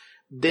replacement."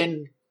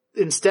 Then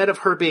instead of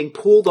her being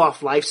pulled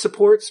off life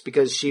supports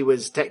because she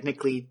was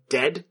technically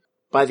dead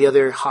by the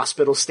other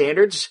hospital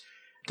standards,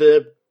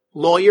 the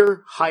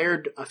lawyer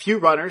hired a few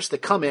runners to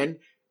come in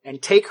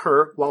and take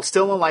her while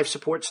still on life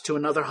supports to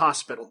another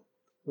hospital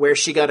where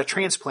she got a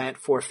transplant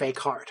for a fake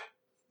heart.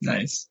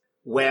 Nice.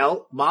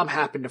 Well, mom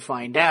happened to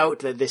find out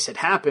that this had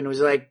happened, was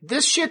like,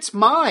 "This shit's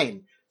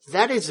mine.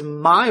 That is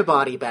my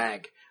body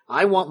bag.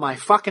 I want my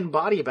fucking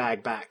body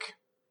bag back."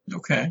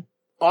 Okay.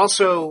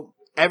 Also,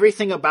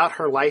 everything about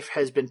her life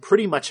has been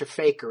pretty much a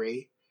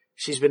fakery.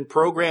 She's been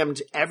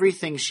programmed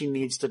everything she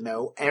needs to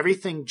know,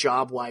 everything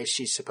job-wise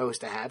she's supposed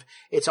to have.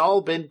 It's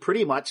all been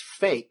pretty much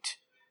faked,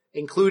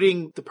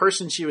 including the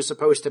person she was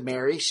supposed to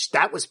marry.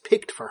 That was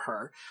picked for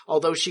her.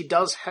 Although she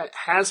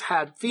has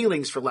had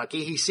feelings for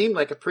Lucky. He seemed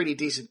like a pretty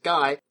decent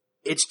guy.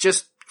 It's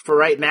just, for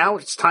right now,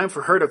 it's time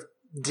for her to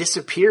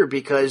disappear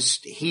because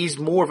he's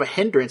more of a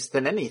hindrance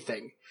than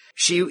anything.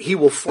 He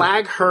will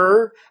flag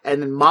her,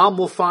 and then mom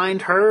will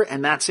find her,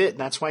 and that's it.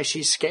 That's why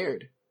she's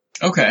scared.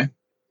 Okay.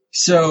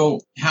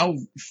 So, how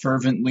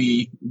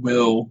fervently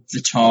will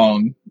the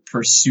Tong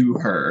pursue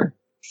her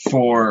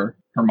for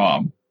her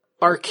mom?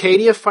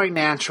 Arcadia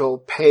Financial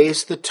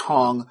pays the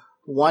Tong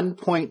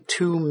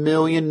 1.2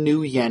 million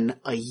new yen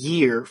a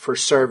year for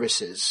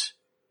services.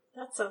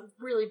 That's a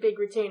really big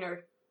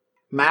retainer.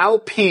 Mao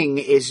Ping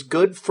is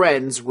good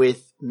friends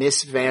with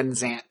Miss Van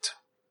Zant.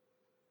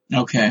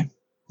 Okay.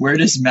 Where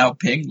does Mao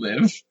Ping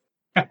live?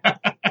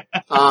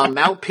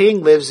 Mao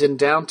Ping lives in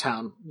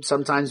downtown,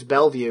 sometimes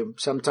Bellevue,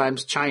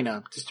 sometimes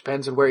China. Just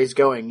depends on where he's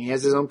going. He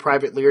has his own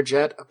private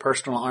Learjet, a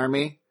personal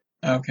army.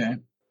 Okay.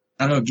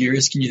 I don't know,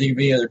 Gears, can you think of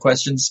any other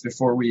questions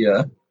before we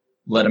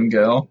let him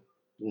go?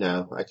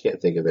 No, I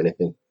can't think of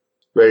anything.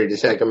 Ready to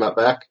take him out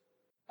back?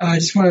 I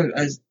just want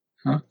to...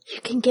 Huh? You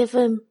can give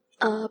him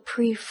a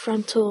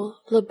prefrontal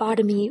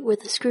lobotomy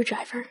with a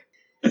screwdriver.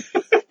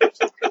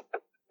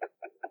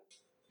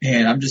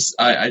 Man, I just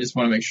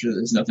want to make sure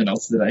there's nothing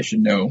else that I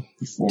should know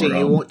before.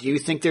 Do you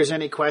think there's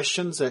any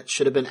questions that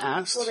should have been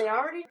asked? Well,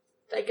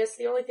 I guess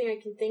the only thing I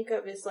can think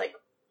of is, like,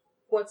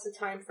 what's the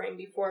time frame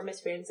before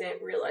Miss Van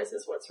Zant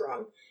realizes what's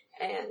wrong?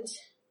 And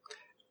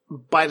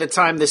by the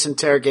time this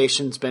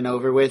interrogation's been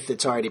over with,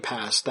 it's already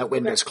passed. That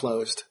window's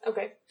closed.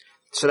 Okay.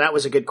 So that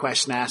was a good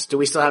question asked. Do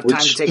we still have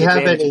time to take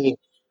advantage?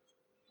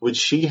 Would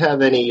she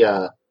have any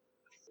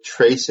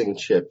tracing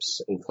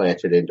chips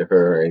implanted into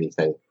her or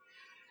anything?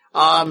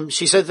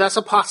 She said that's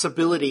a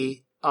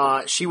possibility.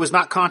 She was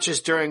not conscious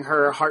during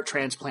her heart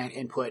transplant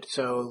input.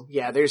 So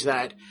yeah, there's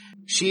that.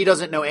 She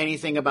doesn't know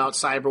anything about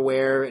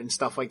cyberware and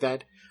stuff like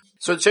that.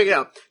 So check it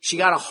out. She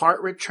got a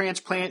heart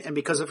transplant, and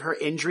because of her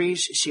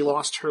injuries, she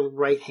lost her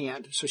right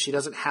hand. So she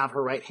doesn't have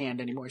her right hand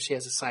anymore. She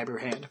has a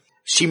cyber hand.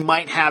 She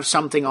might have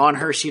something on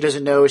her she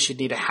doesn't know. She'd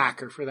need a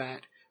hacker for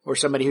that, or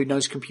somebody who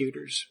knows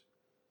computers.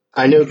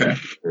 I know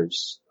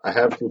computers. I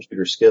have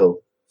computer skill.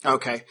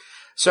 Okay.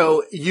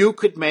 So you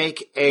could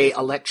make a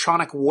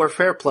electronic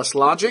warfare plus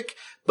logic,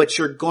 but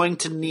you're going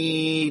to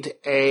need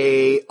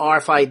a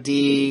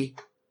RFID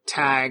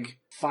tag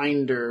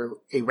finder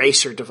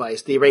eraser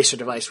device, the eraser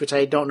device, which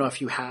I don't know if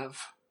you have.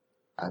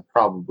 I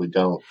probably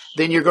don't.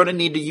 Then you're going to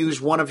need to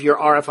use one of your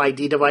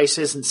RFID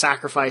devices and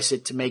sacrifice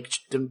it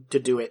to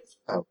do it.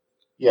 Oh,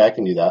 yeah, I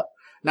can do that.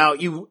 Now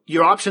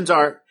your options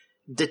are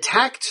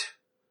detect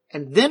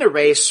and then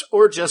erase,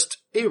 or just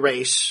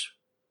erase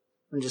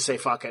and just say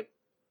fuck it.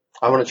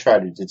 I want to try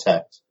to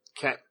detect.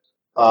 Okay.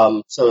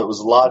 So it was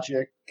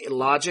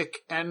logic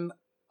and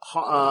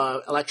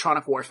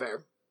electronic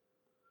warfare.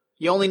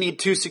 You only need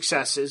 2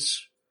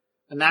 successes,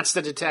 and that's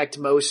to detect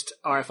most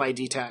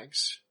RFID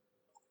tags.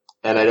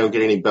 And I don't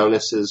get any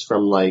bonuses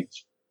from, like,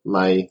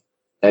 my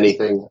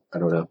Anything? I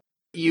don't know.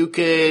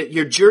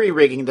 You're jury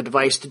rigging the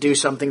device to do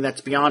something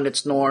that's beyond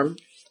its norm.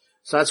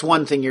 So that's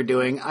one thing you're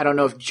doing. I don't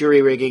know if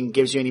jury rigging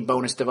gives you any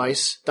bonus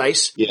dice.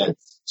 Yeah,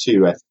 it's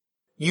 2.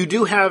 You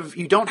don't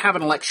have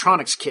an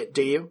electronics kit,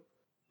 do you?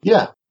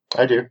 Yeah,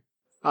 I do.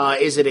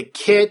 Is it a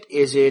kit?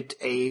 Is it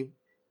a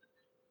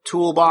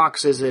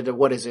toolbox?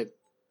 What is it?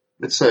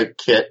 It's a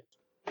kit.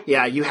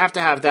 Yeah, you have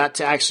to have that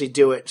to actually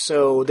do it.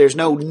 So there's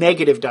no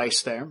negative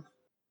dice there.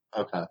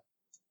 Okay.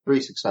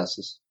 3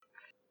 successes.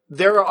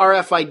 There are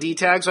RFID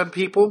tags on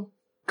people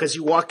because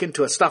you walk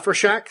into a stuffer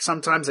shack.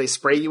 Sometimes they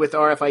spray you with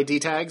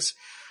RFID tags.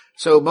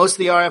 So most of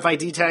the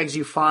RFID tags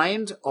you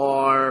find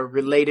are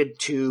related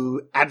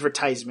to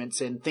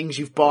advertisements and things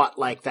you've bought,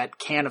 like that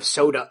can of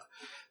soda.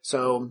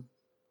 So,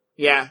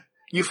 yeah,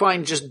 you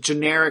find just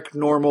generic,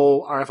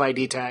 normal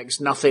RFID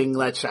tags. Nothing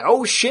that's,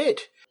 oh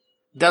shit!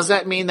 Does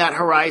that mean that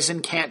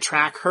Horizon can't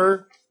track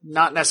her?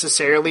 Not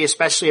necessarily,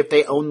 especially if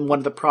they own one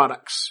of the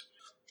products.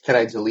 Can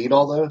I delete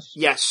all those?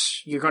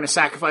 Yes, you're going to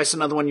sacrifice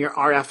another one of your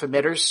RF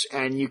emitters,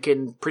 and you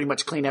can pretty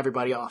much clean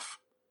everybody off.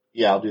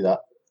 Yeah, I'll do that.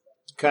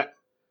 Okay.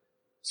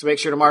 So make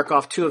sure to mark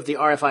off 2 of the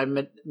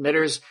RFI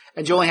emitters,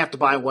 and you only have to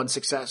buy 1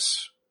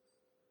 success.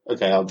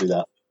 Okay, I'll do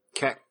that.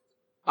 Okay.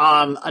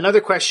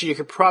 Another question you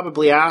could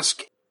probably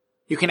ask,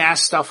 you can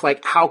ask stuff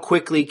like, how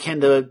quickly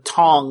can the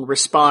Tong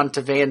respond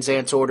to Van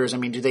Zant's orders? I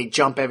mean, do they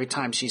jump every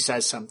time she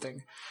says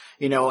something?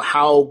 You know,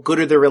 how good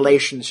are the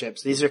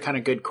relationships? These are kind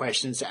of good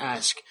questions to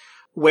ask.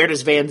 Where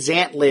does Van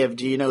Zant live?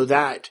 Do you know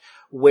that?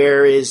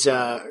 Where's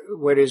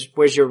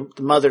your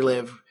mother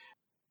live?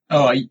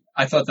 Oh,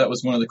 I thought that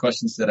was one of the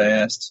questions that I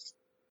asked,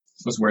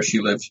 was where she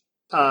lived.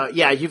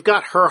 Yeah, you've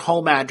got her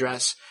home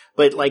address,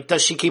 but like,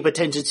 does she keep a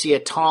tendency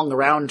of Tong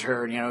around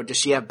her? You know, does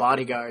she have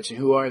bodyguards, and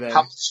who are they?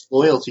 How much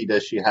loyalty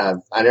does she have?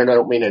 I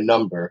don't mean a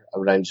number,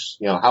 but I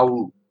just,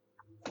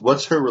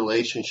 what's her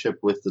relationship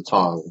with the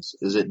Tongs?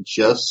 Is it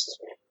just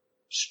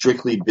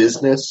strictly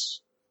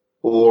business,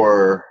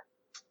 or,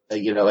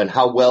 and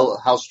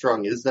how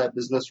strong is that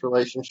business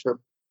relationship?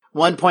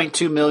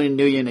 1.2 million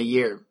Nuyen a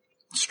year.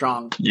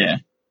 Strong. Yeah.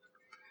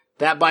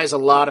 That buys a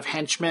lot of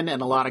henchmen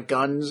and a lot of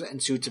guns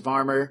and suits of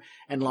armor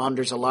and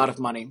launders a lot of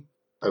money.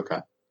 Okay.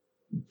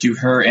 Do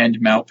her and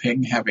Mao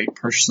Ping have a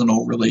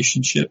personal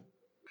relationship?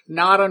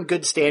 Not on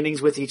good standings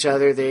with each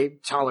other. They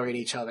tolerate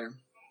each other.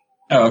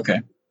 Oh,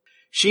 okay.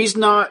 She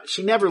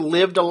never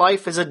lived a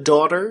life as a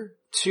daughter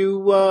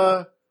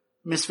to,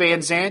 Miss Van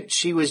Zant.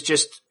 She was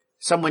just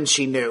someone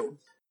she knew.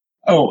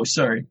 Oh,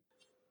 sorry.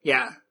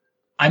 Yeah.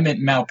 I meant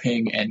Mao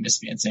Ping and Miss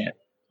Van Zant.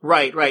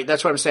 Right.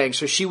 That's what I'm saying.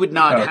 So she would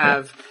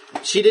not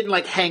she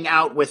didn't hang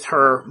out with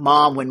her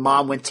mom when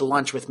mom went to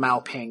lunch with Mao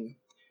Ping.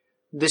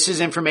 This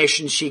is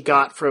information she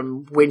got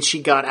from when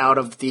she got out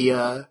of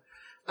the,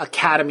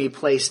 academy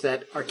place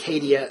that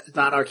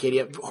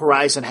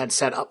Horizon had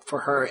set up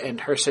for her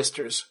and her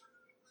sisters.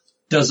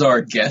 Does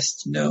our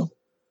guest know?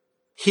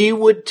 He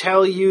would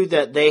tell you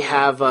that they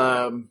have,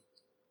 a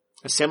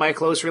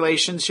semi-close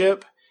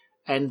relationship,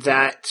 and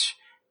that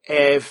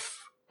if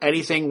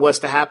anything was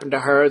to happen to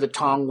her, the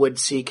Tong would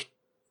seek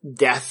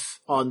death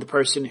on the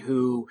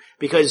person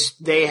because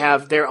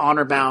they're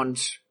honor bound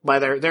by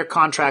their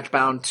contract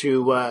bound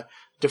to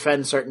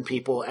defend certain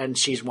people, and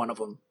she's one of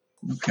them.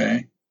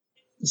 Okay.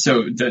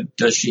 So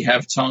does she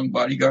have Tong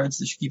bodyguards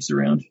that she keeps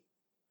around?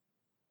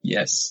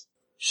 Yes.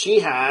 She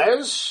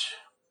has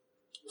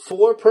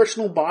 4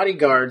 personal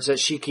bodyguards that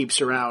she keeps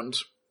around.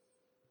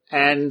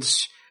 And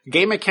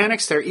game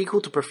mechanics, they're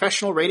equal to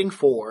professional rating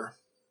 4.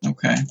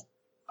 Okay.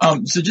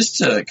 So just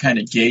to kind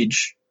of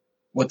gauge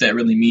what that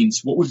really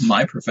means, what would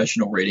my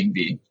professional rating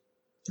be?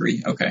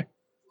 3. Okay.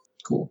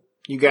 Cool.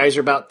 You guys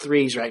are about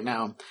 3s right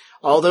now.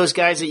 All those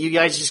guys that you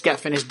guys just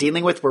got finished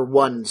dealing with were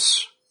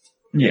 1s.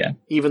 Yeah.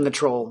 Even the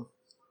troll.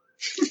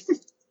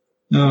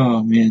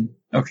 Oh, man.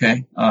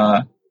 Okay.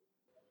 I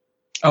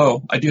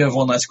do have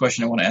one last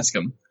question I want to ask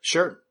him.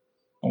 Sure.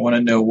 I want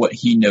to know what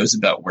he knows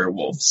about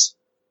werewolves.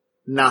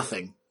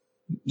 Nothing.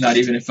 Not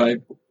even if I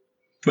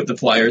put the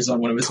pliers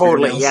on one of his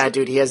Totally, fingernails? yeah,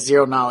 dude. He has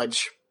 0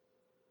 knowledge.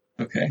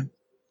 Okay.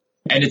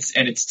 And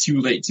it's too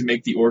late to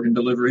make the organ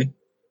delivery?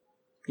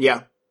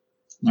 Yeah.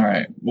 All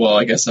right. Well,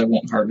 I guess I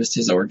won't harvest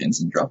his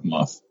organs and drop them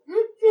off.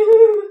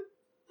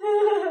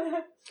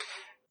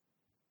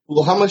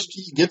 Well, how much do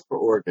you get for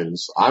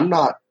organs? I'm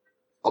not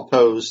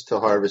opposed to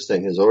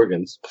harvesting his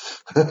organs.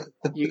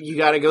 You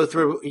gotta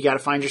you gotta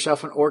find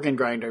yourself an organ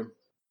grinder.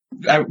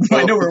 I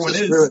know where one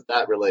is. Ruined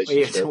that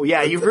relationship.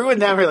 Yeah, you've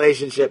ruined that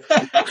relationship.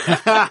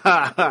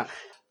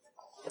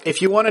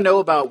 If you want to know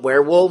about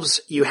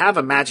werewolves, you have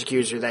a magic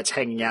user that's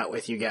hanging out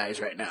with you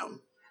guys right now.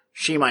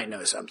 She might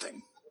know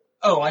something.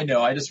 Oh, I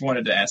know. I just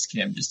wanted to ask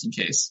him just in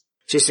case.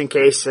 Just in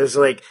case, as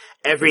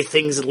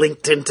everything's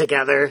linked in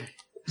together.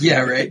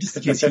 Yeah, right. Just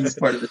in case he's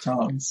part of the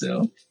Tong.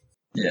 So,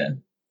 yeah.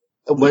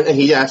 When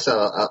he asked,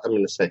 I'm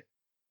going to say,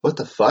 what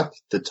the fuck?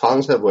 The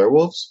Tongs have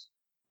werewolves?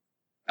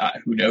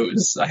 Who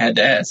knows? I had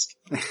to ask.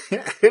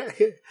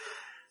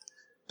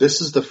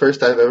 This is the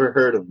first I've ever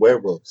heard of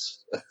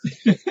werewolves.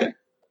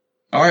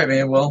 All right,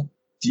 man. Well,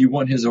 do you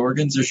want his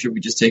organs or should we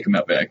just take him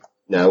out back?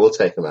 No, we'll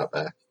take him out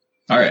back.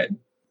 All right.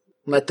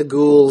 Let the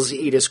ghouls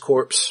eat his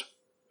corpse.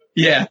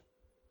 Yeah.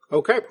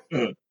 Okay.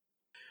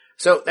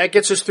 So that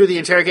gets us through the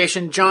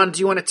interrogation. John, do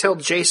you want to tell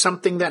Jay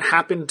something that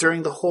happened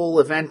during the whole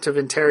event of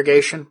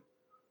interrogation?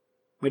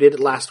 We did it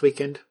last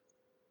weekend.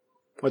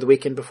 Or the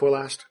weekend before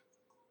last.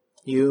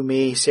 You,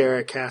 me,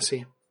 Sarah,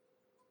 Cassie.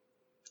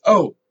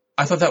 Oh,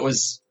 I thought that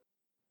was...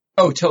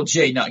 Oh, tell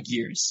Jay, not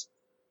Gears.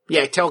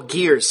 Yeah, tell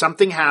Gears.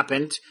 Something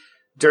happened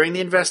during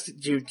the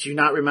do you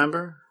not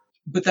remember?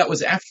 But that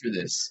was after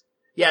this.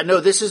 Yeah, no,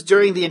 this is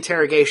during the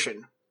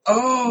interrogation.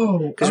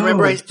 Oh. Because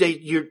remember,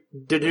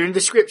 during the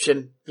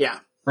description, yeah.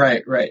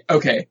 Right.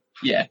 Okay.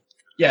 Yeah.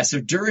 Yeah,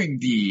 so during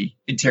the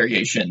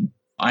interrogation,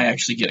 I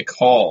actually get a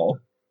call,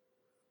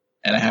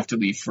 and I have to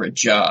leave for a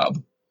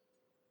job.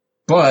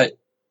 But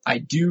I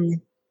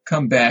do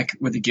come back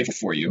with a gift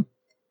for you.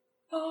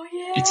 Oh,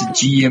 yeah. It's a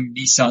GM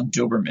Nissan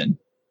Doberman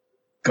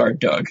guard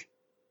dog.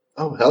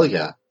 Oh, hell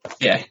yeah.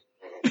 Yeah.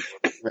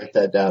 Write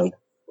that down.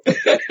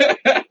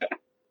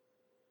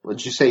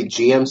 What'd you say,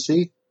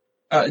 GMC?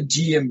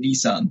 GM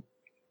Nissan.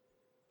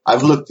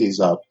 I've looked these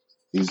up.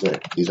 These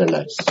are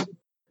nice.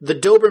 The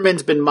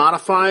Doberman's been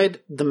modified,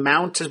 the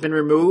mount has been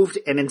removed,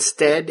 and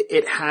instead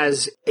it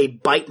has a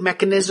bite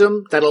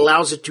mechanism that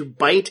allows it to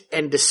bite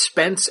and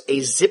dispense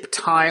a zip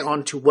tie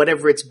onto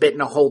whatever it's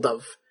bitten a hold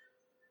of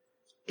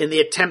in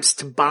the attempts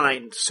to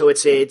bind. So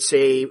it's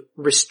a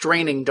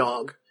restraining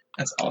dog.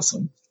 That's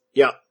awesome.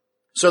 Yeah.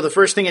 So the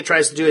first thing it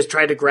tries to do is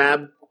try to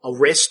grab a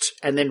wrist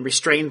and then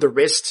restrain the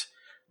wrist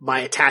by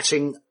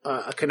attaching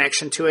a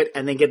connection to it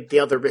and then get the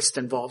other wrist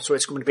involved. So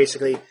it's going to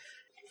basically...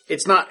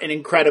 It's not an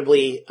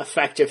incredibly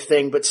effective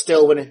thing, but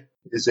still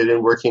Is it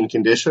in working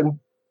condition?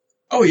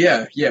 Oh,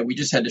 yeah. Yeah, we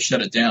just had to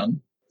shut it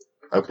down.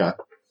 Okay.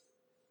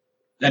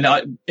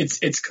 And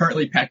it's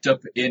currently packed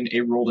up in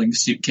a rolling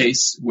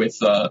suitcase with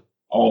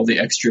all the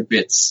extra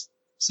bits.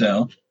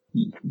 So,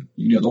 you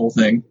know the whole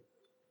thing.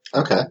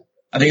 Okay.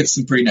 I think it's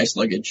some pretty nice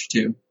luggage,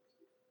 too.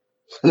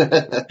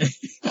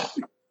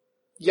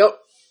 Yep.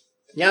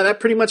 Yeah, that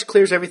pretty much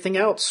clears everything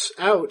else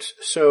out.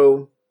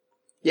 So...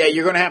 Yeah,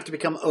 you're going to have to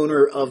become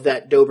owner of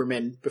that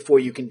Doberman before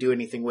you can do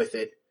anything with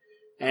it.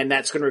 And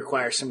that's going to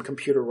require some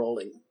computer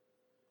rolling.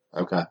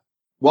 Okay.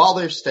 While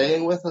they're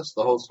staying with us,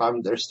 the whole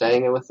time they're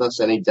staying with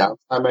us, any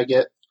downtime I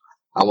get,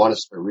 I want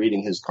to start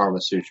reading his Karma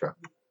Sutra.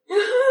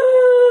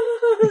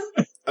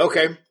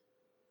 Okay.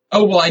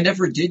 Oh, well, I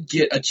never did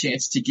get a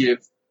chance to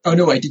give... Oh,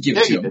 no, I did give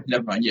it to him.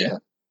 Never mind, yeah.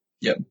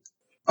 Yep.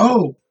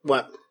 Oh.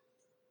 What?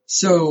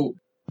 So,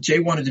 Jay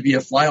wanted to be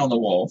a fly on the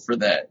wall for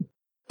that.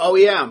 Oh,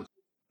 yeah.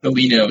 The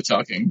Lino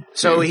talking.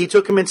 So he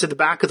took him into the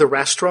back of the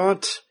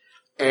restaurant,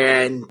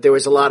 and there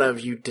was a lot of,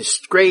 you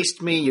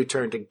disgraced me, you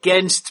turned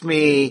against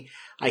me,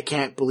 I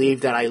can't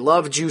believe that I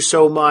loved you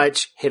so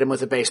much, hit him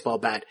with a baseball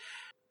bat.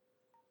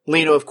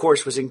 Lino, of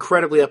course, was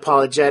incredibly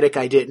apologetic.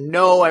 I didn't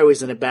know, I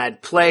was in a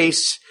bad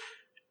place.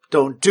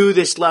 Don't do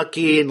this,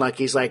 Lucky. And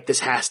Lucky's like,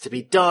 this has to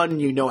be done,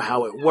 you know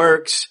how it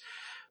works.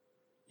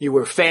 You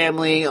were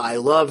family, I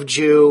loved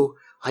you.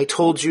 I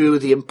told you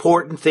the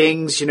important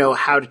things, you know,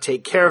 how to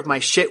take care of my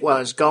shit while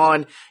I was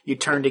gone. You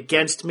turned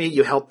against me.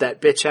 You helped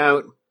that bitch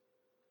out.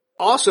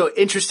 Also,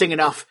 interesting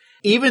enough,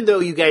 even though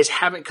you guys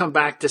haven't come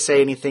back to say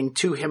anything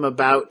to him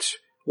about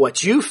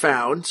what you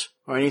found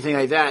or anything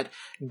like that,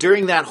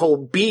 during that whole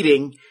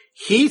beating,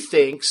 he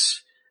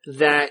thinks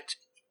that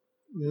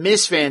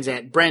Miss Van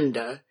Zant,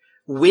 Brenda,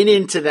 went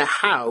into the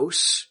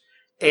house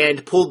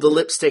and pulled the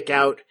lipstick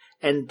out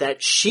and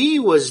that she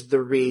was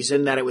the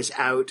reason that it was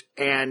out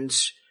and...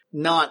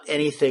 not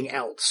anything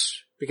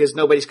else, because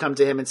nobody's come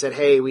to him and said,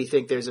 hey, we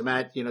think there's a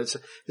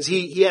because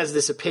he has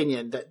this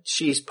opinion that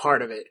she's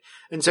part of it.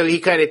 And so he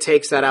kind of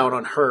takes that out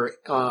on her,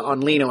 on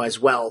Lino as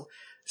well,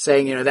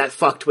 saying, that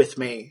fucked with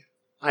me.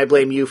 I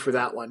blame you for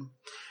that one.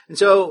 And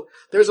so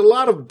there's a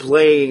lot of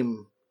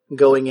blame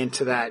going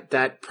into that.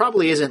 That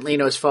probably isn't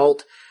Lino's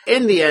fault.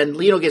 In the end,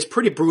 Lino gets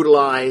pretty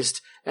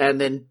brutalized,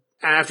 and then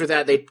after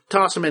that, they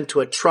toss him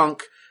into a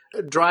trunk,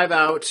 drive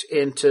out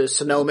into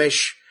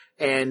Sonomish,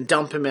 and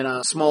dump him in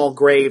a small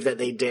grave that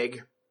they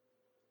dig.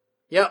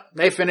 Yep,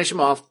 they finish him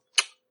off.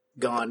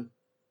 Gone.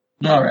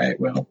 All right,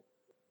 well,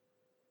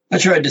 I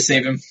tried to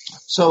save him.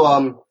 So, I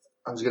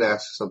was going to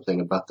ask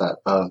something about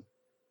that.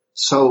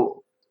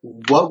 So,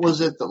 what was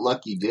it that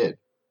Lucky did?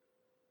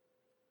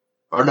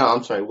 Or no,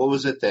 I'm sorry, what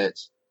was it that,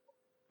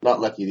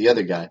 not Lucky, the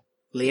other guy?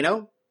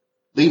 Lino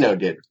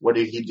did. What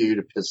did he do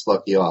to piss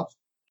Lucky off?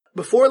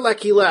 Before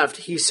Lucky left,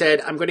 he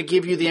said, I'm going to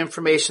give you the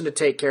information to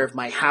take care of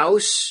my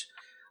house.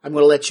 I'm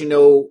going to let you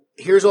know,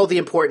 here's all the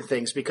important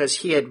things, because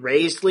he had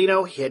raised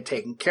Lino, he had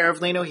taken care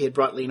of Lino, he had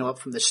brought Lino up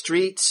from the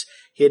streets,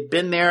 he had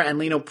been there, and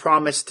Lino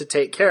promised to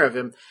take care of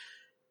him.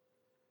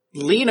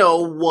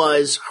 Lino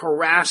was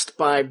harassed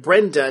by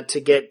Brenda to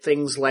get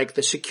things like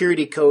the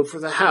security code for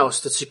the house,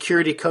 the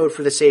security code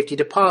for the safety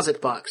deposit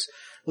box.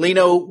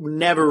 Lino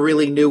never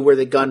really knew where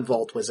the gun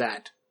vault was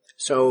at.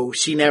 So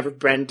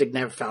Brenda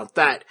never found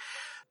that.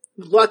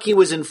 Lucky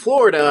was in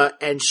Florida,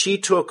 and she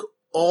took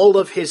all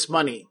of his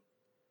money.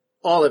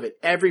 All of it,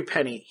 every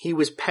penny. He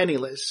was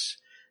penniless.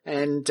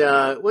 And,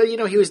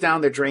 he was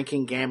down there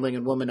drinking, gambling,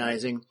 and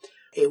womanizing.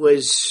 He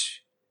was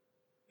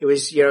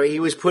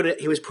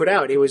put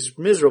out. He was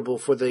miserable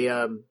for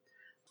the,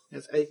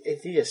 is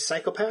he a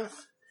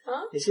psychopath?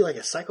 Huh? Is he like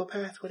a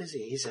psychopath? What is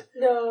he? He's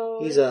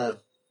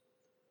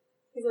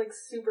like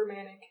super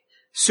manic.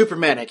 Super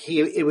manic.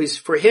 He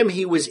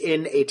was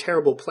in a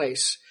terrible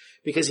place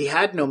because he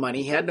had no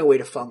money, he had no way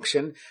to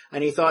function,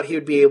 and he thought he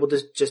would be able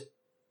to just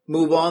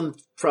move on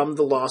from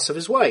the loss of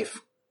his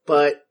wife.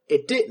 But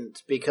it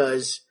didn't,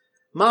 because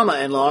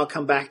Mama-in-law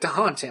come back to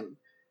haunt him.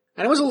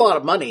 And it was a lot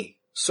of money.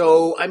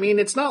 So, I mean,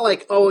 it's not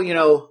like,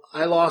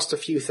 I lost a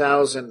few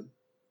thousand.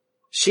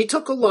 She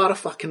took a lot of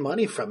fucking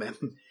money from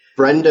him.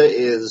 Brenda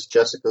is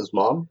Jessica's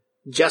mom?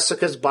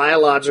 Jessica's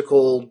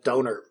biological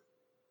donor.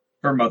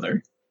 Her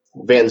mother.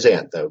 Van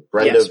Zant, though.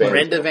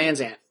 Brenda Van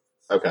Zant.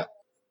 Okay.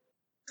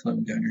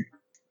 Clone donor.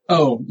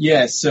 Oh,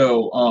 yeah,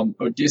 so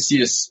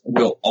Odysseus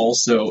will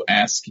also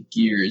ask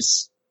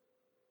Gears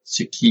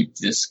to keep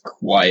this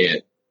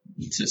quiet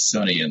to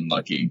Sunny and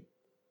Lucky.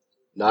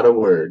 Not a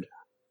word.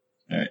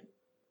 All right.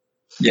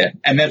 Yeah,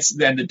 and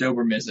then the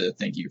Doberman is a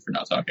thank you for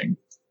not talking.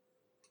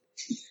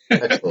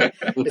 Excellent.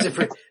 It's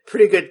a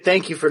pretty good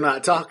thank you for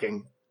not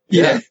talking.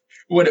 Yeah.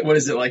 What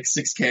is it, like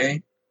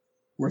 6K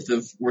worth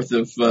of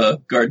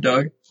guard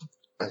dog?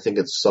 I think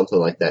it's something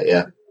like that,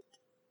 yeah.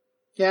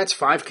 Yeah, it's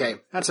 5K.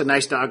 That's a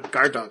nice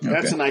guard dog. Okay.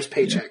 That's a nice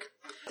paycheck.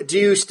 Yeah. Do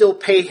you still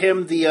pay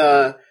him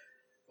the,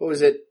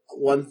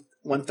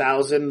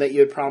 1,000 that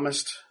you had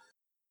promised?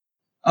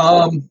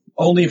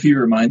 Only if he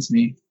reminds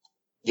me.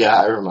 Yeah,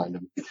 I remind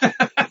him.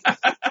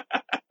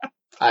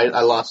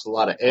 I lost a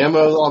lot of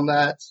ammo on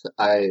that.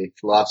 I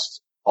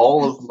lost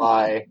all of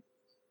my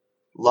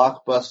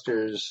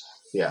lockbusters.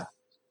 Yeah.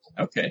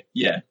 Okay.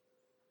 Yeah.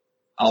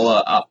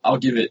 I'll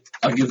give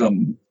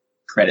him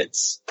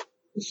credits.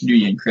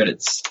 Union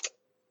credits.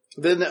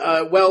 Then,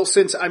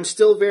 since I'm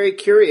still very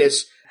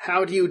curious,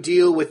 how do you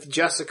deal with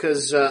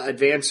Jessica's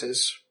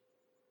advances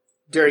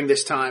during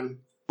this time?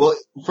 Well,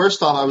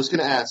 first off, I was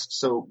going to ask,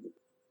 so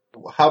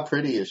how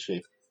pretty is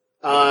she?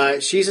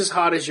 She's as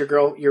hot as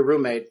your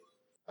roommate.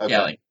 Okay.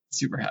 Yeah, like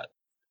super hot.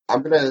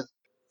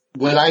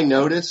 When I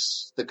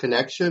notice the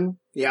connection,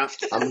 yeah,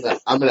 I'm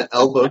gonna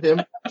elbow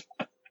him.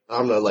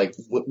 I'm gonna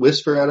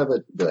whisper out of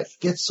it, be like,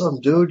 "Get some,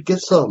 dude,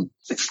 get some."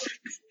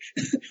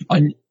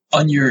 on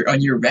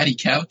your ratty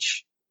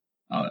couch,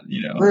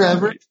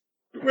 wherever,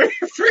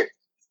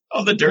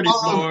 on the dirty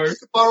floor.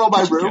 Borrow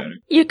my room.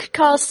 You could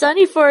call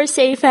Sunny for a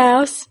safe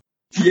house.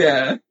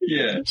 Yeah.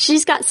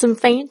 She's got some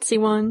fancy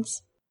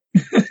ones.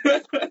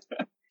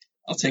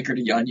 I'll take her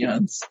to Yan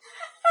Yan's.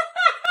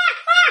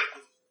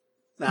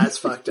 That's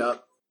fucked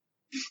up.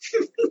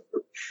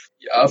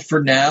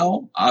 For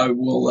now, I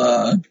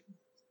will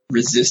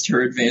resist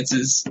her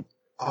advances.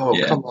 Oh,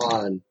 yeah. Come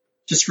on.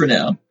 Just for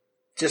now.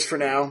 Just for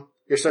now.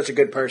 You're such a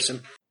good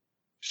person.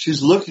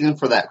 She's looking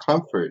for that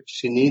comfort.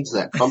 She needs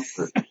that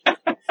comfort.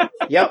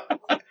 Yep.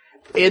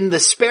 In the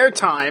spare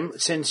time,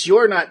 since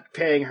you're not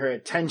paying her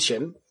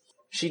attention,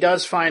 she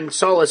does find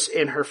solace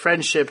in her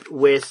friendship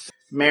with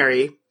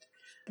Mary.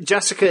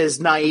 Jessica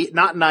is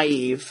not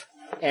naive,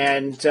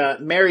 and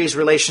Mary's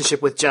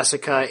relationship with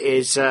Jessica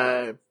is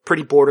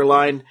pretty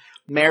borderline.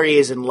 Mary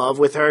is in love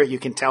with her. You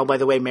can tell by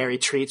the way Mary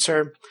treats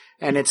her.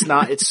 And it's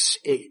not,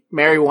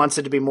 Mary wants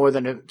it to be more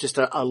than just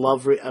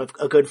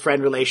a good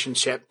friend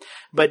relationship.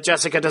 But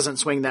Jessica doesn't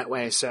swing that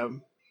way,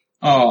 so.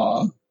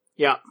 Aww.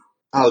 Yeah.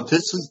 Oh,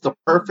 this is the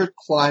perfect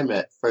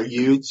climate for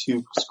you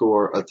to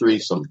score a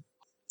threesome.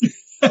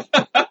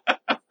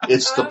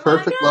 It's the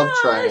perfect love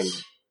triangle.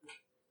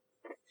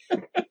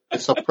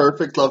 It's a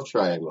perfect love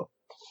triangle.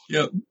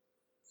 Yep.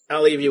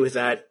 I'll leave you with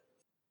that.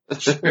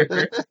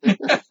 Sure.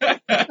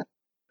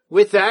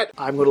 With that,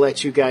 I'm going to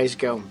let you guys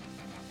go.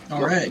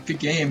 All right. Good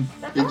game.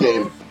 Good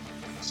game.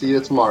 See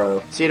you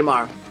tomorrow. See you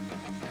tomorrow.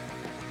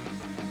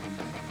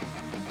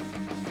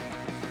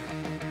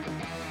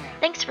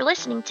 Thanks for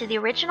listening to the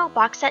original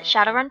Box Set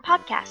Shadowrun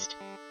podcast.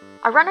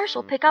 Our runners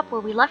will pick up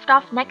where we left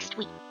off next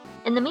week.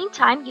 In the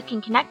meantime, you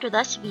can connect with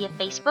us via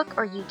Facebook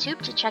or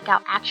YouTube to check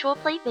out actual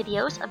play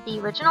videos of the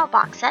original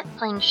box set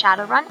playing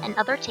Shadowrun and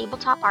other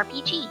tabletop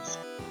RPGs.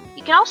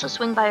 You can also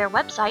swing by our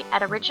website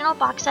at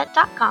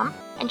originalboxset.com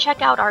and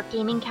check out our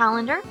gaming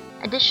calendar,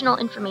 additional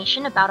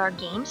information about our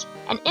games,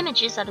 and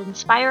images that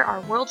inspire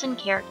our worlds and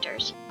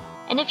characters.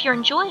 And if you're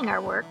enjoying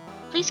our work,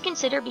 please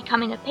consider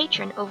becoming a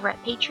patron over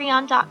at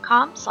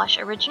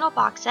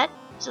patreon.com/originalboxset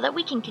so that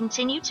we can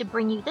continue to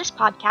bring you this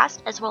podcast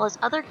as well as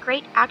other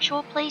great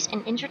actual plays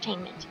and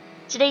entertainment.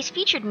 Today's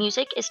featured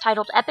music is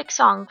titled Epic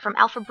Song from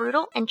Alpha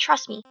Brutal, and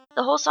trust me,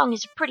 the whole song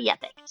is pretty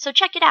epic, so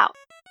check it out.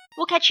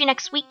 We'll catch you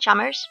next week,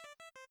 chummers.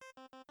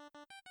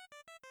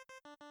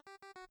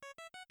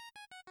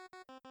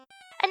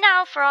 And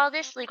now for all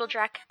this legal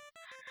dreck.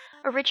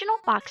 Original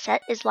Box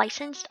Set is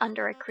licensed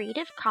under a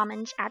Creative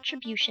Commons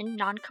Attribution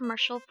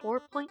Non-Commercial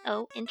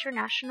 4.0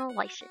 International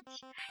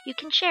License. You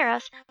can share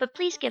us, but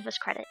please give us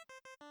credit.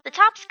 The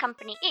Topps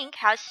Company, Inc.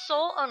 has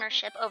sole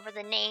ownership over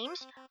the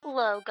names,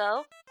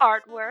 logo,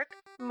 artwork,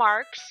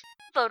 marks,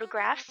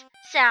 photographs,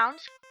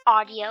 sounds,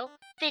 audio,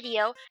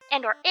 video,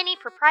 and or any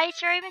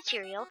proprietary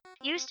material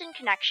used in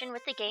connection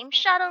with the game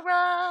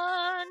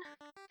Shadowrun.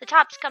 The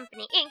Topps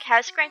Company Inc.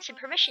 has granted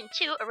permission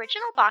to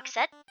Original Box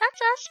Set,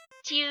 that's us,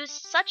 to use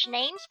such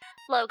names,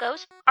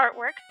 logos,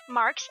 artwork,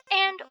 marks,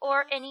 and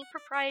or any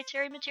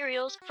proprietary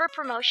materials for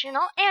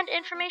promotional and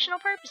informational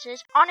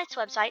purposes on its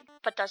website,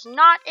 but does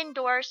not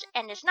endorse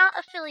and is not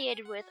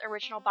affiliated with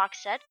Original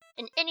Box Set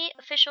in any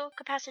official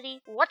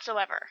capacity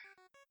whatsoever.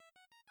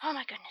 Oh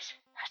my goodness,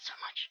 that's so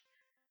much.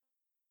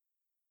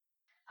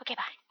 Okay,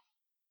 bye.